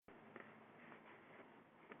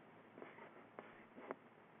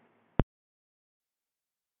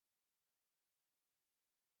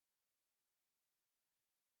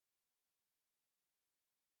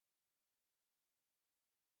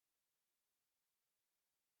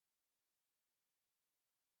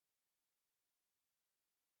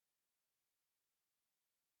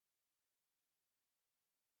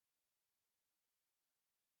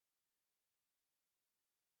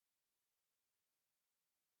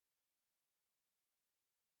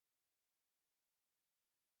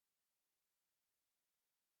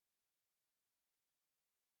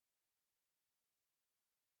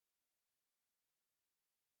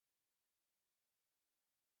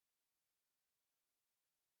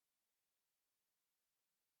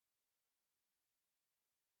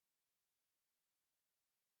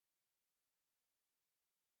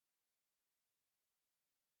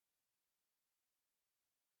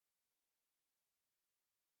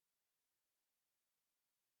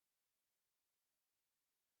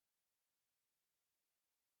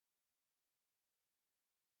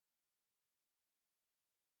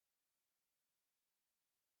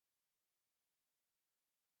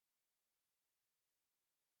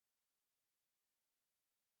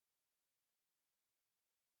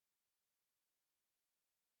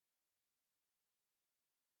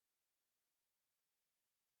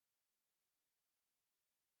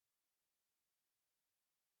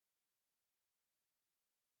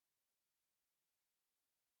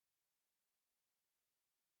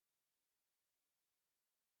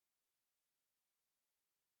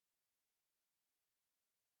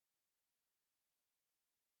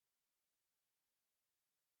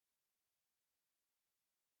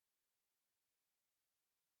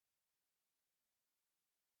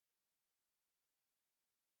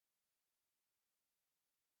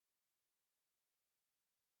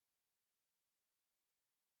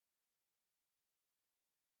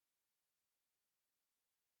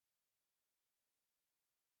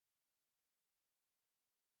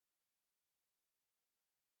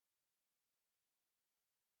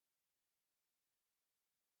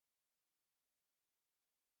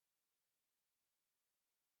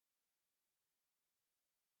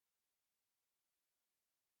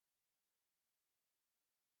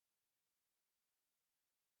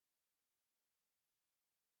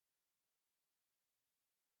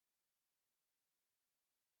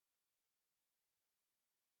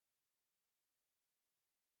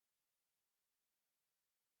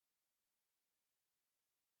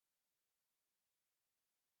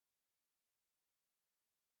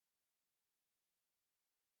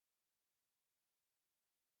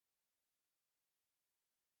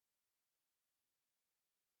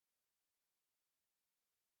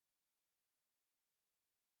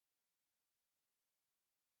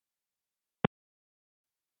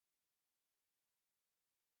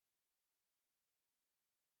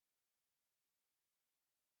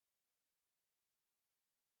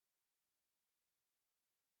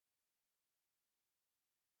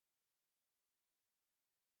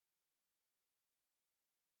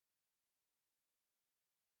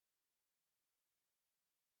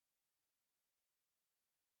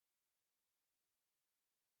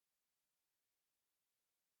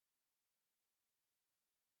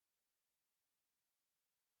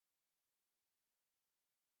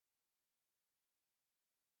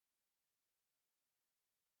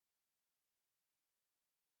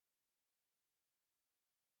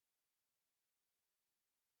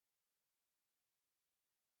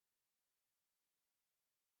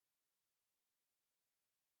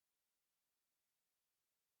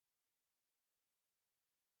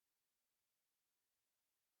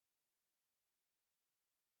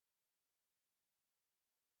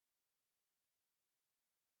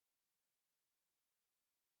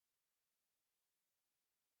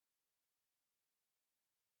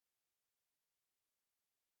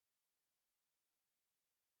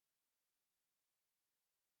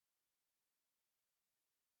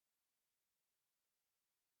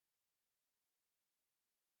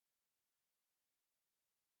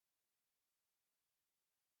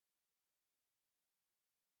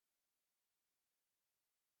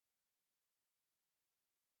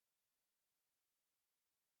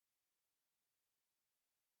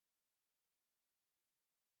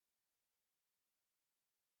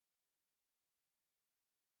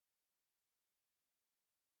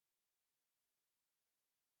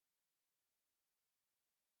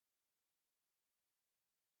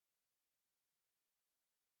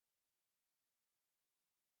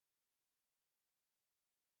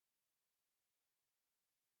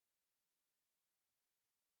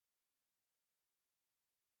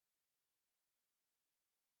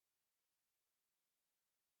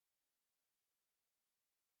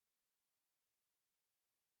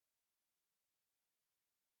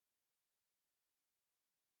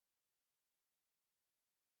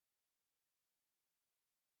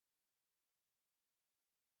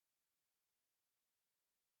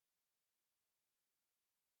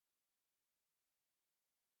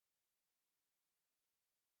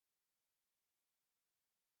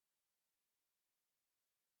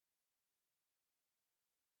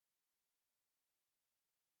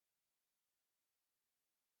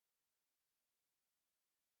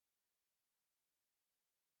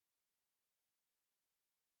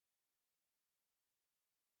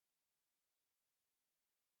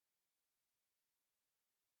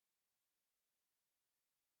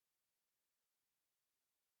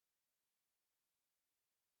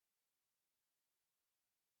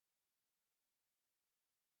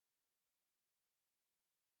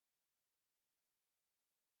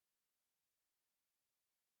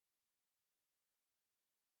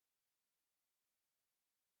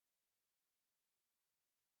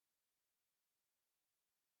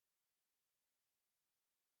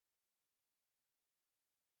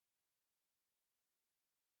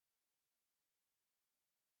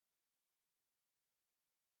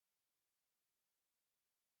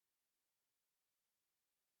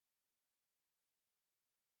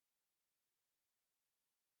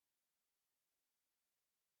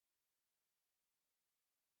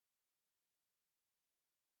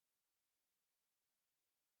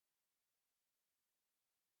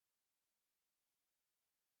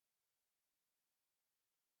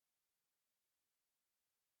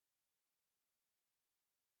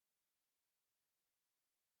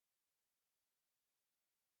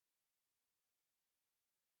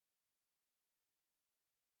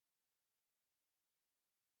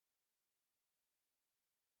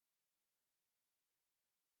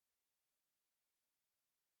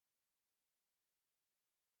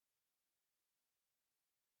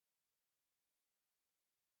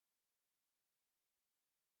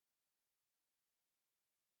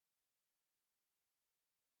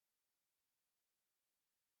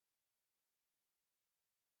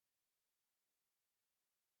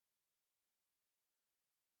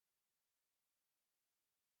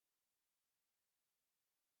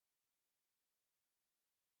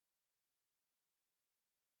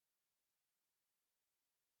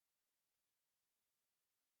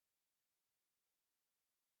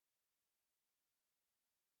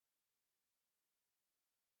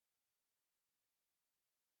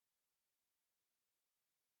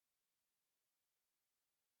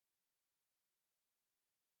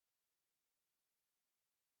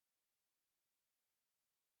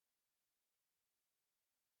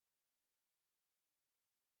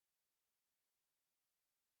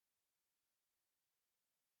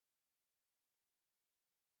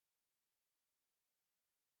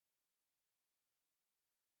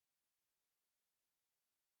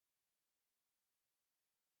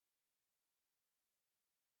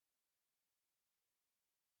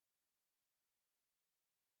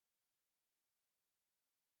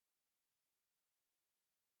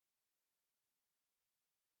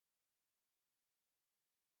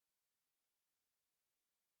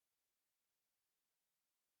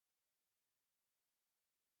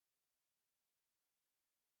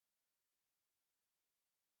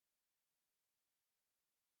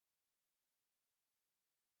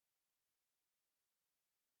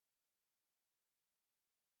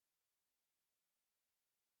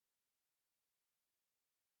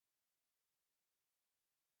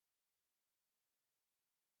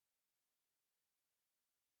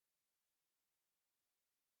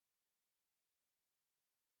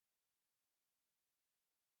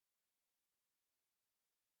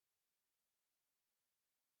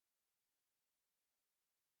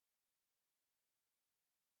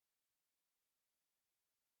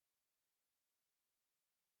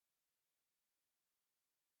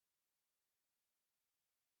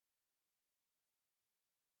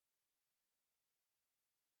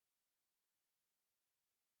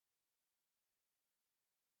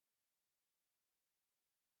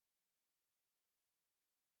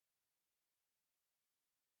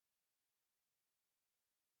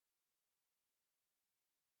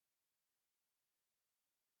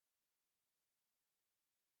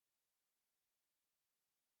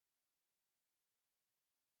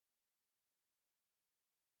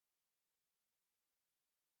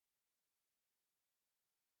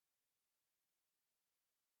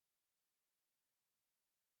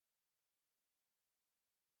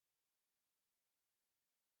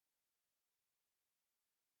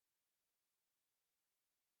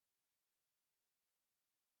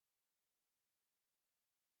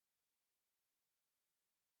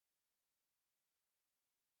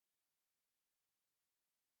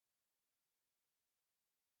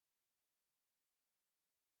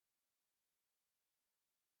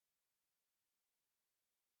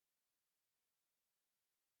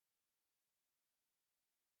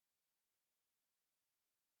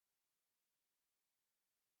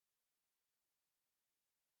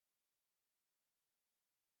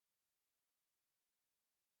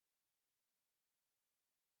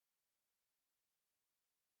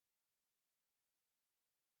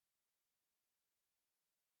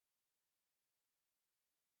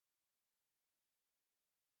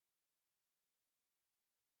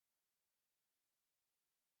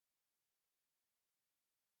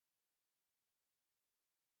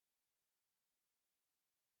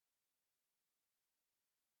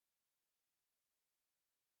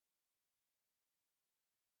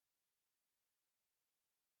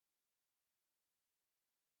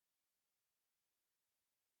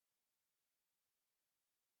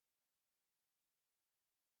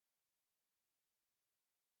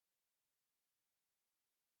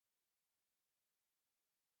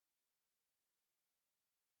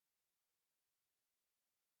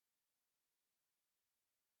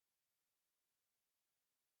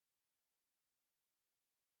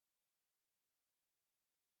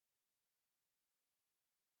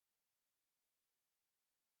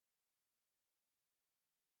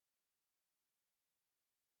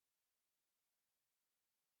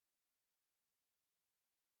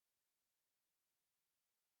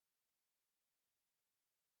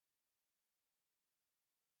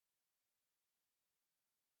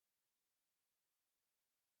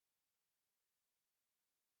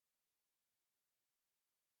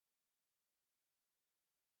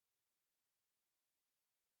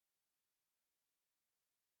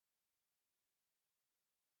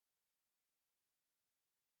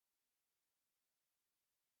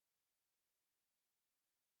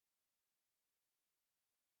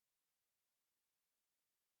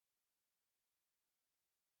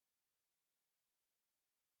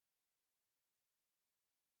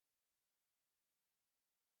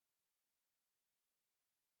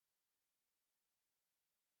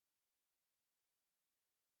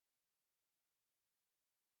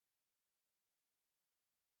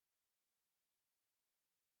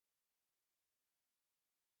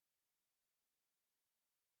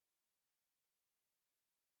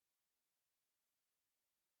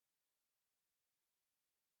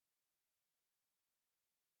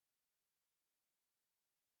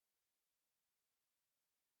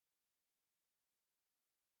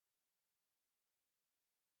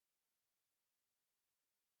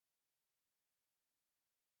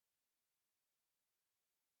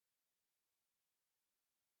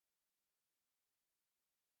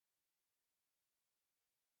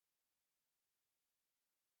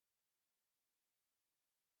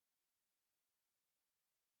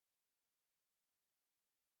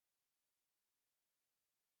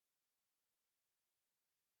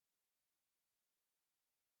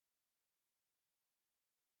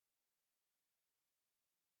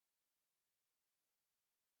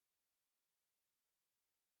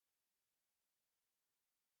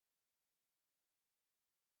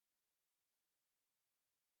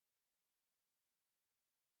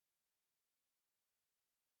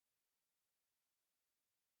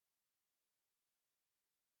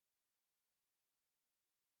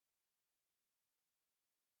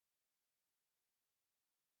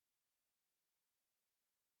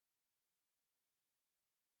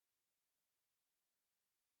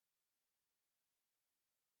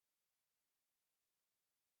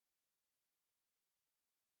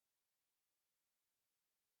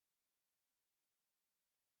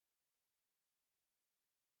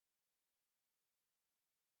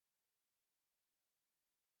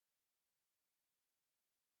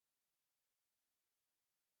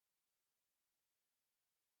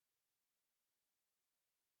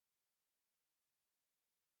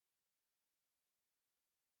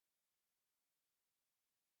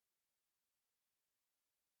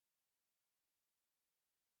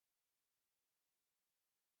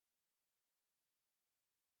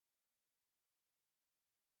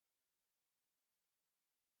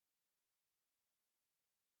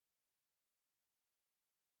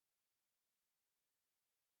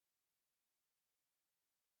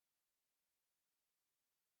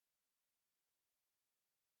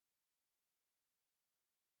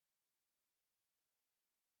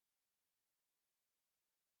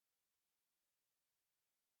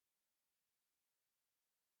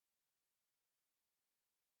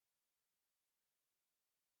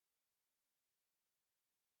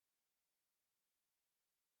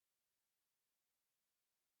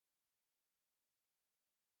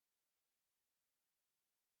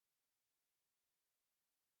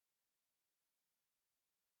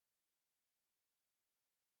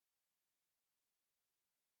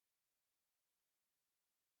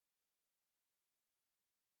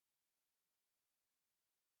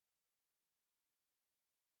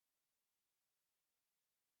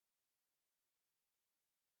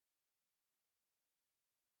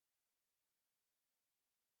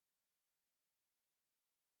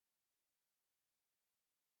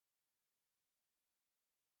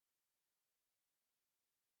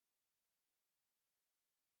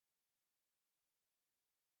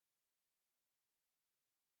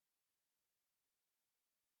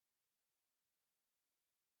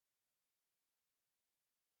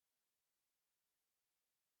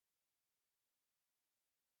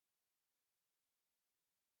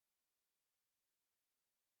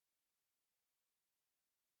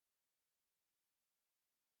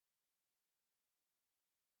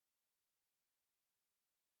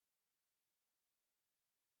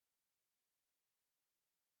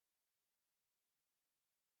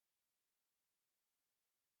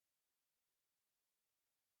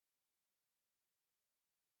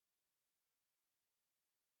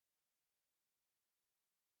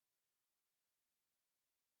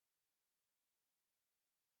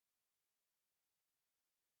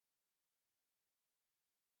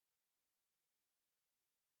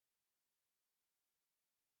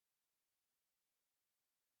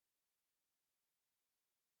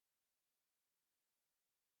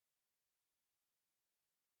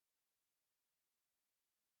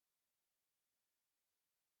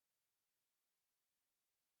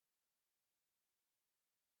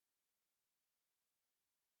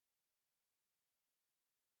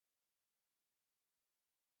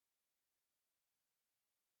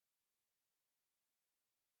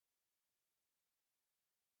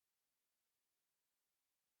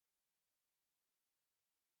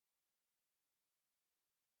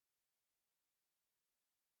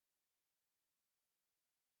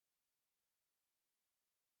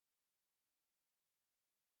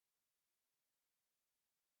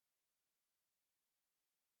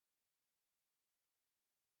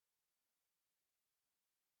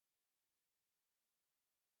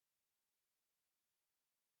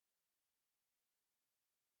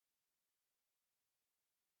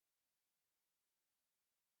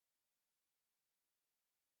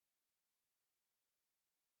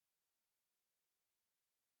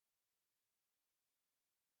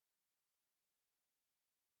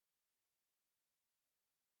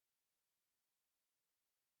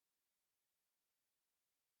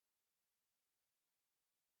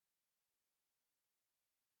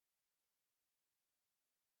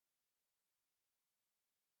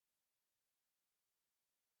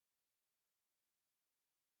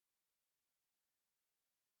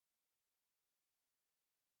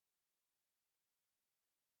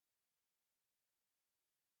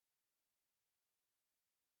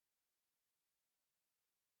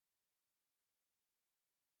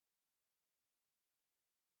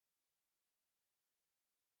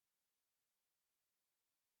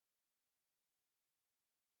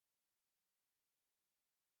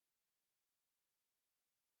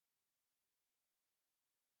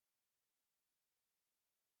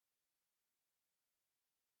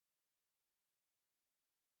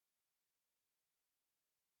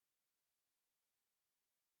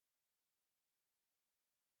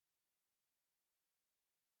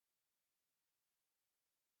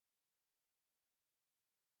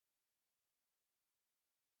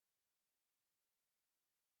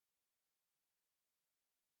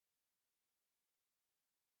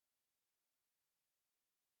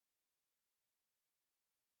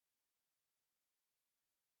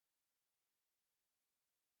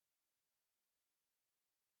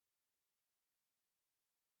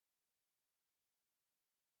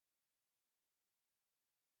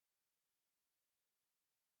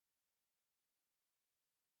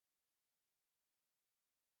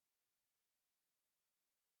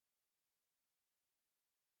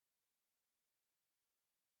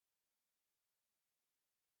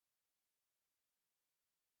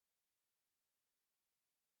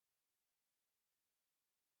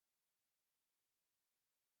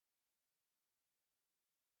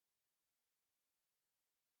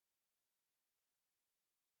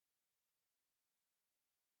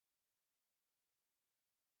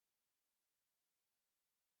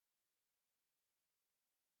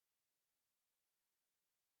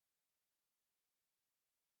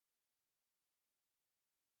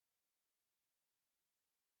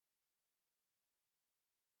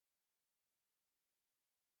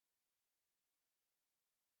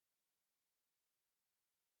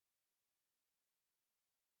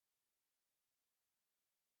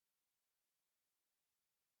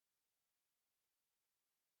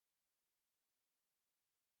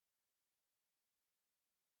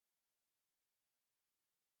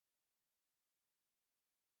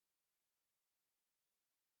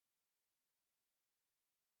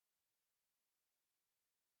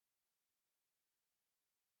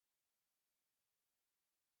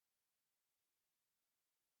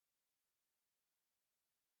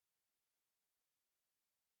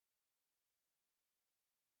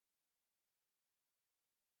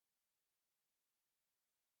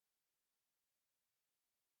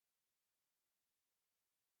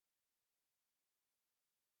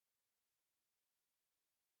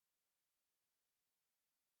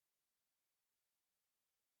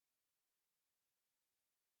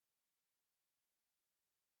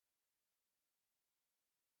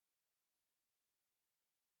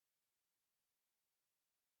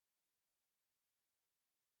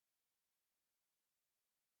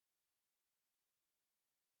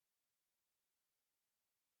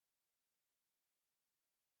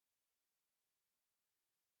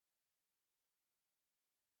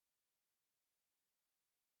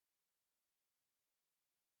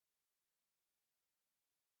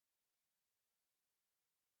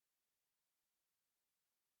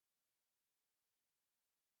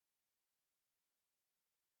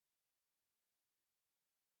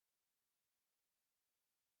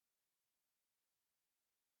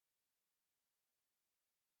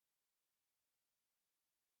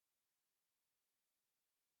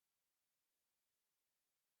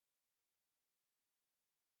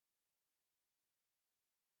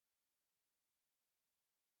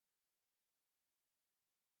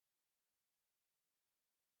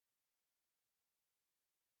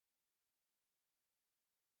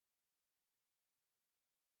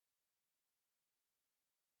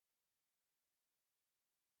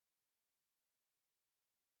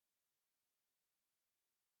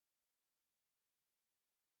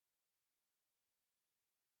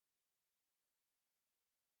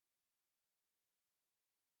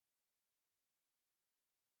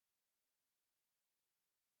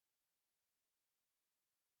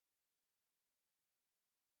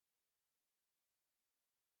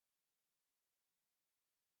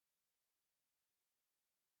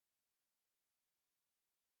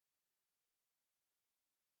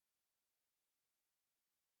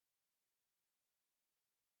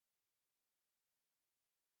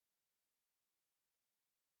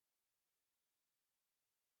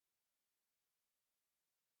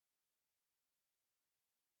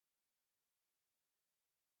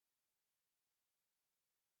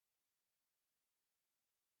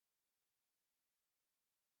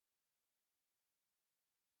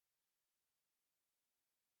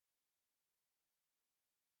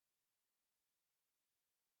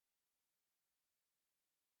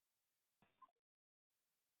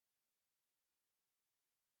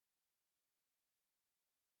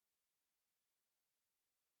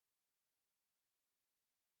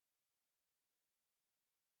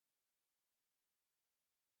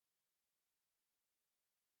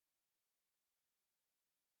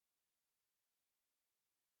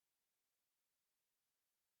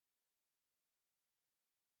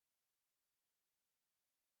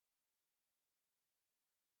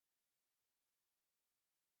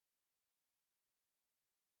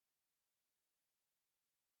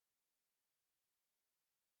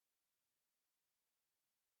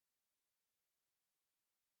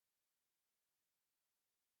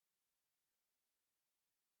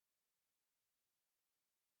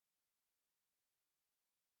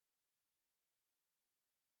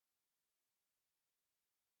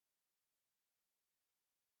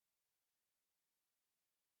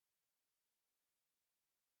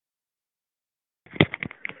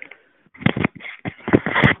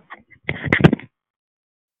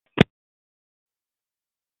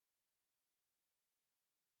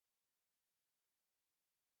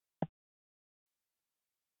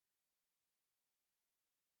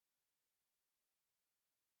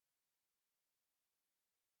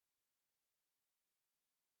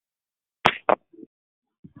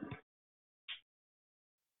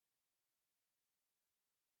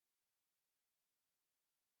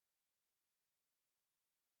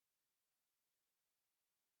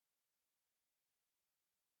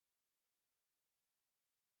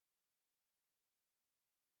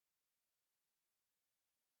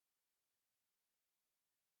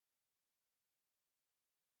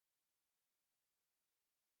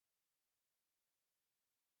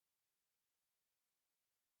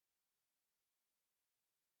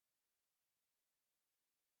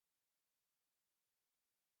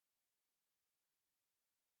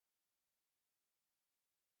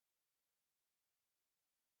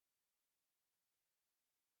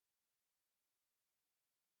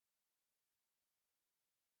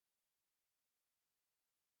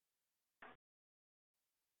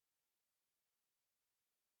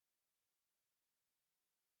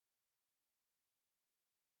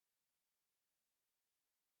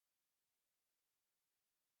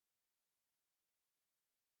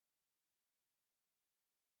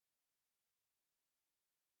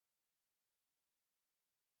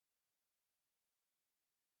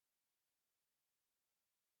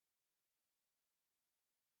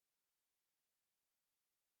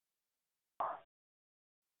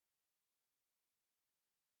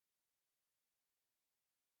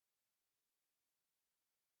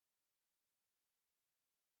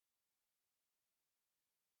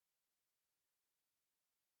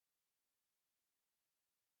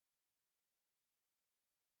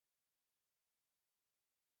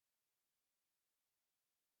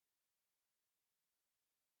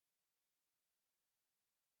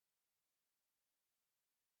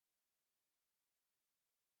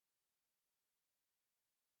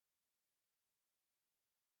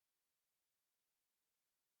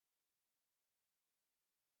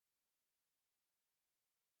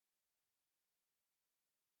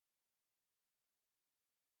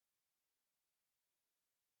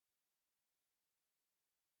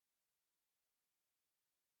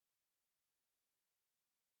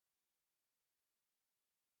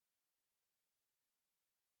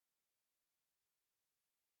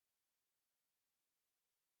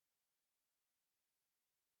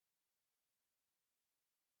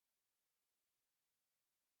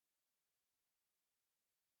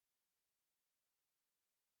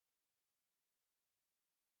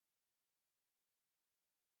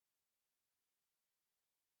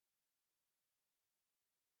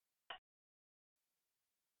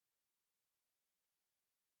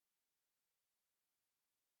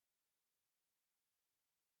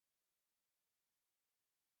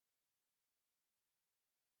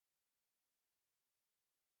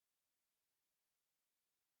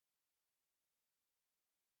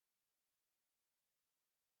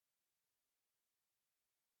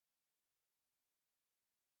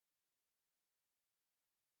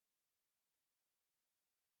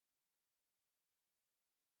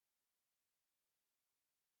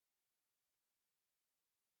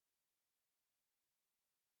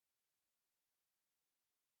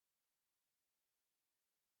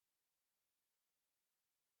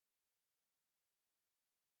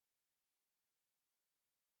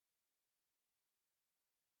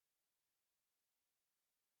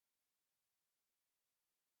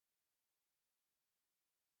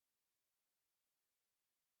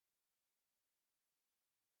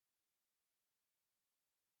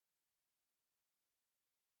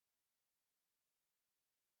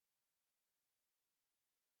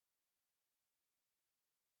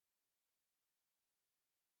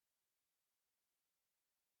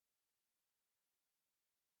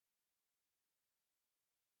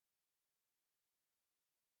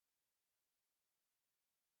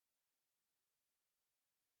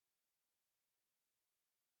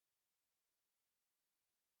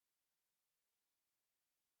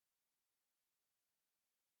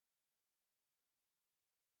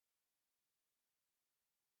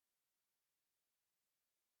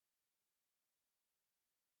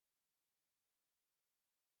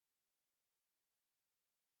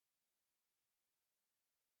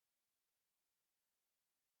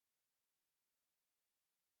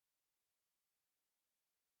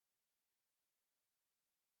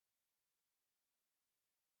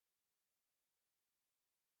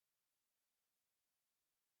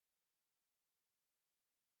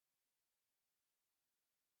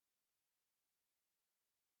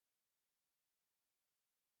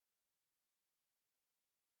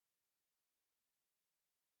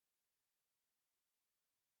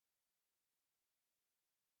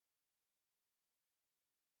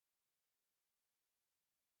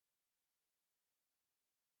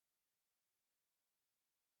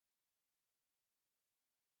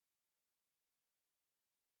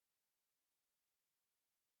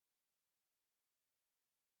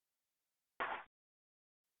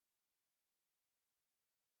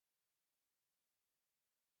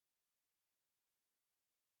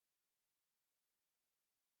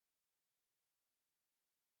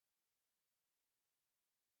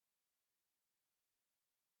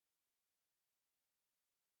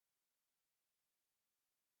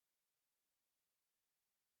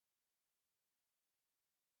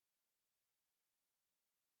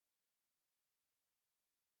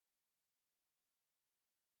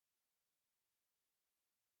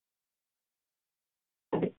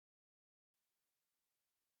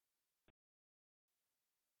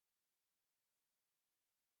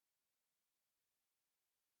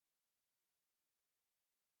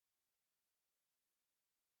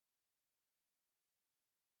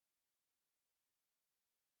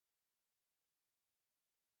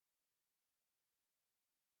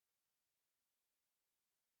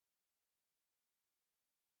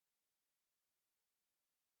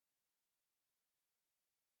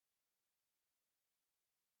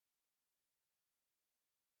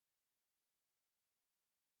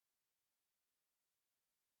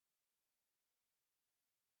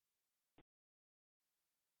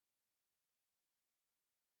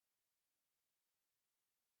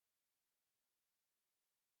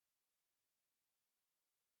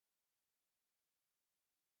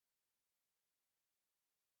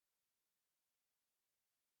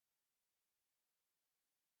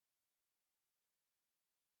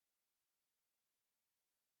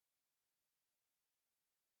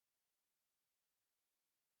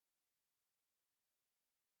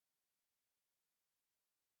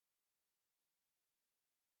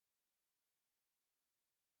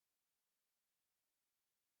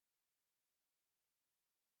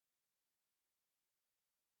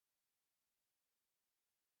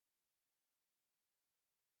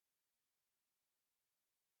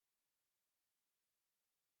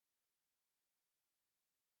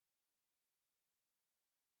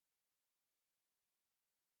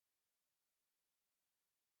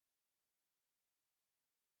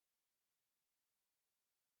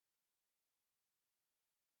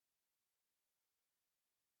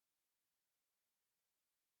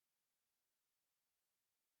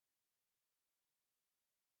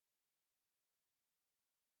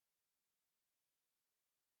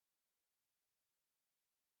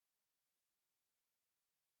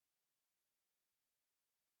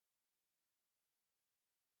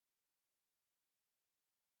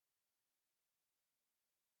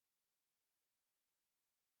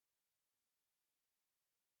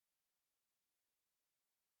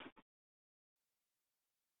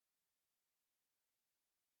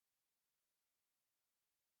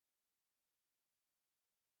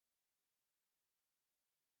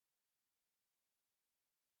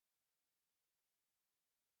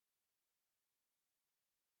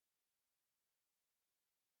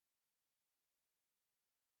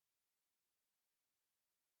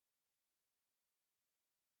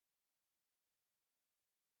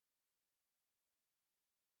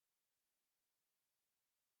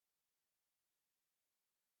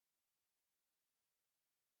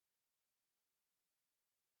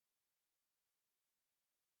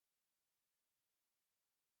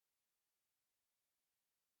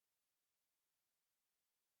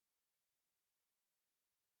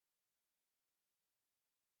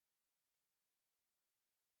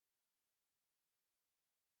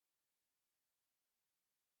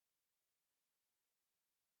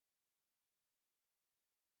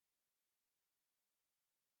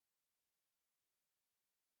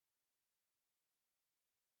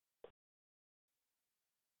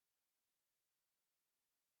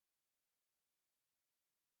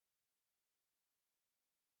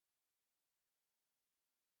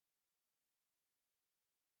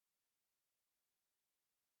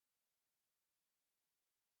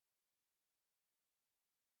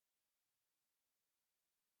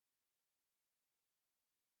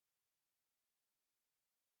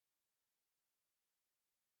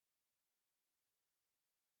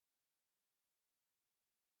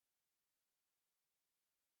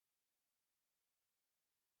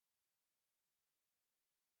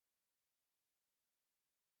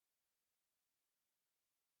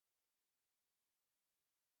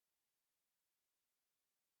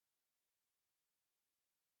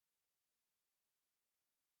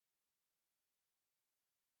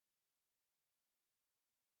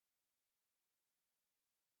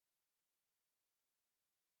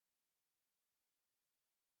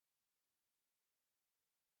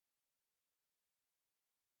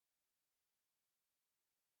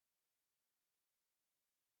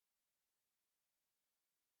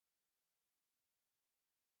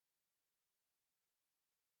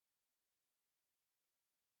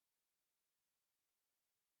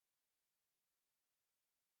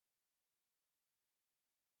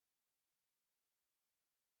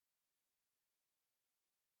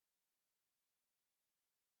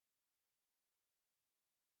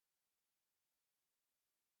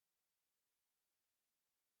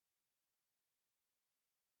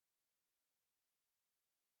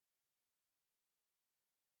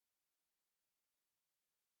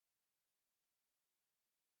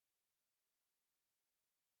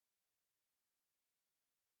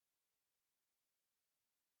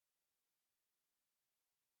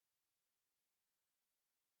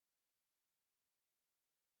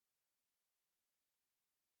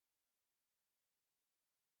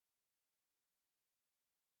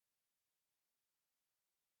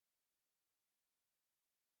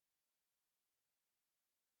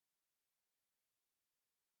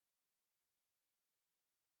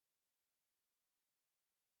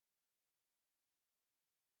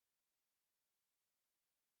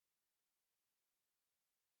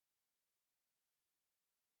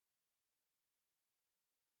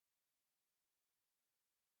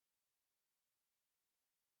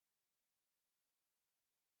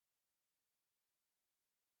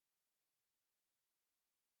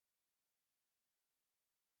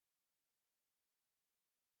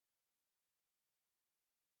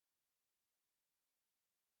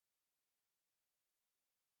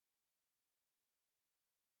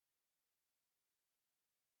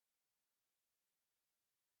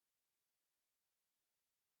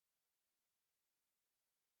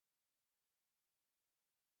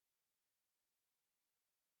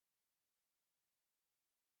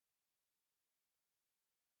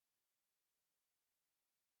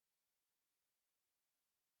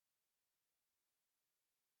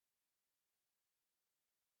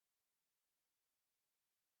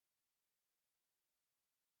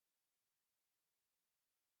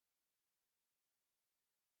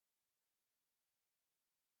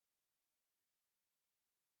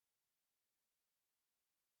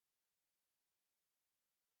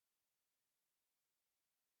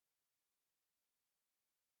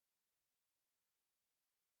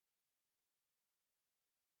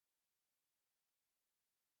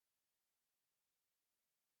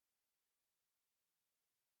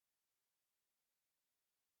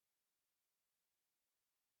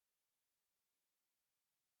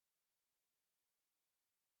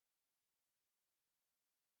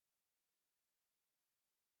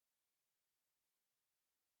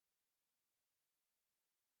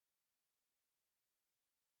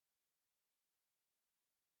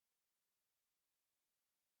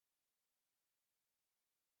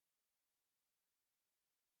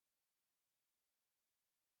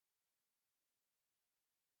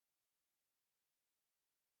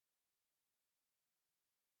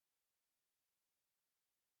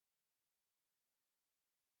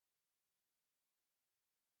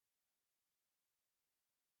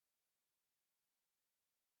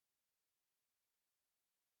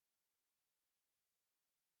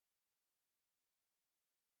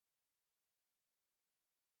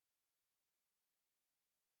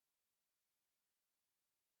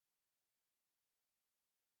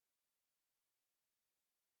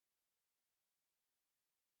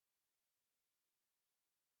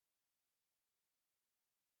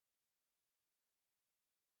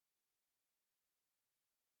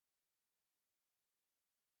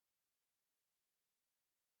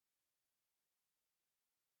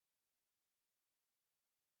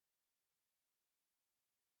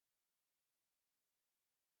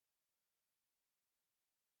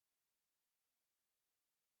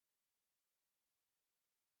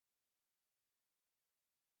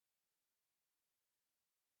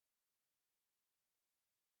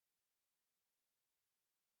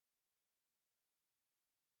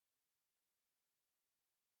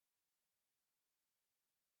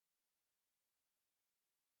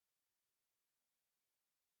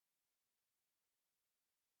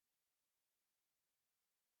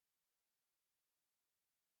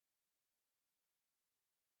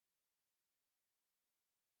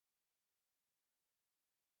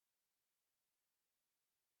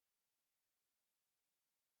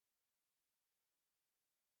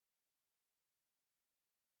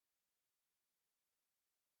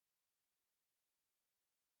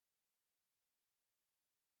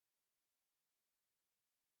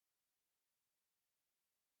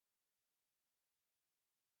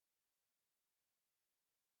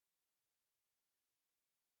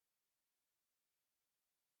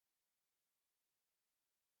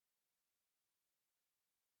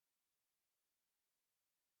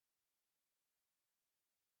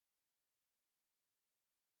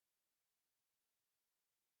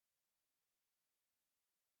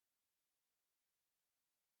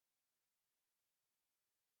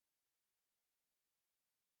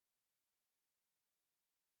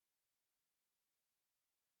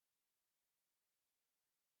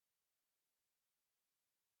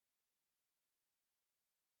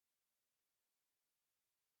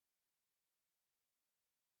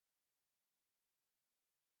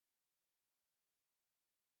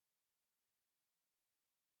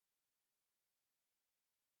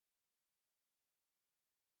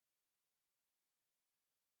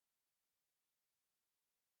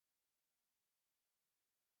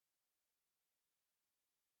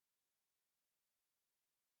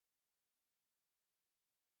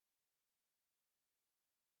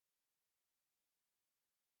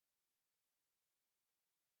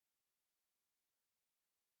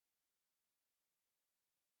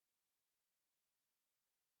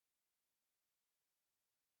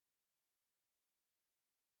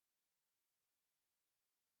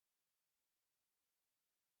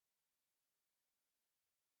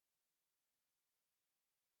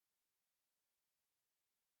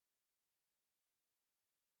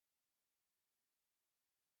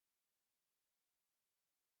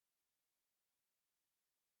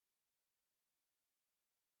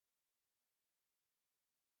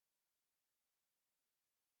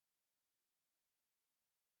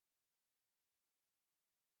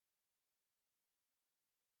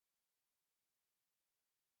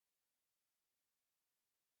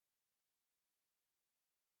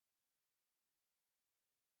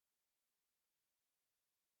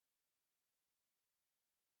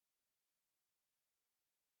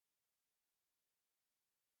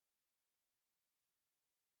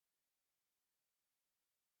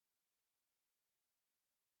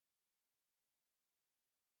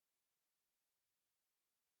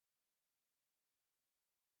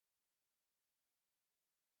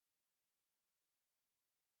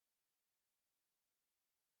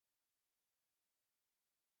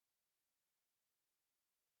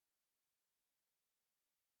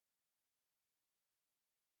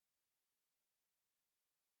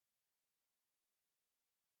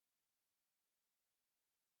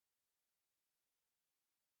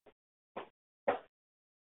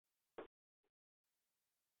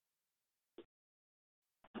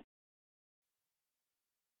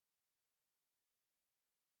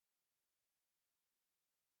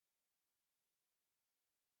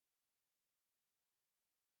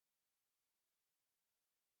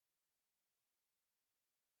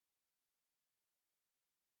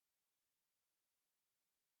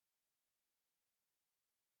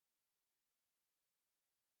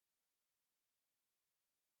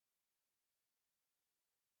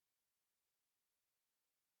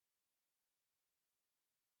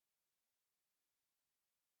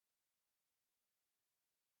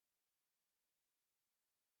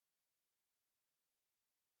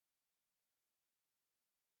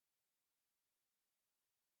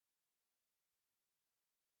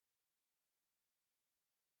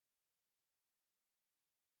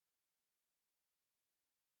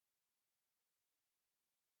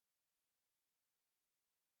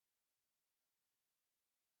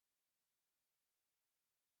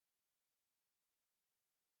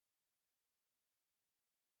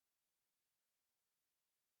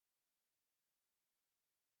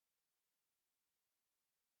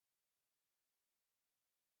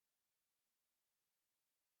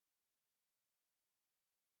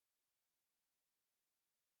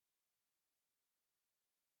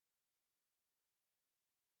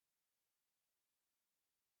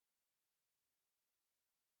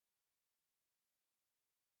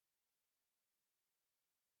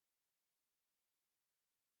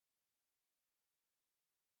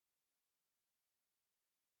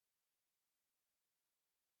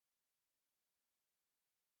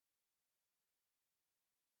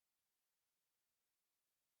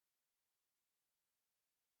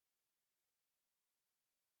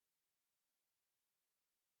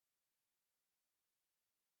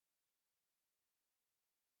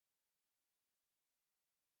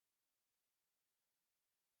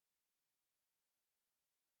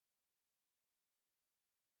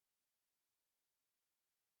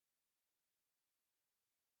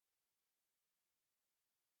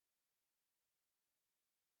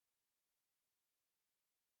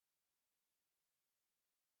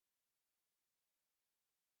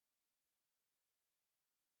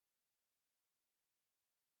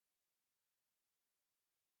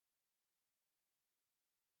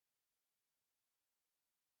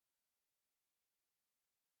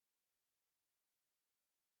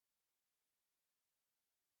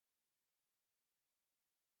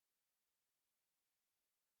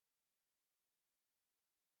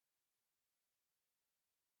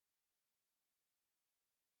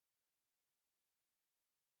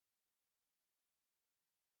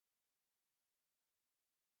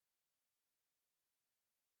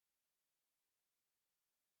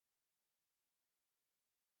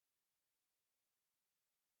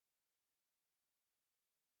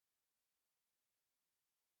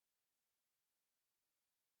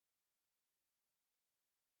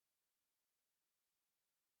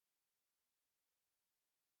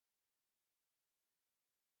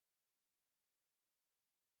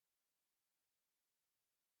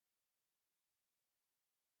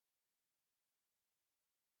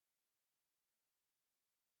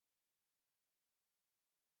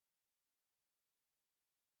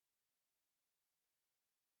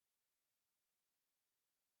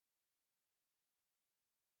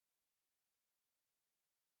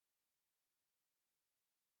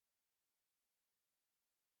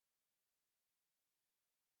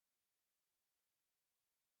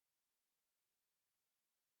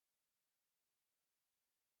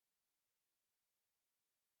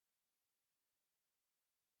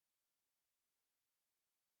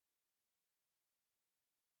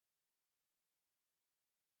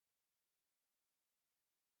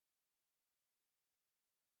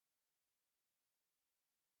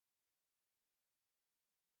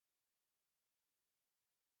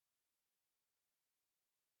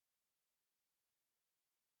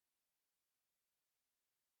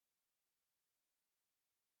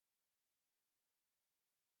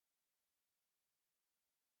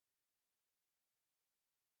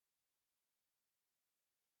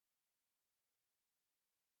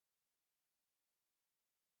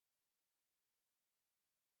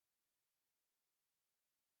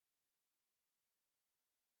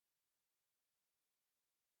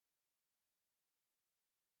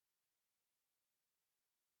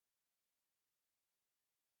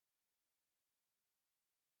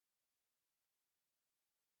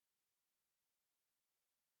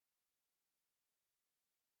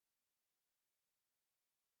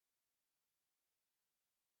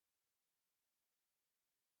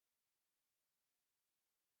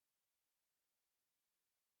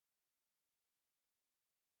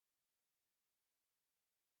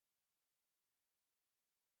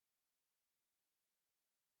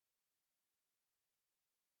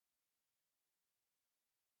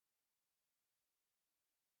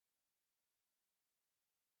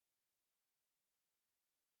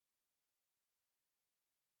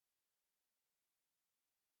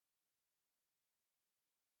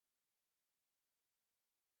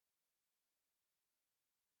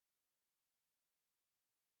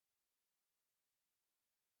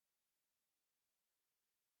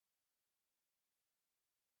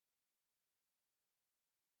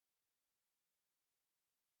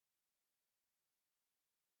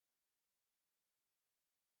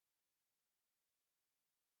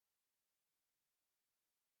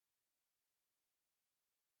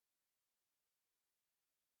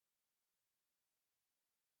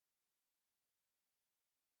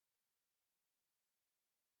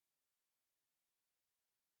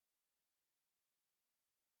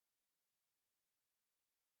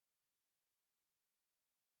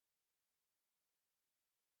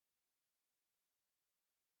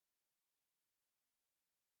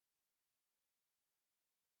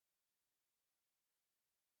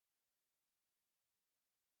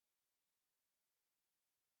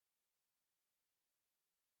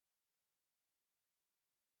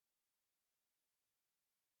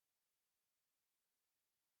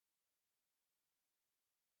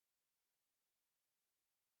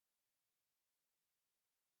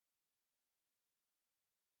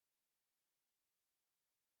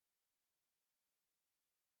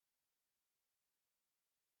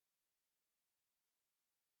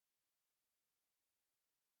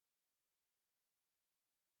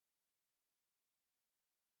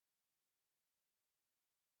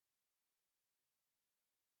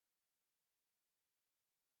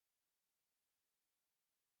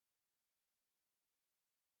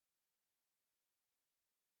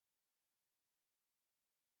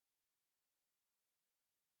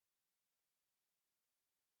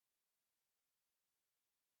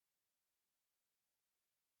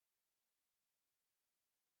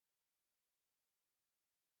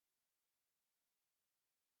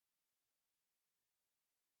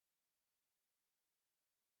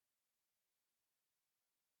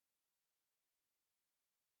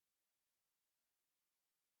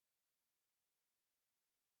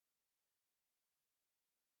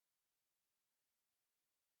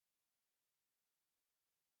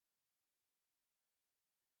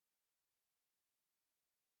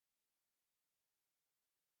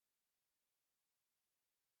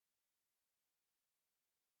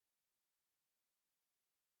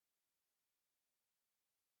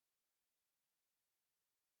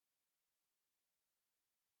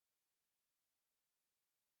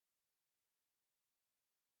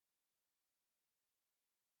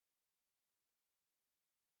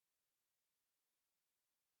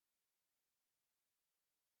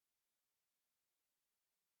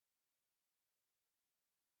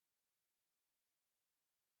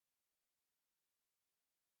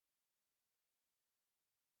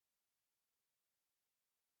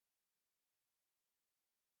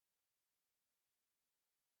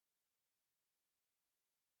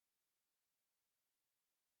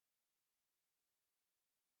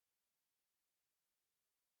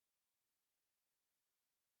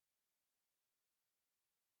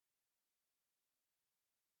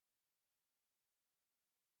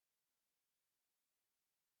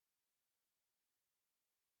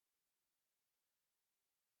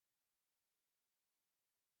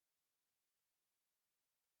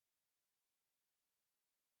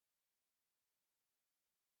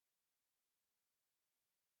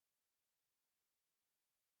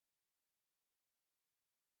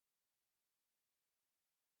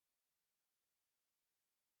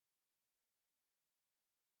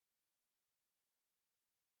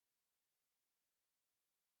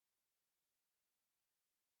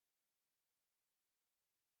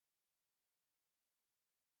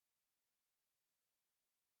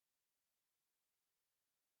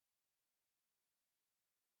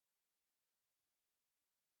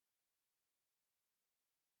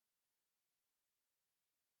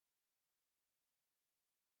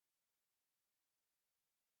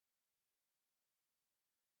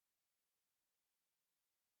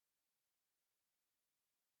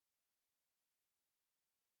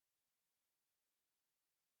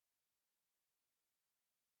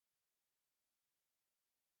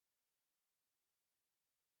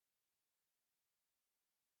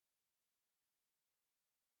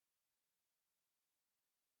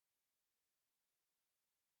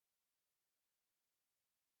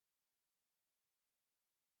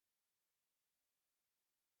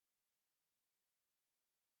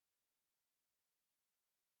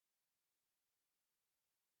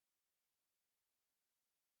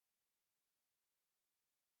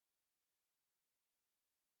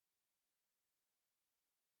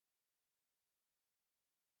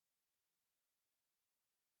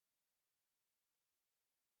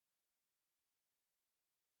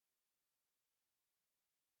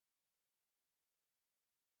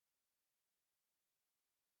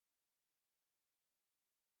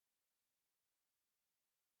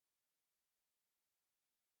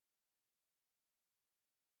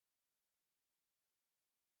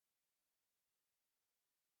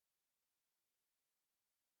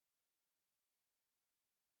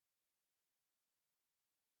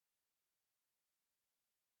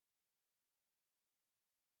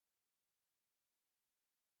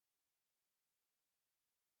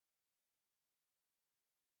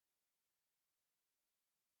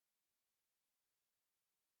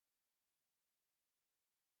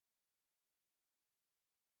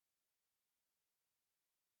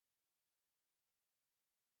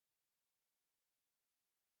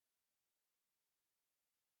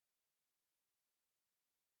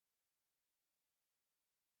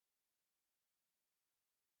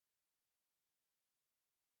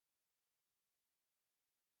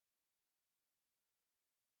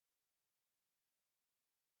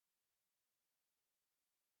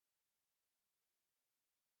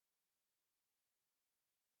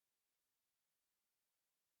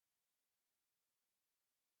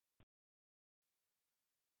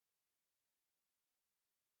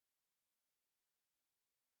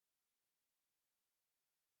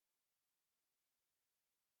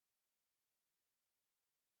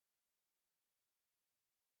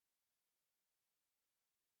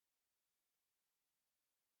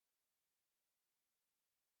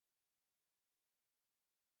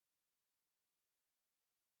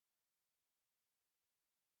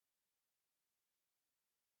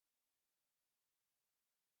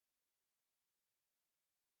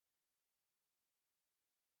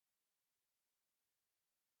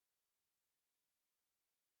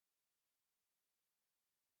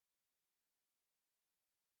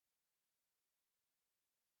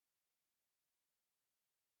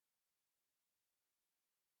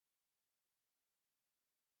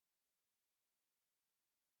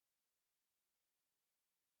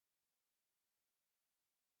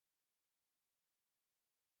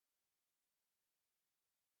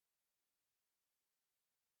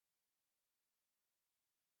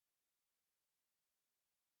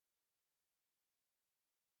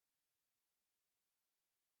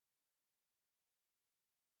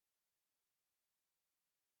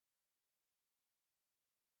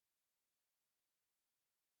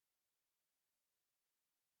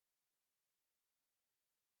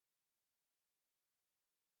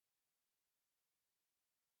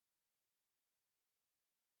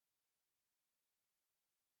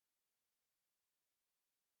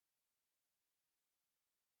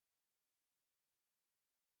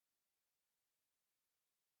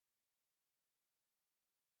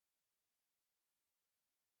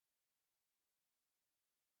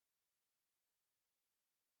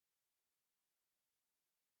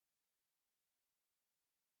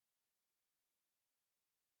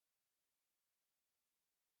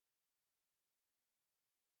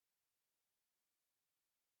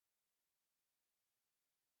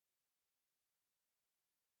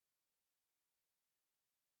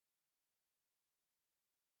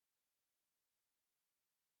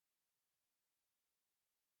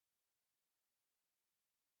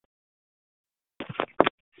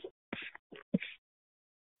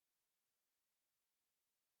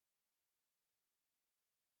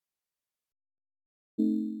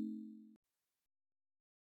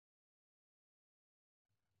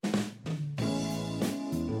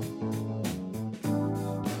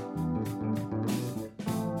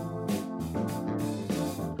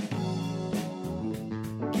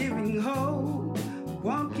 hope,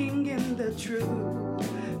 walking in the truth,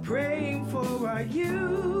 praying for our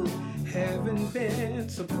youth, having been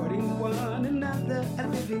supporting one another. A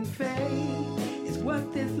living faith is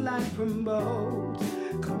what this life promotes,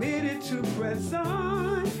 committed to press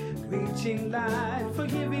on, reaching light,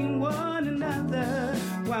 forgiving one another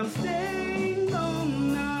while staying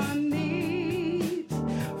on our knees.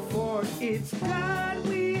 For it's God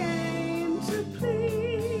we aim to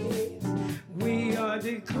please. We are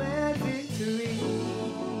declared victory.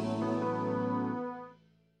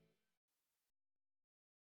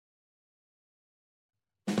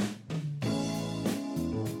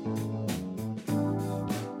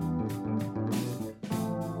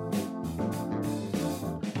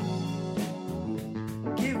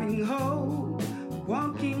 Giving hope,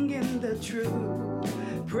 walking in the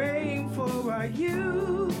truth, praying for our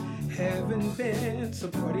youth, having been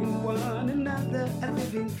supporting one another. A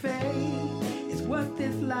living faith is what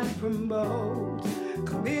this life promotes,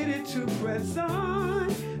 committed to press on,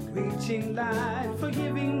 reaching light,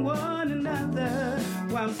 forgiving one another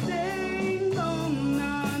while staying on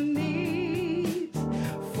our knees.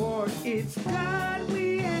 For it's God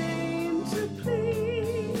we aim to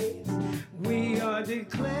please. We are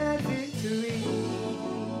declared victory.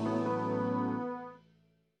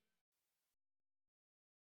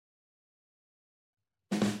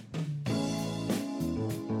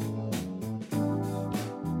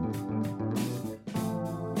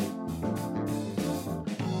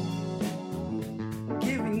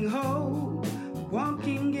 Giving hope,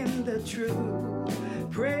 walking in the truth,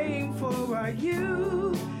 praying for our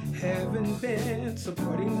youth, having been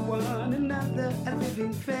supporting one another. A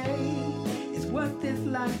living faith is what this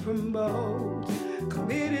life promotes,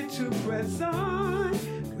 committed to press on,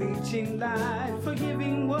 reaching light,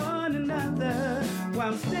 forgiving one another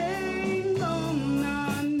while staying on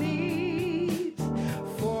our knees.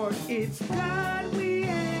 For it's God we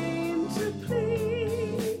aim to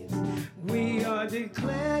please. We are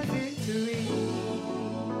declared victory.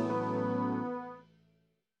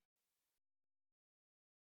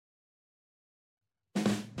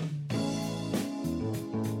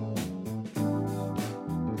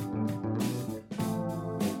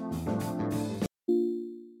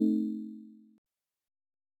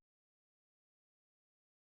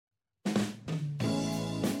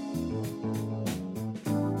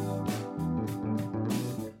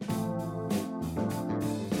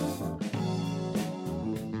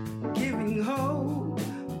 Giving hope,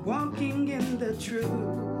 walking in the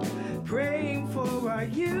truth, praying for our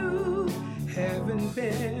youth, having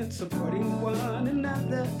been supporting one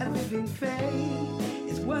another. A living faith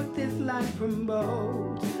is what this life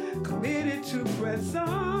promotes, committed to press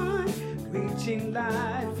on, reaching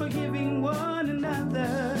light, forgiving one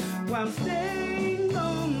another while staying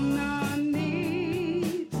on our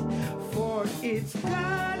knees. For it's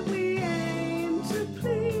God we aim to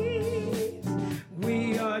please.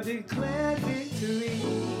 We are declared victory.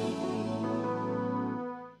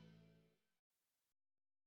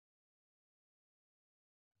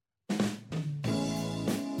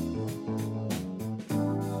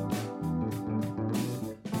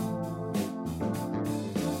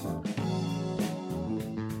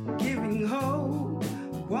 Giving hope,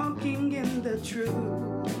 walking in the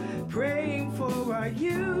truth, praying for our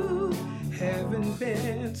youth, having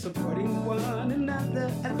been supporting one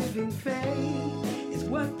another. A living faith is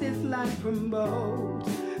what this life promotes,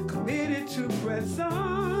 committed to press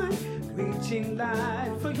on, reaching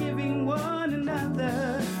light, forgiving one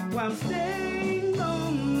another while staying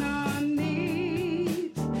on our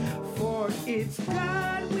knees. For it's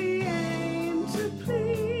God we aim to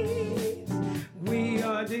please. We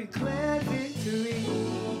are declared victory.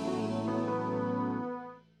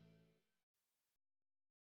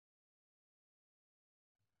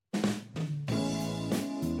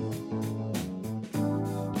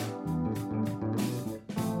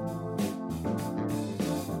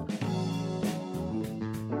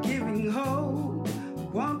 Giving hope,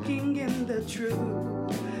 walking in the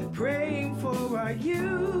truth, praying for our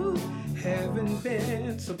youth, having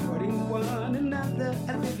been supporting one another.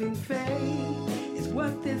 A living faith is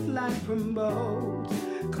what this life promotes,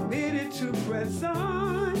 committed to press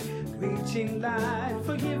on, reaching light,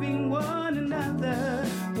 forgiving one another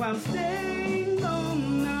while staying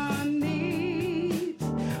on our knees.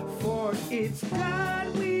 For it's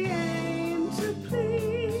God we aim to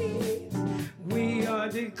please. We are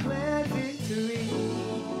declared victory.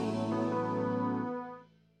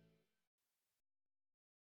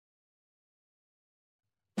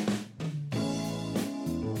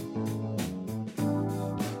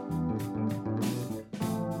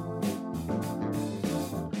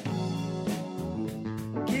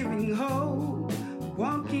 Giving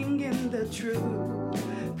the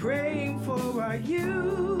truth, praying for our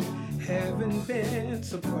youth. Haven't been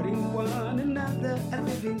supporting one another. A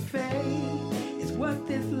living faith is what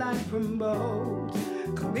this life promotes.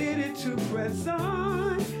 Committed to press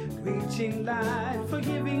on, reaching life,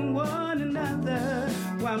 forgiving one another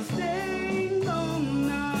while staying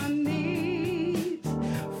on our knees.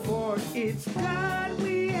 For it's God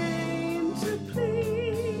we aim to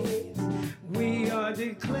please. We are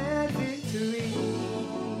declared victory.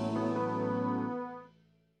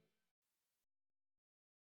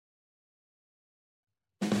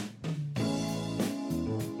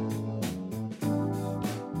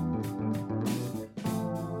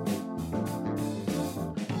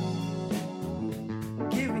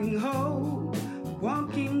 Giving hope,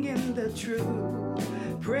 walking in the truth,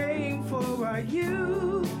 praying for our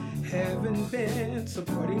youth. Haven't been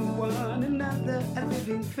supporting one another. A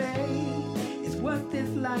living faith is what this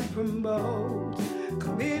life promotes.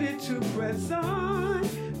 Committed to press on,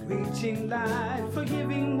 reaching life,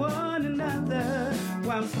 forgiving one another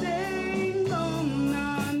while staying on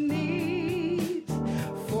our knees.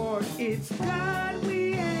 For it's God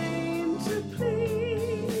we aim to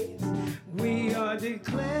please. We are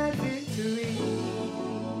declared victory.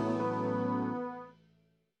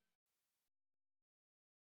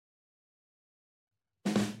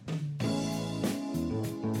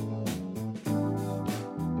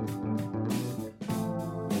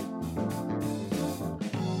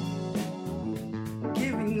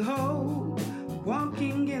 Giving hope,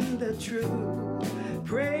 walking in the truth,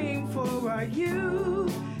 praying for our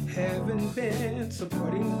youth. Haven't been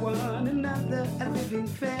supporting one another. A living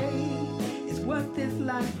faith is what this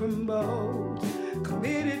life promotes.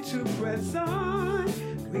 Committed to press on,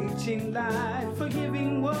 reaching life,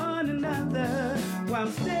 forgiving one another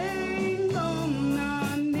while staying on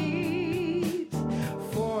our knees.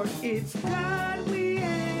 For it's God we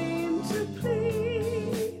aim to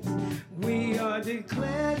please. We are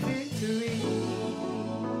declared victory.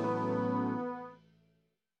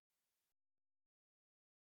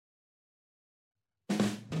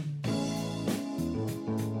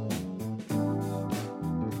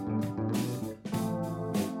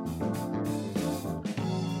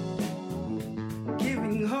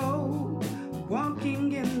 Giving hope,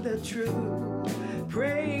 walking in the truth,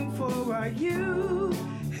 praying for our youth.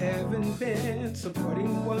 Haven't been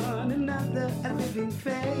supporting one another. A living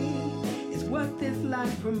faith is what this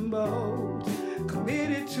life promotes.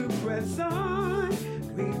 Committed to press on,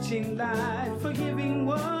 reaching life, forgiving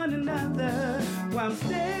one another while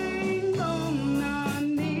staying on our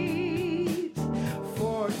knees.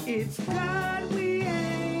 For it's God we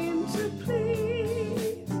aim to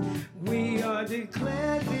please. We are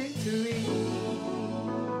declared victory.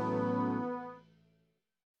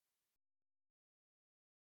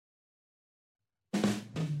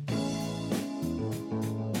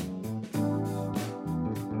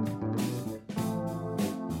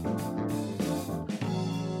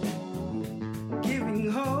 Giving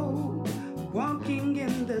hope, walking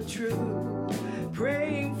in the truth,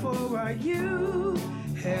 praying for our youth.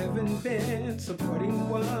 Haven't been supporting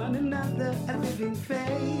one another. A living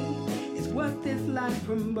faith is what this life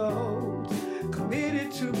promotes.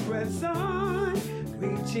 Committed to press on,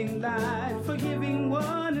 reaching life, forgiving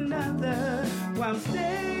one another while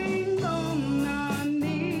staying on our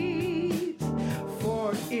knees.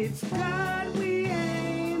 For it's God we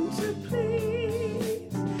aim to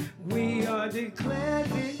please. We are declared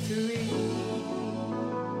victory.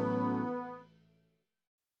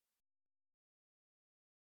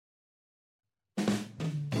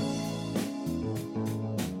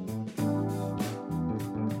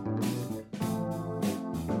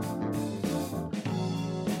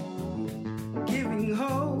 Giving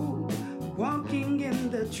hope, walking in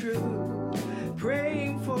the truth,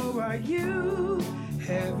 praying for our youth.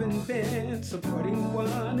 Haven't been supporting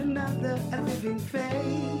one another. A living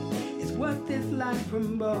faith is what this life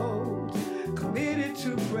promotes. Committed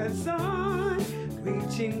to press on,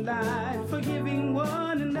 reaching life, forgiving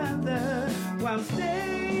one another while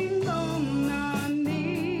staying on our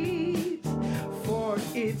knees. For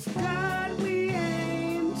it's God we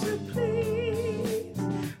aim to please.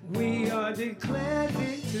 We are declared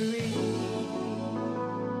victory.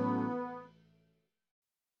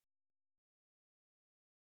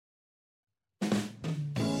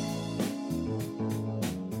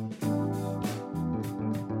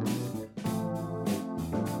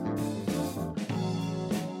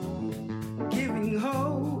 Giving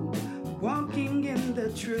hope, walking in the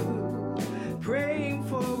truth, praying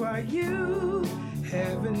for our youth.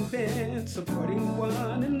 Haven't been supporting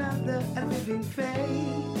one another. A living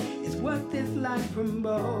faith is what this life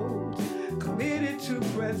promotes. committed to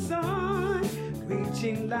press on,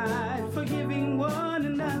 reaching light, forgiving one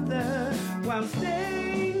another while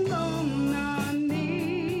staying on our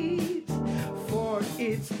knees. For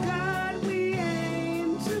it's God we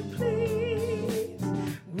aim to please.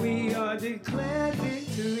 We are declared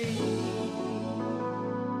victory.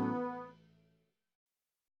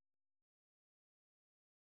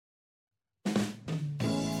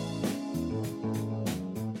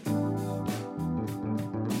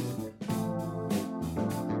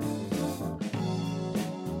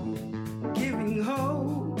 Giving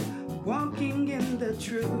hope, walking in the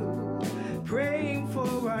truth, praying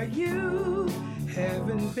for our youth,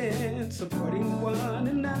 heaven bent, supporting one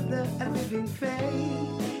another, a living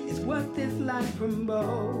faith is what this life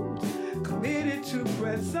promotes. Committed to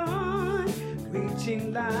press on,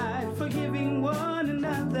 reaching light, forgiving one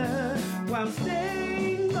another while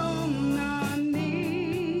staying on our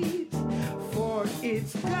knees. For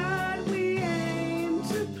it's God we aim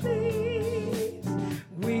to please.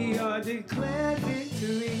 We are declared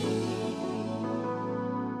victory.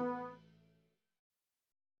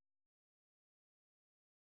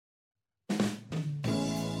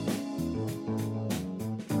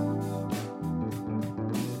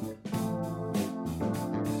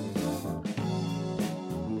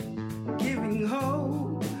 Giving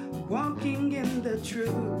hope, walking in the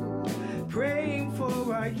truth, praying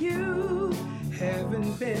for our youth,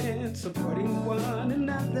 heaven bent, supporting one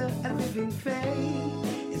another, a living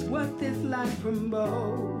faith is what this life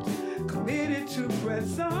promotes. Committed to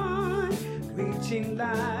press on, reaching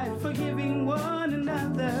light, forgiving one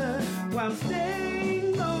another while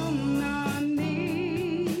staying on our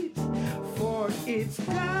knees. For it's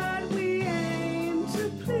God we aim to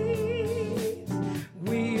please.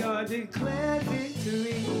 We are declared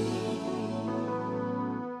victory.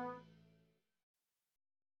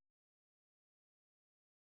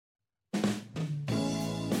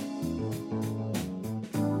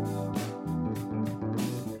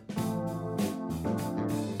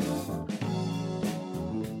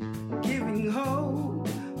 Giving hope,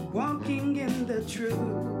 walking in the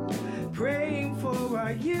truth, praying for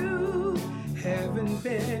our youth, heaven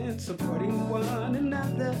bent, supporting one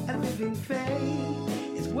another, a living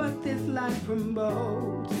faith is what this life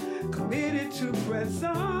promotes. Committed to press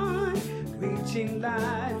on, reaching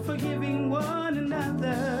light, forgiving one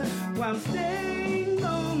another while staying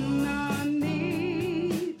on our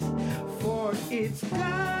knees. For it's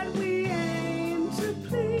God we aim to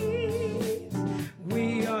please.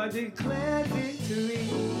 We are declared victory.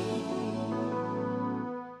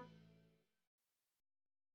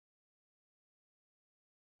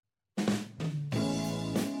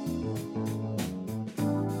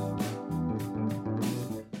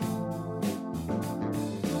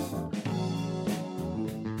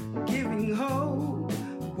 Giving hope,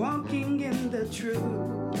 walking in the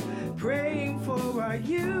truth, praying for our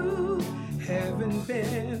youth, heaven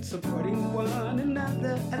bent, supporting one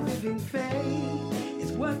another, a living faith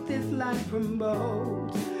is what this life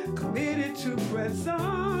promotes. Committed to press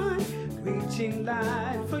on, reaching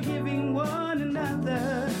light, forgiving one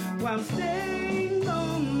another while staying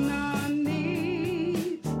on our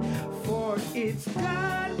knees. For it's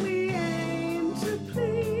God we aim to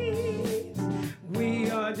please. We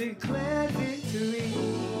are declared victory.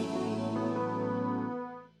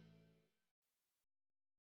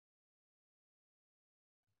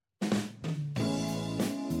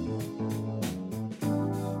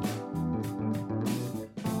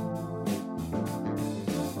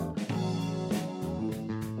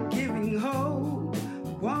 Giving hope,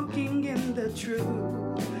 walking in the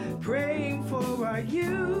truth, praying for our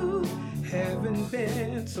youth, heaven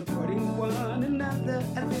bent, supporting one another,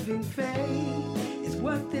 a living faith is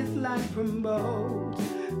what this life promotes.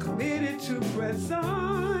 Committed to press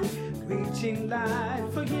on, reaching light,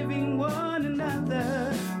 forgiving one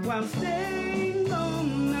another while staying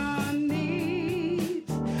on our knees.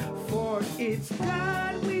 For it's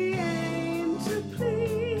God we aim to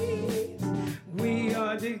please. We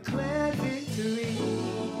are declared victory.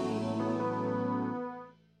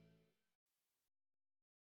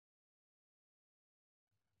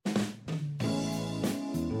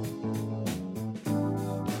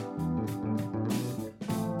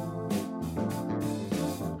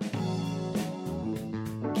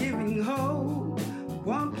 Giving hope,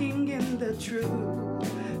 walking in the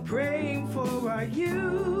truth, praying for our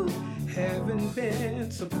youth, heaven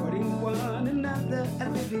bent, supporting one another, a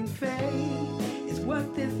living faith is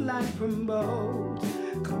what this life promotes.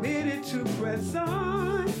 Committed to press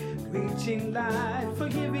on, reaching light,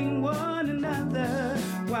 forgiving one another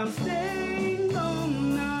while staying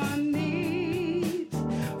on our knees.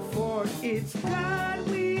 For it's God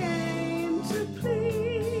we aim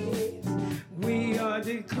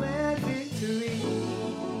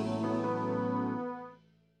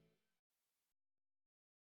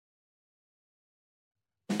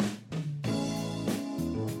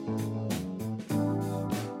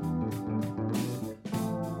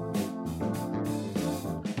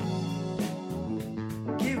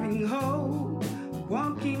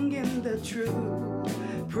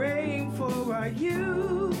truth, praying for our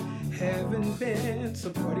youth. Haven't been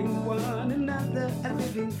supporting one another. A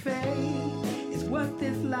living faith is what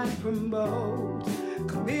this life promotes.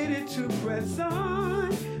 Committed to press on,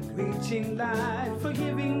 reaching light,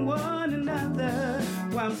 forgiving one another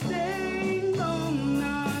while staying on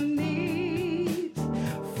our knees.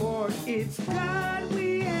 For it's God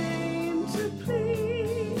we aim to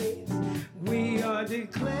please. We are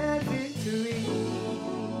declared victory.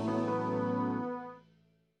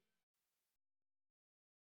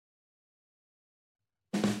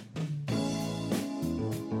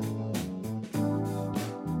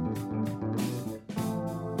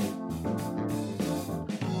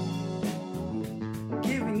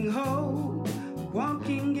 Hope,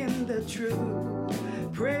 walking in the truth,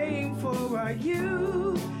 praying for our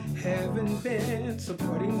youth. Haven't been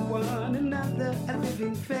supporting one another. A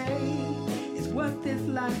living faith is what this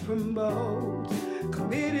life promotes.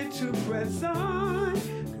 Committed to press on,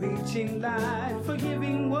 reaching light,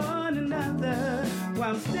 forgiving one another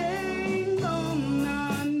while staying on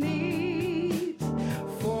our knees.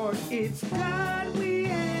 For it's God we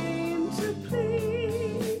aim to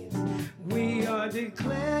please. We are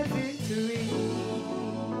declared victory.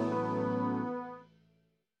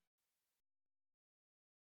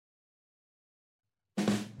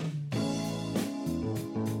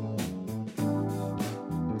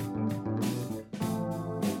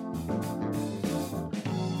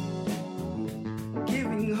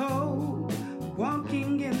 Giving hope,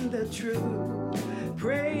 walking in the truth,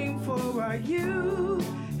 praying for our youth.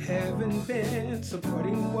 Haven't been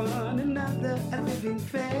supporting one another. A living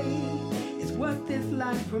faith is what this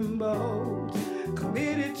life promotes.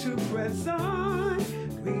 Committed to press on,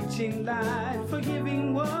 reaching light,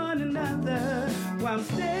 forgiving one another while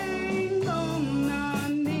staying on our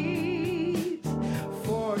knees.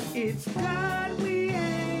 For it's God we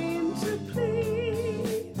aim to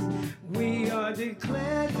please. We are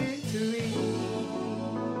declared victory.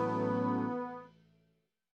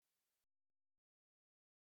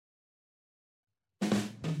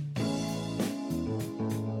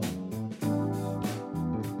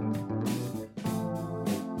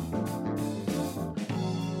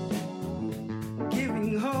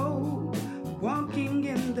 Hope, walking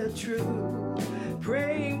in the truth,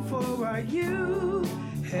 praying for our youth.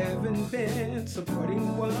 Haven't been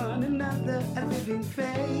supporting one another. A living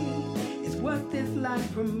faith is what this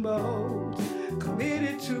life promotes.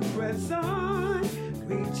 Committed to press on,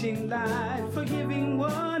 reaching light, forgiving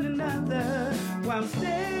one another while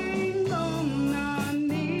staying on our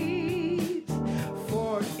knees.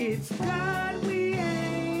 For it's God we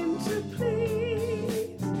aim to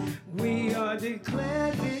please. We are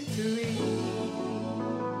declared victory.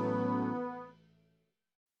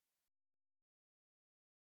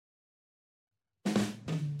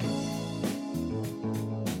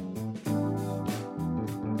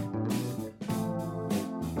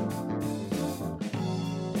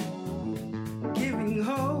 Giving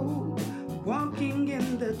hope, walking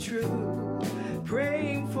in the truth,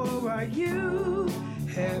 praying for our youth.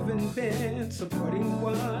 Haven't been supporting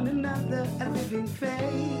one another. A living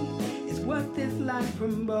faith is what this life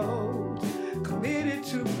promotes. Committed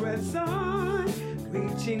to press on,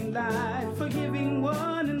 reaching light, forgiving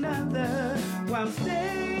one another while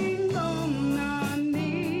staying on our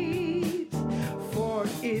knees. For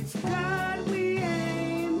it's God we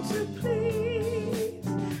aim to please.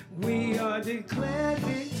 We are declared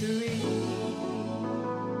victory.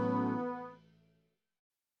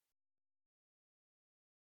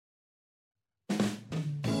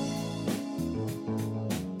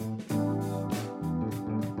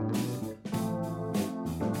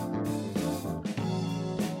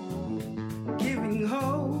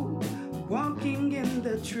 Hope, walking in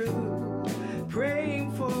the truth,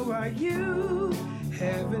 praying for our youth.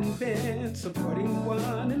 Haven't been supporting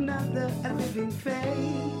one another. A living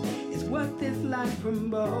faith is what this life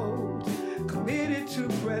promotes. Committed to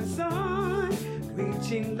press on,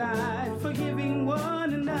 reaching light, forgiving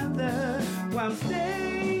one another while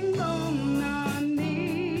staying on our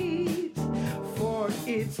knees. For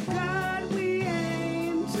it's God we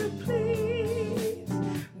aim to please.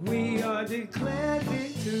 We are declared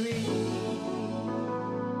victory.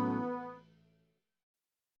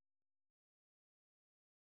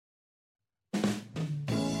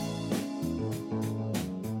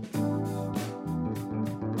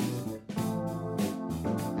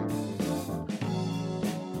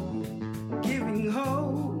 Giving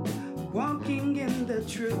hope, walking in the the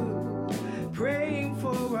truth, praying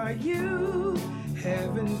for our youth.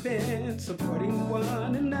 Haven't been supporting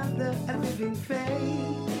one another. A living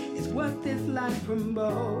faith is what this life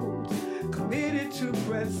promotes. Committed to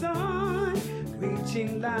press on,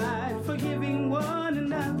 reaching light, forgiving one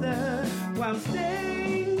another while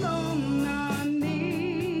staying on our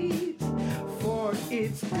knees. For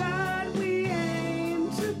it's God we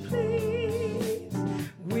aim to please.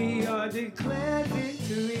 We are declared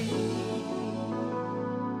victory.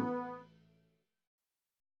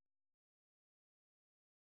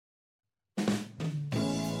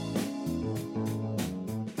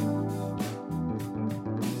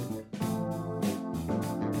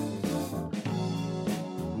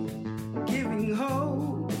 Giving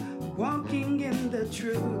hope, walking in the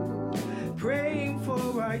truth, praying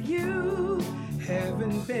for our youth.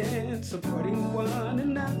 Haven't been supporting one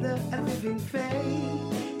another. A living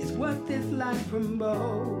faith is what this life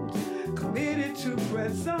promotes. Committed to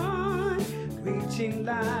press on, reaching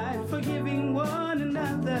light, forgiving one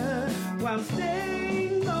another while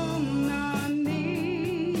staying on our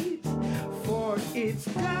knees. For it's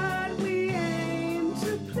God we aim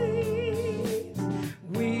to please.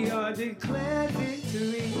 We are declared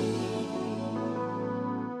victory.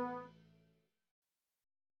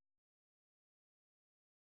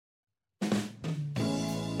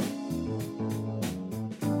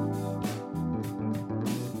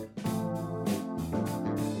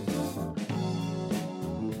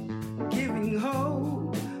 Giving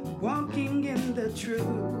hope, walking in the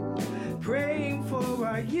truth, praying for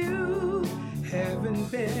our youth.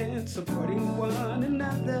 Haven't been supporting one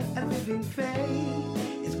another. A living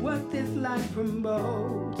faith is what this life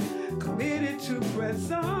promotes. Committed to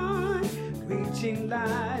press on, reaching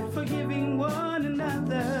light, forgiving one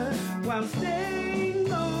another while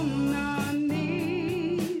staying on our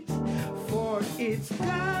knees. For it's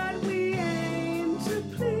God we aim to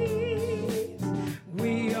please.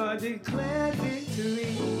 We are declared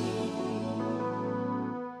victory.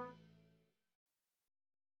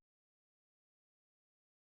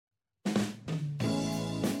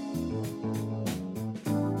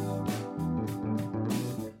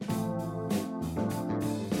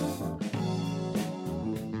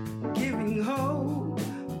 Giving hope,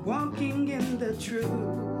 walking in the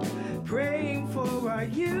truth, praying for our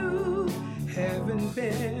youth. Haven't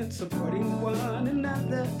been supporting one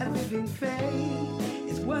another. A living faith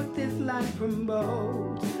is what this life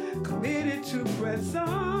promotes. Committed to press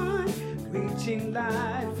on, reaching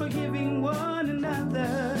light, forgiving one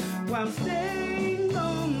another while staying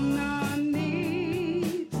on our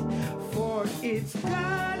knees. For it's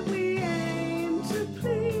God we aim to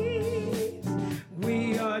please.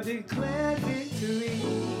 We are declared victory.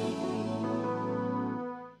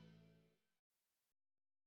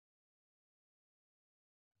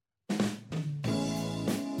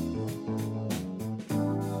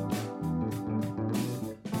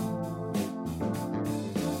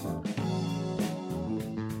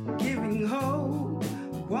 Giving hope,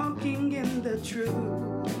 walking in the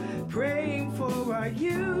truth, praying for our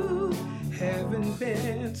youth. Haven't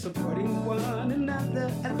been supporting one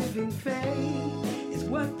another. A living faith is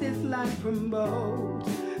what this life promotes.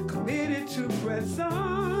 Committed to press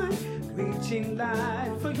on, reaching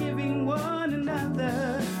light, forgiving one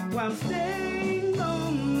another while staying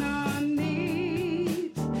on our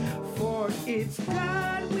knees. For it's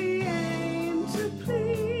God we aim to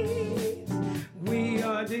please. We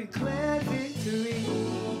are declared victory.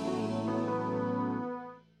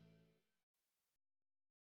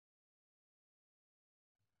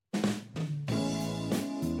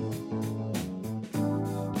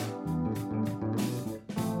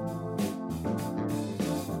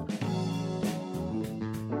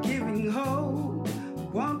 Giving hope,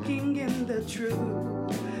 walking in the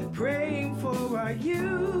truth, praying for our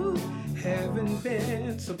youth. Haven't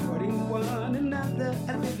been supporting one another.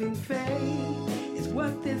 A living faith is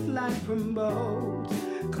what this life promotes.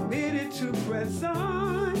 Committed to press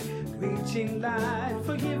on, reaching light,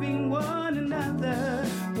 forgiving one another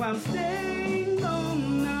while staying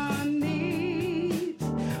on our knees.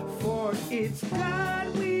 For it's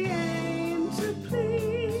God we aim to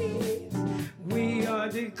please. We are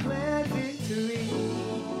declared victory.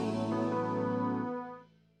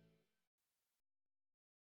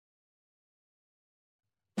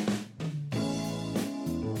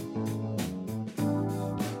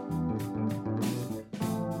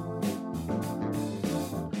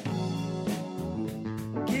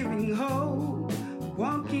 Giving hope,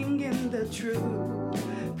 walking in the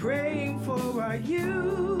truth, praying for our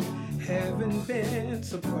youth. Haven't been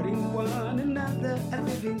supporting one another. A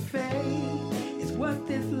living faith is what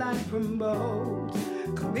this life promotes.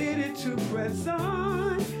 committed to press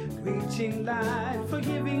on, reaching light,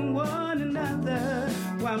 forgiving one another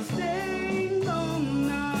while staying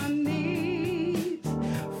on our knees.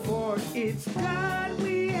 For it's God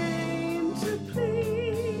we aim to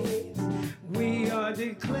please. We are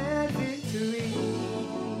declared victory.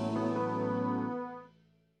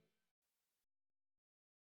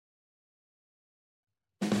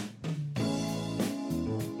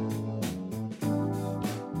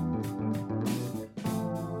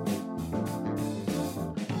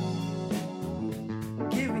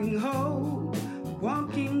 Giving hope,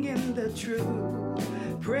 walking in the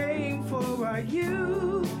truth, praying for our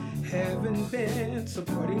youth, heaven bent,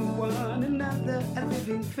 supporting one another. A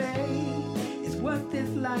living faith is what this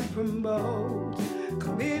life promotes.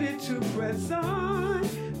 Committed to press on,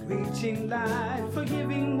 reaching light,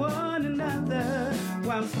 forgiving one another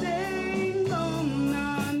while staying on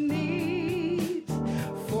our knees.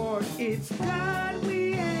 For it's God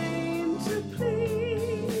we aim to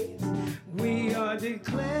please. We are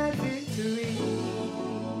declared victory.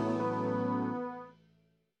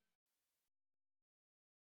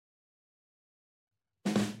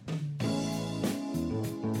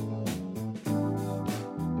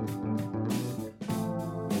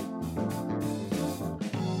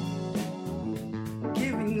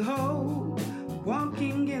 Giving hope,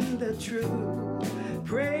 walking in the truth,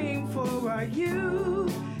 praying for our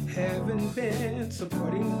youth, heaven bent,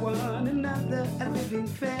 supporting one another. A living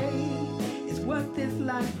faith is what this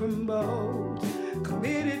life promotes.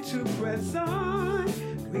 Committed to press on,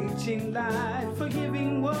 reaching light,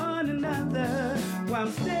 forgiving one another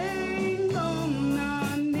while staying on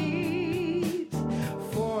our knees.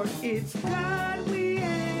 For it's God we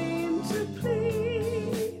aim to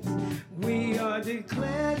please. We are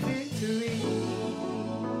declared victory.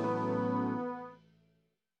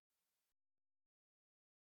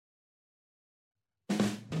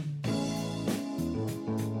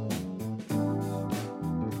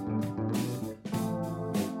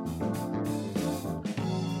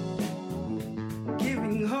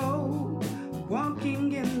 Giving hope,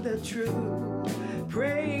 walking in the truth,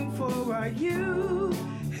 praying for our youth,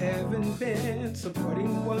 heaven bent,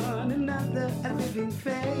 supporting one another. A living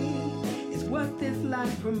faith is what this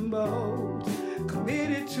life promotes.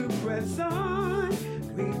 Committed to press on,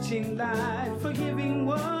 reaching light, forgiving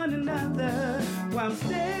one another while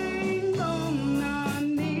staying on our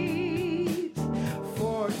knees.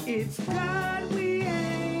 For it's God we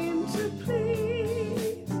aim to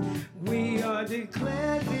please. We are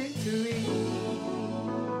declared victory.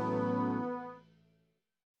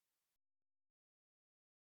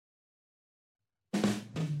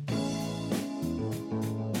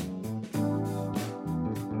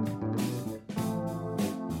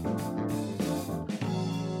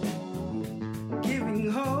 Giving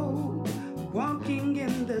hope, walking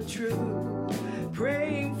in the truth,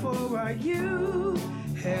 praying for our youth,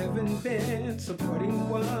 heaven bent, supporting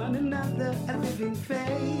one another. A living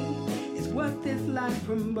faith is what this life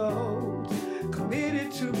promotes.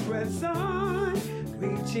 Committed to press on,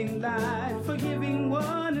 reaching light, forgiving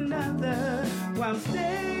one another while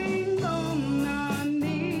staying on our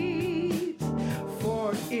knees.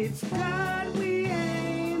 For it's God we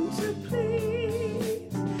aim to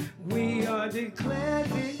please. We are declared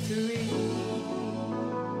victory.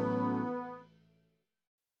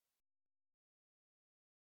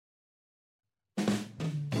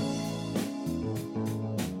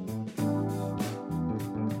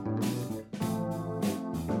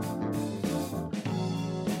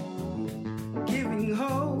 Giving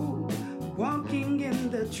hope, walking in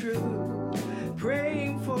the truth,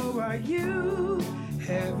 praying for our youth,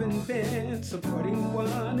 heaven bent, supporting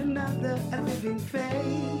one another. A living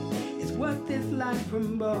faith is what this life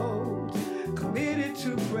promotes. Committed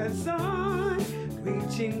to press on,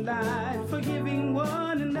 reaching light, forgiving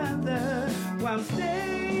one another while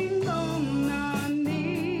staying on our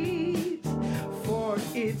knees. For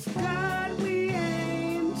it's God we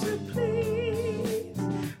aim to please.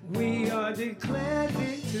 We are declared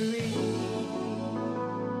victory.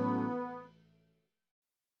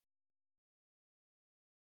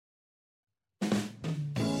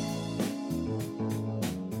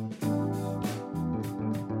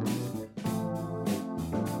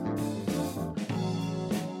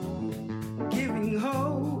 Giving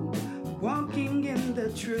hope, walking in the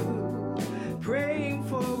truth, praying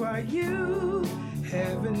for our youth,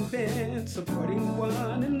 heaven bent, supporting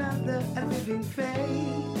one another. A living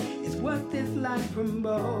faith is what this life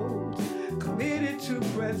promotes. Committed to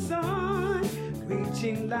press on,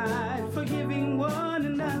 reaching light, forgiving one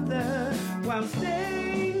another while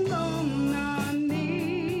staying on our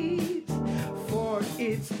knees. For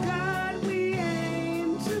it's God we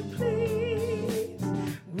aim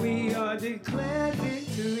declared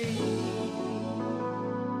victory.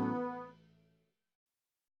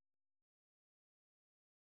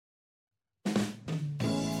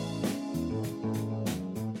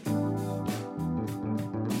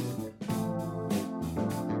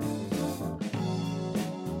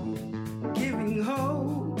 Giving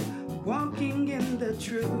hope, walking in the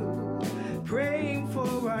truth, praying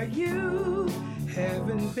for our youth,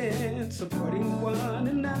 having been supporting one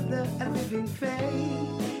another. A living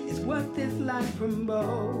faith is what this life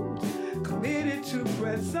promotes. Committed to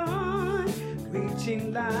press on,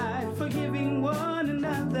 reaching light, forgiving one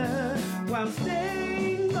another while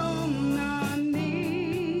staying on our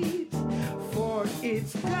knees. For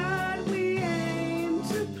it's God we aim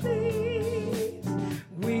to please.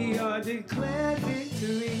 We are declared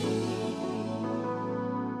victory.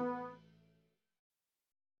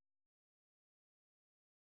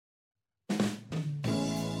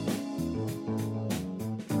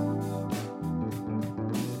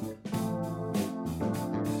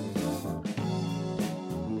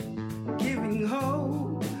 Giving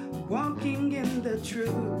hope, walking in the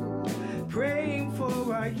truth, praying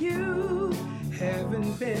for our youth,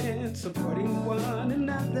 having been supporting one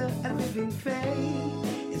another. A living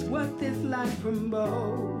faith is what this life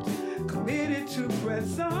promotes. Committed to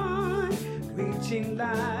press on, reaching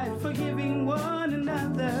light, forgiving one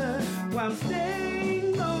another while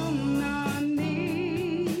staying on our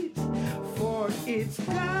knees. For it's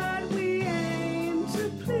God we aim to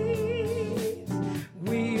please.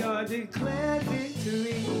 We are declared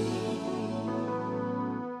victory.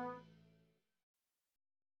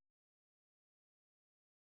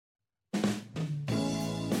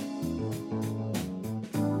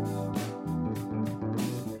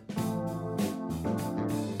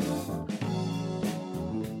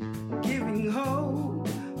 Giving hope,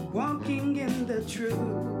 walking in the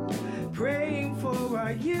truth, praying for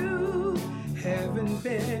our youth, having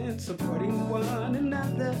been supporting one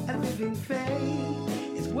another. A living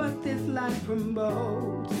faith is what this life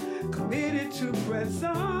promotes. Committed to press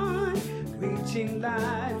on, reaching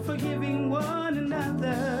light, forgiving one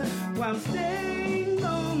another while staying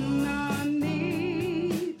on our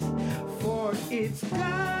knees. For it's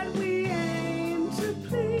God we aim to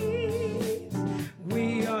please.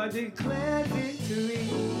 We are declared victory.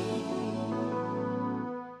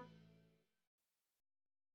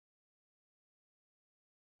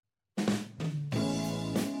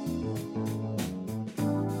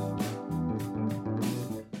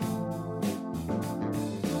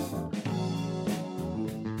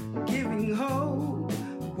 Giving hope,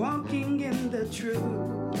 walking in the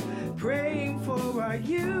truth, praying for our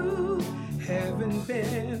youth, having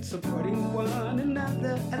been supporting one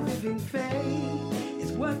another. A living faith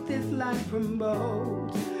is what this life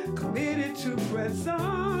promotes. Committed to press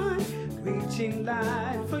on, reaching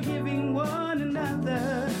light, forgiving one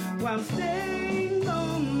another while staying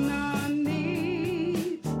on our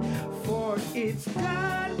knees. For it's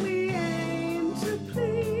God we aim to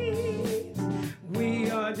please. We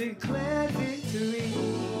are declared victory.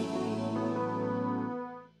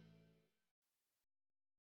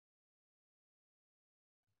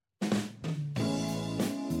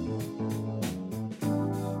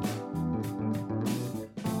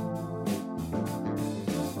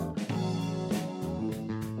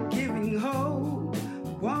 Giving hope,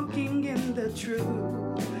 walking in the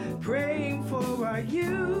truth, praying for our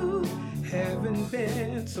youth, having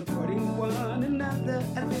been supporting one another.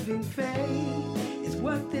 A living faith is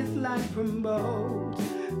what this life promotes.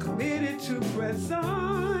 Committed to press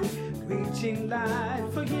on, reaching light,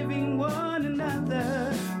 forgiving one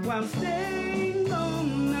another while staying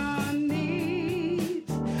on our knees.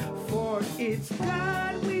 For it's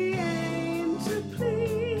God we aim to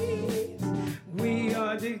please. We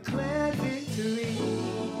are declared victory.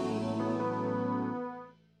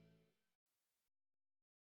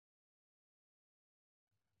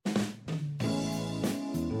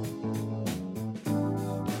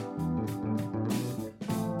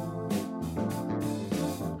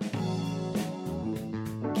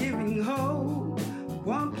 Giving hope,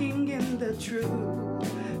 walking in the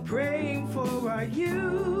truth, praying for our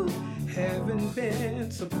youth, having been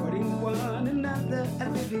supporting one another. A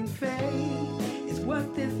living faith is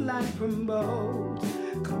what this life promotes.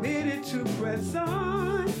 Committed to press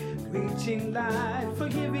on, reaching light,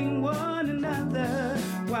 forgiving one another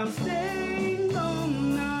while staying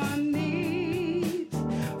on our knees.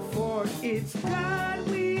 For it's God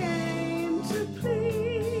we aim to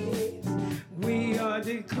please. We are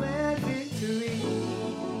declared victory.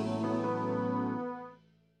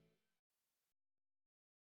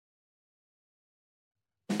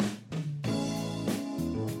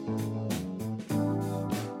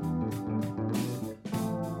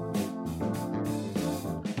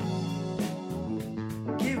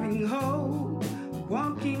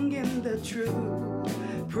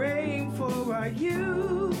 truth, praying for our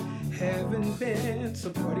youth. Haven't been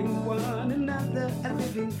supporting one another. A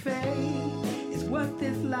living faith is what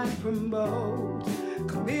this life promotes.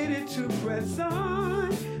 Committed to press on,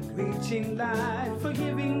 reaching light,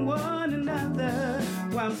 forgiving one another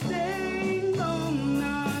while staying on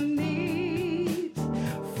our knees.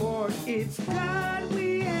 For it's God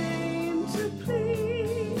we aim to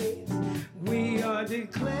please. We are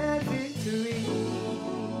declared victory.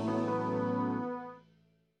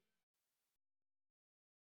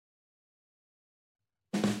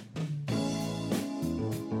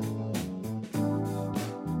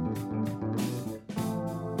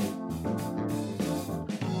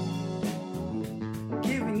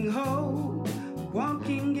 Hope,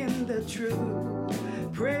 walking in the truth,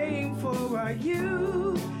 praying for our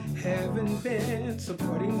youth. Haven't been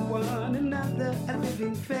supporting one another. A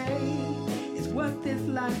living faith is what this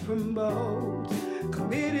life promotes.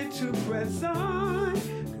 Committed to press on,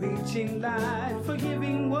 reaching light,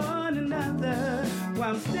 forgiving one another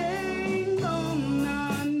while staying on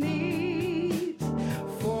our knees.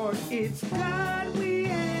 For it's God we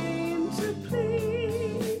aim to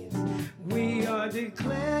please. We are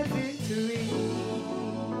declared victory.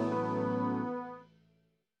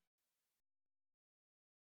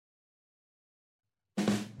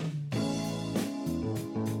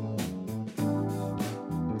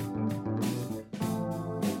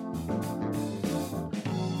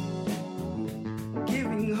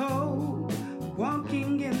 Giving hope,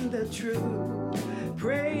 walking in the truth,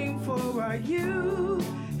 praying for our youth.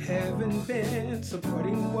 Haven't been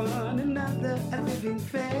supporting one another. A living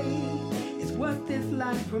faith is what this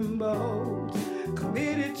life promotes.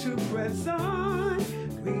 Committed to press on,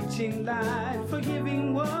 reaching light,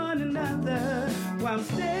 forgiving one another while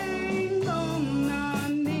staying on our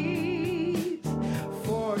knees.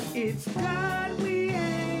 For it's God we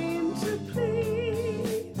aim to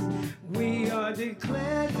please. We are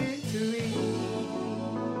declared victory.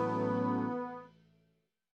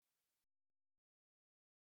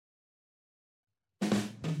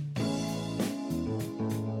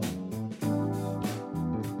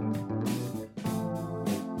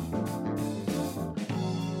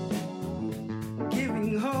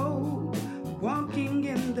 Hope, walking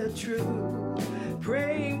in the truth,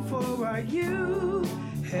 praying for our youth.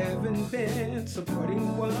 Haven't been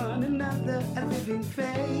supporting one another. A living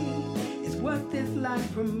faith is what this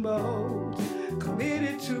life promotes.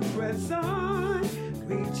 Committed to press on,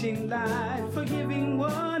 reaching light, forgiving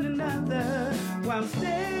one another while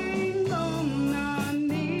staying on our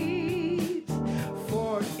knees.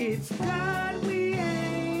 For it's God we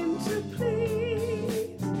aim to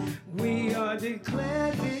please. We are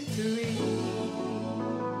declared victory.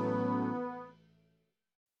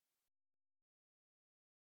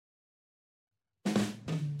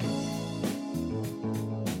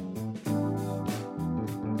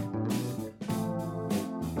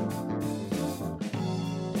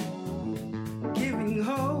 Giving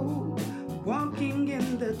hope, walking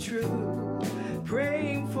in the truth,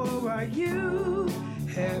 praying for our youth.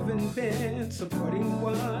 Haven't been supporting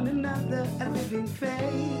one another. A living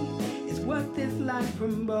faith is what this life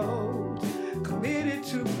promotes. Committed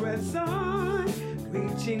to press on,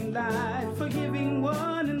 reaching light, forgiving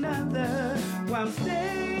one another while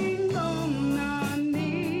staying on our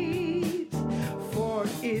knees. For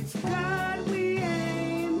it's God we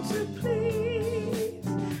aim to please.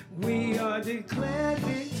 We are declared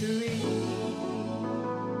victory.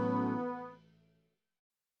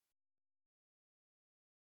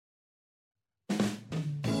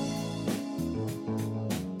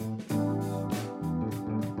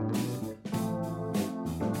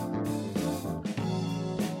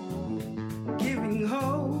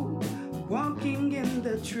 Hope, walking in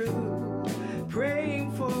the truth,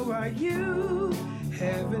 praying for our youth.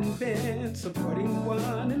 Haven't been supporting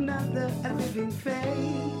one another. A living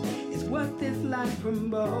faith is what this life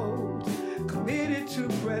promotes. Committed to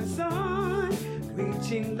press on,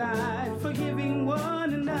 reaching light, forgiving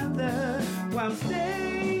one another while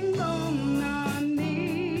staying on our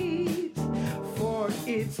knees. For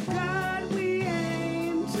it's God we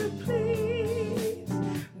aim to please.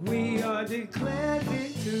 We are declared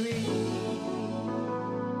victory.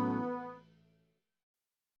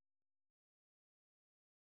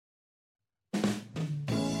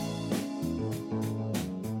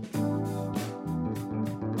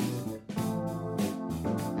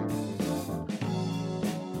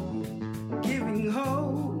 Giving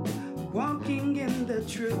hope, walking in the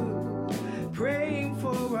truth, praying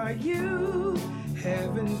for our youth.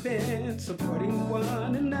 Having been supporting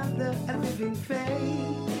one another, a living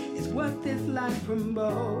faith is what this life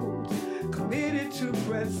promotes. Committed to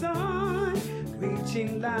press on,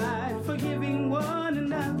 reaching light, forgiving one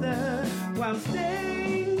another while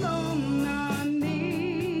staying on our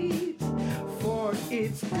knees. For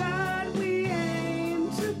it's God we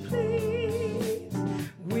aim to please.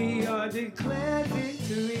 We are declared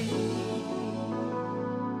victory.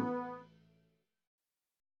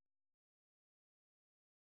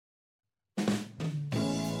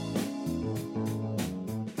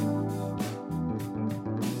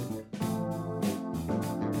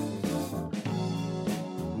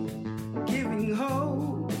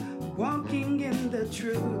 Hope, walking in the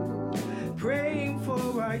truth, praying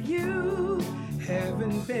for our youth,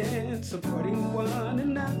 having been supporting one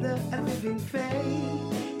another, a living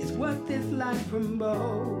faith is what this life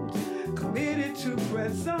promotes. Committed to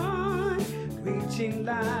press on, reaching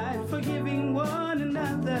light, forgiving one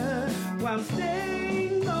another while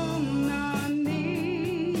staying on our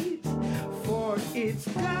knees. For it's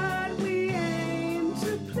God we aim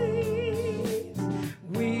to please.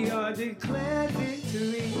 We are declared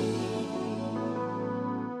victory.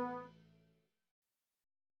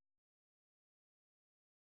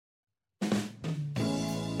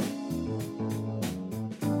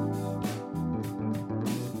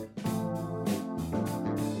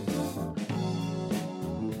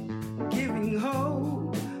 Giving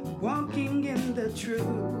hope, walking in the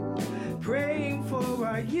truth, praying for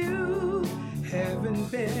our youth, having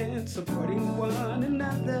been supporting one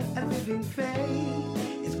another, a living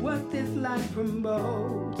faith is what this life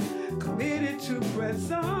promotes. Committed to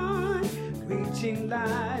press on, reaching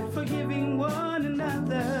light, forgiving one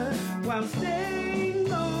another while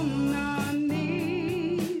staying on our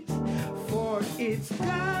knees. For it's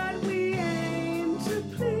God we aim to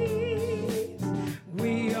please.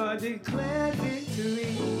 We are declared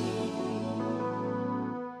victory.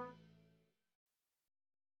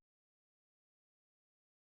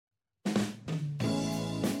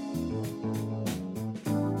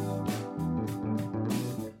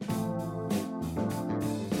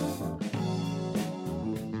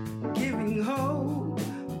 Giving hope,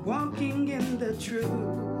 walking in the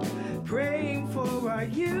truth, praying for our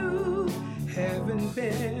youth, having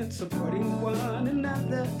been supporting one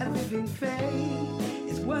another, a living faith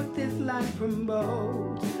is what this life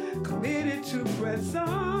promotes. Committed to press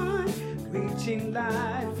on, reaching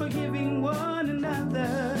light, forgiving one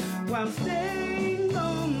another while staying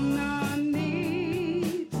on our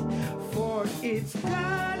knees. For it's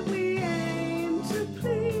God we aim to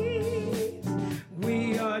please.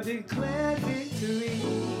 We are declared victory.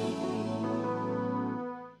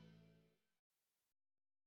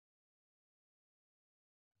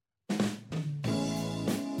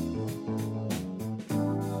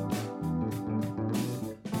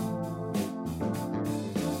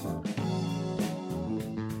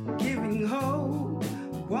 Giving hope,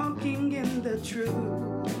 walking in the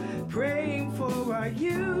truth, praying for our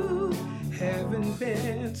youth, having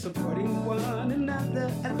been supporting one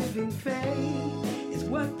another, a living faith is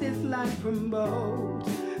what this life promotes.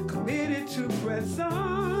 Committed to press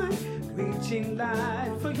on, reaching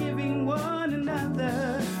light, forgiving one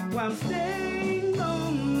another while staying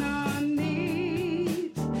on our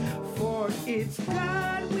knees. For it's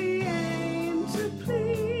God we aim to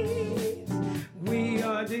please. We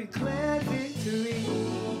are declared victory.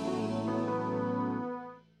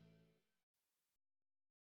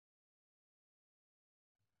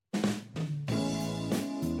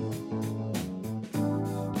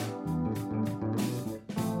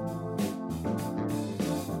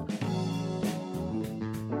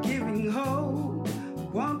 Giving hope,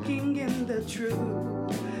 walking in the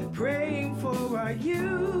truth, praying for our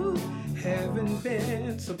youth, having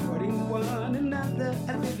been supporting one another,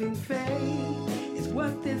 a living faith is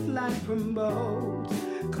what this life promotes.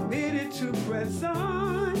 Committed to press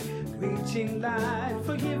on, reaching light,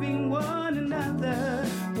 forgiving one another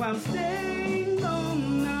while staying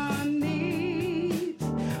on our knees.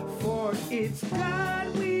 For it's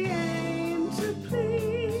God we aim to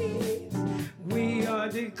please. We are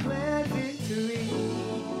declared victory.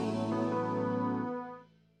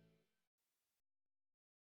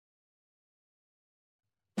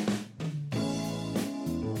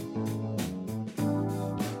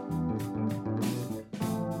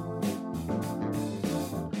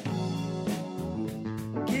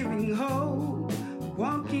 Giving hope,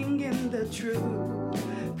 walking in the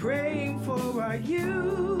truth, praying for our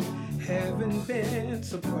youth, having been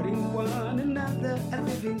supporting one another, a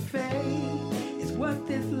living faith is what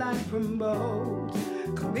this life promotes.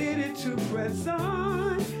 Committed to press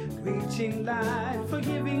on, reaching light,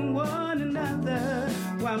 forgiving one another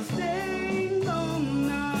while staying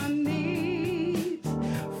on our knees.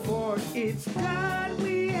 For it's God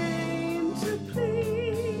we aim to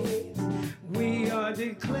please. We are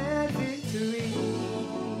declared victory.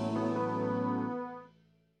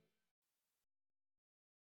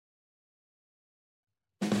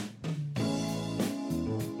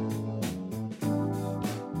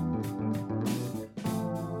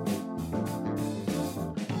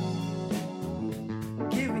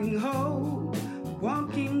 Giving hope,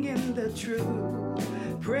 walking in the truth,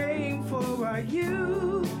 praying for our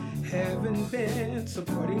youth, having been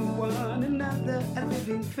supporting one another. A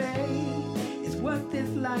living faith is what this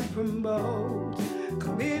life promotes.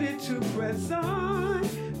 Committed to press on,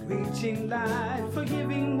 reaching light,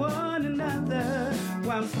 forgiving one another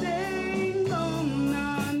while staying on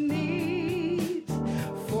our knees.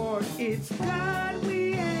 For it's God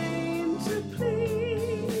we aim to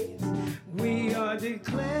please. We are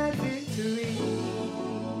declared victory.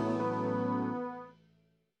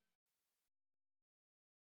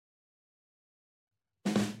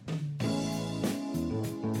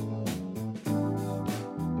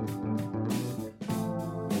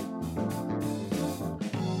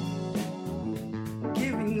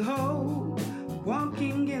 Giving hope,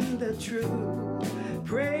 walking in the truth,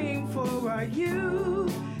 praying for our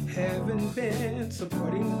youth, having been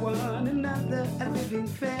supporting one another. A living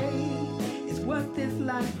faith is what this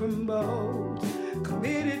life promotes.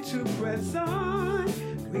 Committed to press on,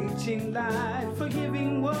 reaching light,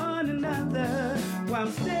 forgiving one another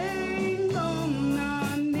while staying on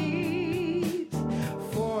our knees.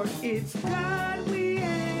 For it's God we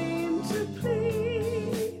aim to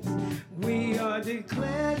please. We are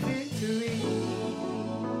declared victory.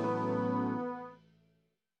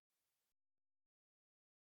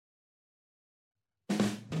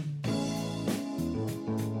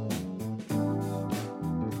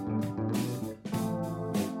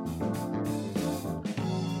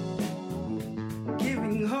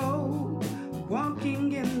 Giving hope,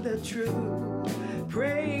 walking in the truth,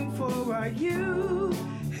 praying for our youth,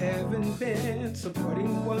 having been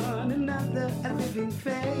supporting one another. A living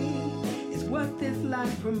faith is what this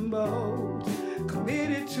life promotes.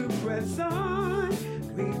 Committed to press on,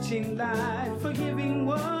 reaching light, forgiving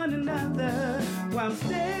one another while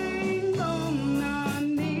staying on our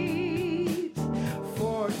knees.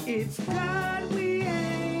 For it's God we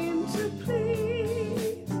aim to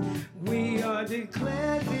please. We are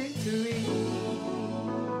declared victory.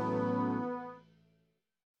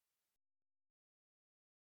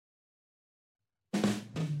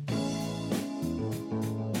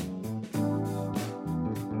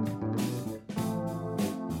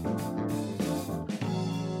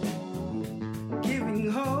 Giving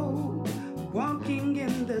hope, walking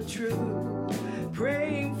in the truth,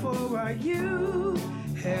 praying for our youth,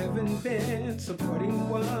 having been supporting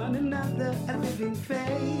one another. A living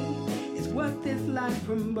faith is what this life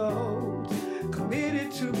promotes.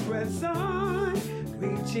 Committed to press on,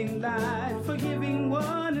 reaching light, forgiving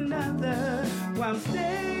one another while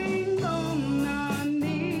staying on our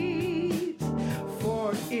knees.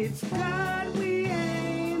 For it's God we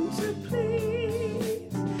aim to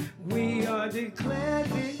please. We are declared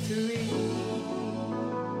victory.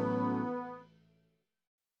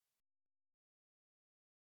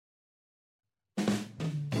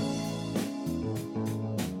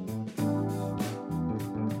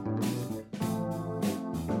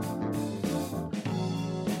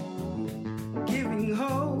 Giving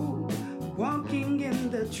hope, walking in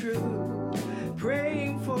the truth,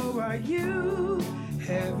 praying for our youth,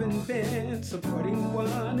 having been supporting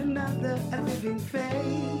one another. A living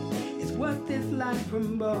faith is what this life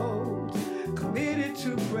promotes. Committed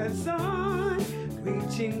to press on,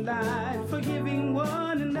 reaching light, forgiving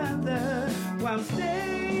one another while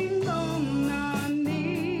staying on our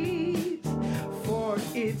knees. For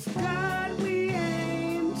it's God we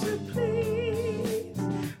aim to please.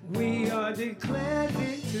 We are declared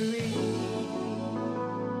victory.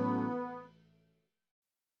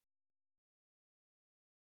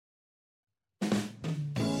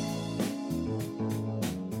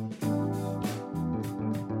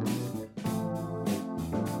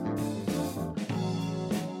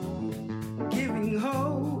 Giving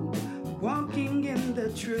hope, walking in the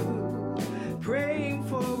truth, praying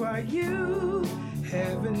for our youth,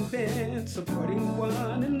 having been supporting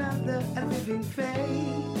one another. A living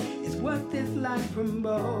faith is what this life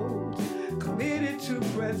promotes. Committed to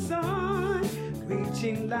press on,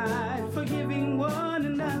 reaching light, forgiving one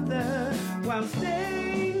another while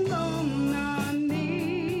staying on our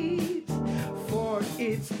knees. For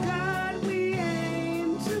it's God we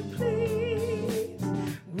aim to please.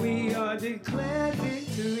 We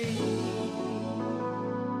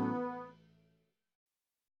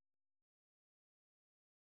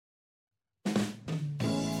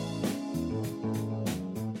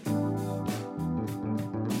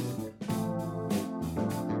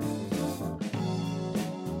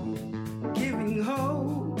giving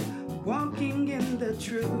hope, walking in the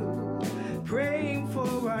truth, praying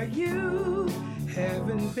for our youth,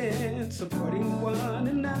 having been supporting one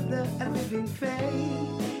another. A living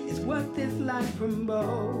faith is what this life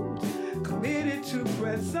promotes, committed to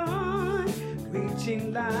press on,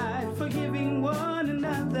 reaching light, forgiving one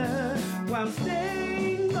another while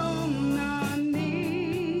staying on our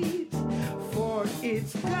knees. For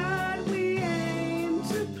it's God we aim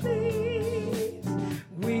to please.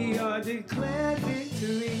 We are declared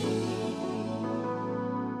victory.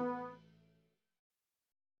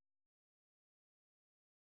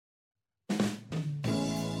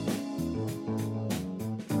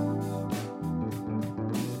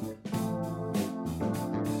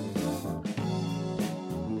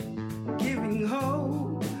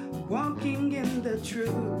 Hope, walking in the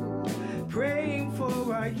truth, praying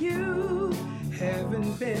for our youth,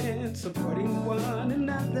 having been supporting one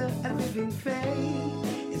another. A living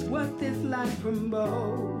faith is what this life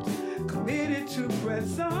promotes, committed to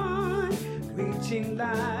press on, reaching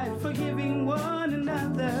light, forgiving one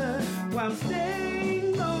another while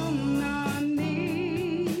staying on our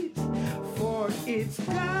knees. For it's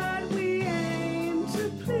God we aim to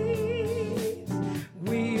please.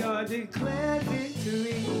 We are declared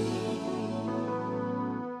victory.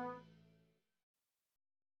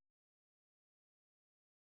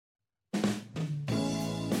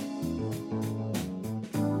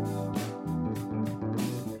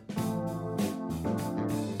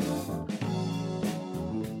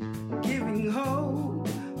 Giving hope,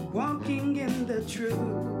 walking in the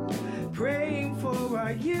truth, praying for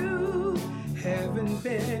our youth, having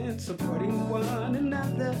been supporting one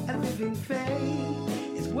another. A living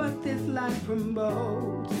faith is what this life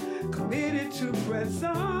promotes, committed to press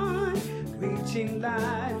on, reaching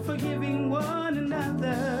light, forgiving one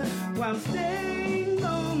another while staying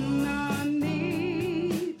on our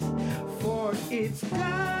knees. For it's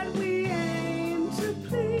God we aim to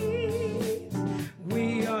please.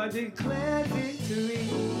 We are declared victory.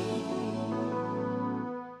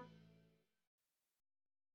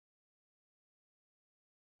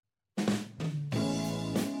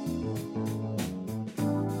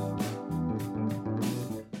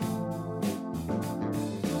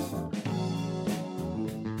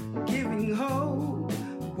 Giving hope,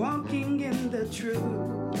 walking in the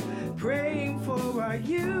truth, praying for our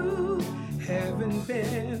youth, having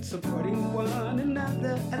been supporting one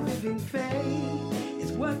another. A living faith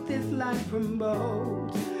is what this life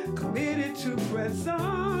promotes, committed to press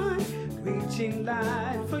on, reaching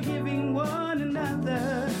light, forgiving one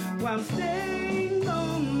another while staying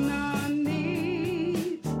on our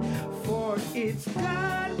knees. For it's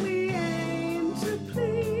God we aim to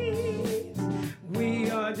please. We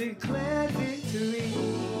are declared victory.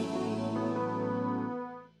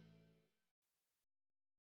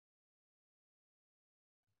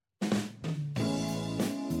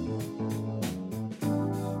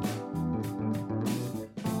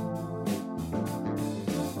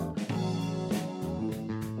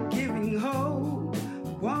 Giving hope,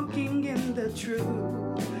 walking in the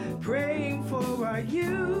truth, praying for our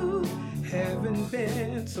youth, having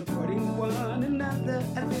been supporting one another.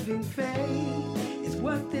 A living faith is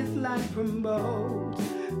what this life promotes,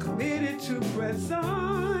 committed to press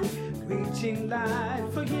on, reaching light,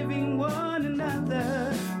 forgiving one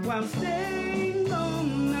another while staying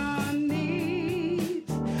on our knees.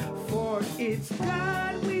 For it's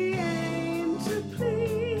God we aim to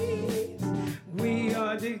please. We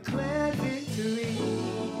are declared victory.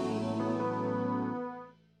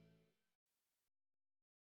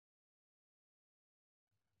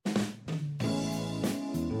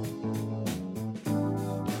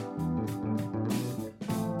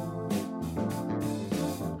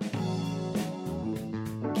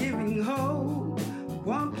 Giving hope,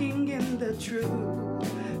 walking in the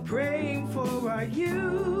truth, praying for our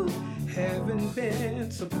youth, having been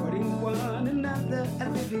supporting one another. A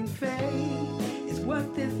living faith is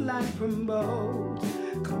what this life promotes,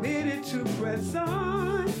 committed to press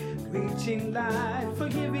on, reaching light,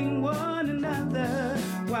 forgiving one another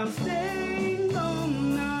while staying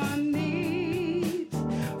on our knees.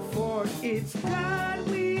 For it's God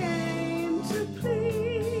we aim to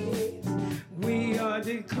please. We are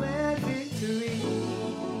declared victory.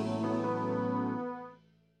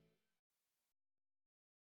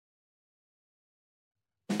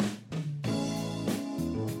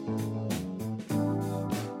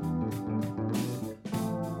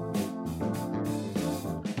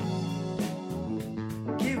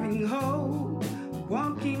 Giving hope,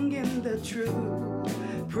 walking in the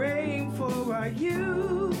truth, praying for our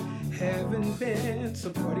youth, haven't been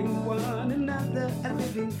supporting one another. A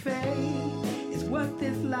living faith is what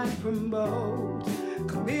this life promotes.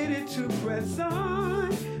 Committed to press on,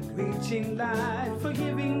 reaching life,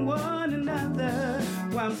 forgiving one another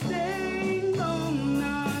while staying on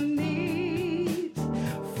our knees.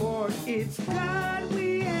 For it's God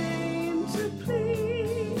we aim to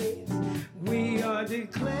please. We are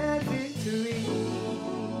declared victory.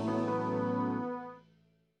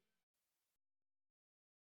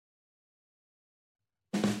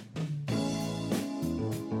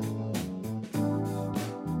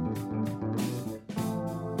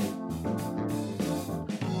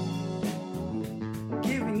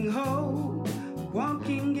 Hope,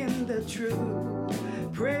 walking in the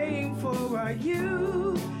truth, praying for our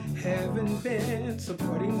youth, haven't been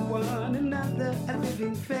supporting one another. A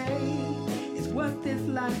living faith is what this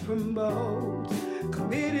life promotes.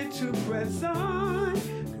 Committed to press on,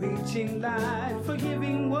 reaching life,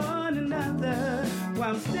 forgiving one another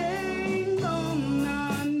while staying on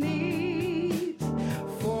our knees.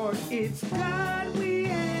 For it's God we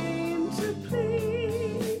aim to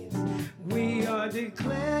please. We are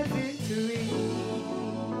declared victory.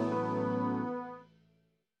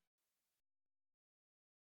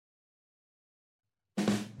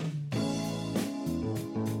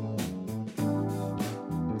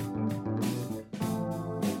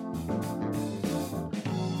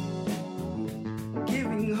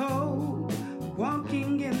 Giving hope,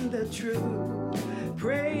 walking in the truth,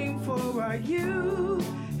 praying for our youth,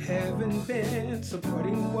 haven't been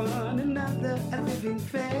supporting one another. A living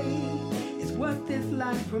faith is what this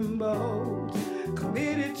life promotes.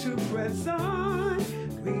 Committed to press on,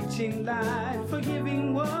 reaching life,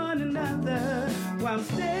 forgiving one another while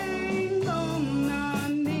staying on our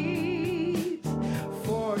knees.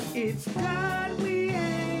 For it's God we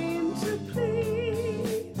aim to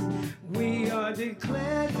please. We are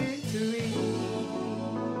declared victory.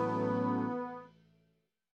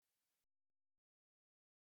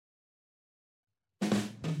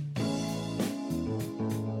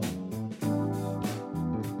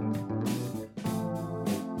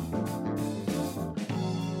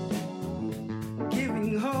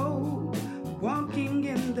 Hope, walking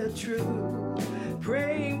in the truth,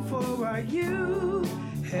 praying for our youth,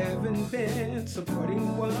 haven't been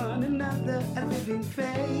supporting one another. A living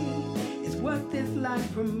faith is what this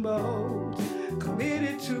life promotes.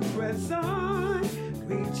 Committed to press on,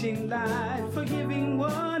 reaching life, forgiving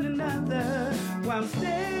one another while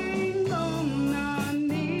staying on our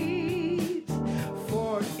knees.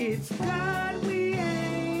 For it's God we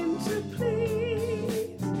aim to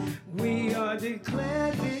please. We are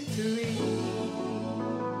declared victory.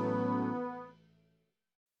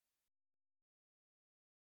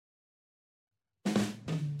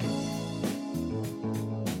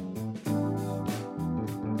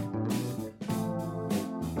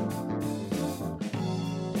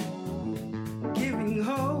 Giving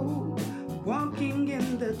hope, walking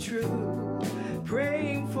in the truth,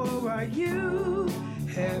 praying for our youth,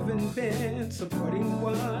 haven't been supporting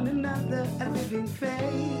one another. A living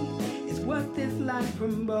faith is what this life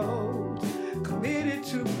promotes. Committed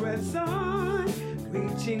to press on,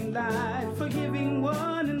 reaching life, forgiving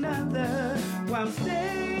one another while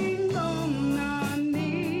staying on our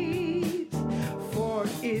knees. For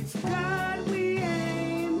it's God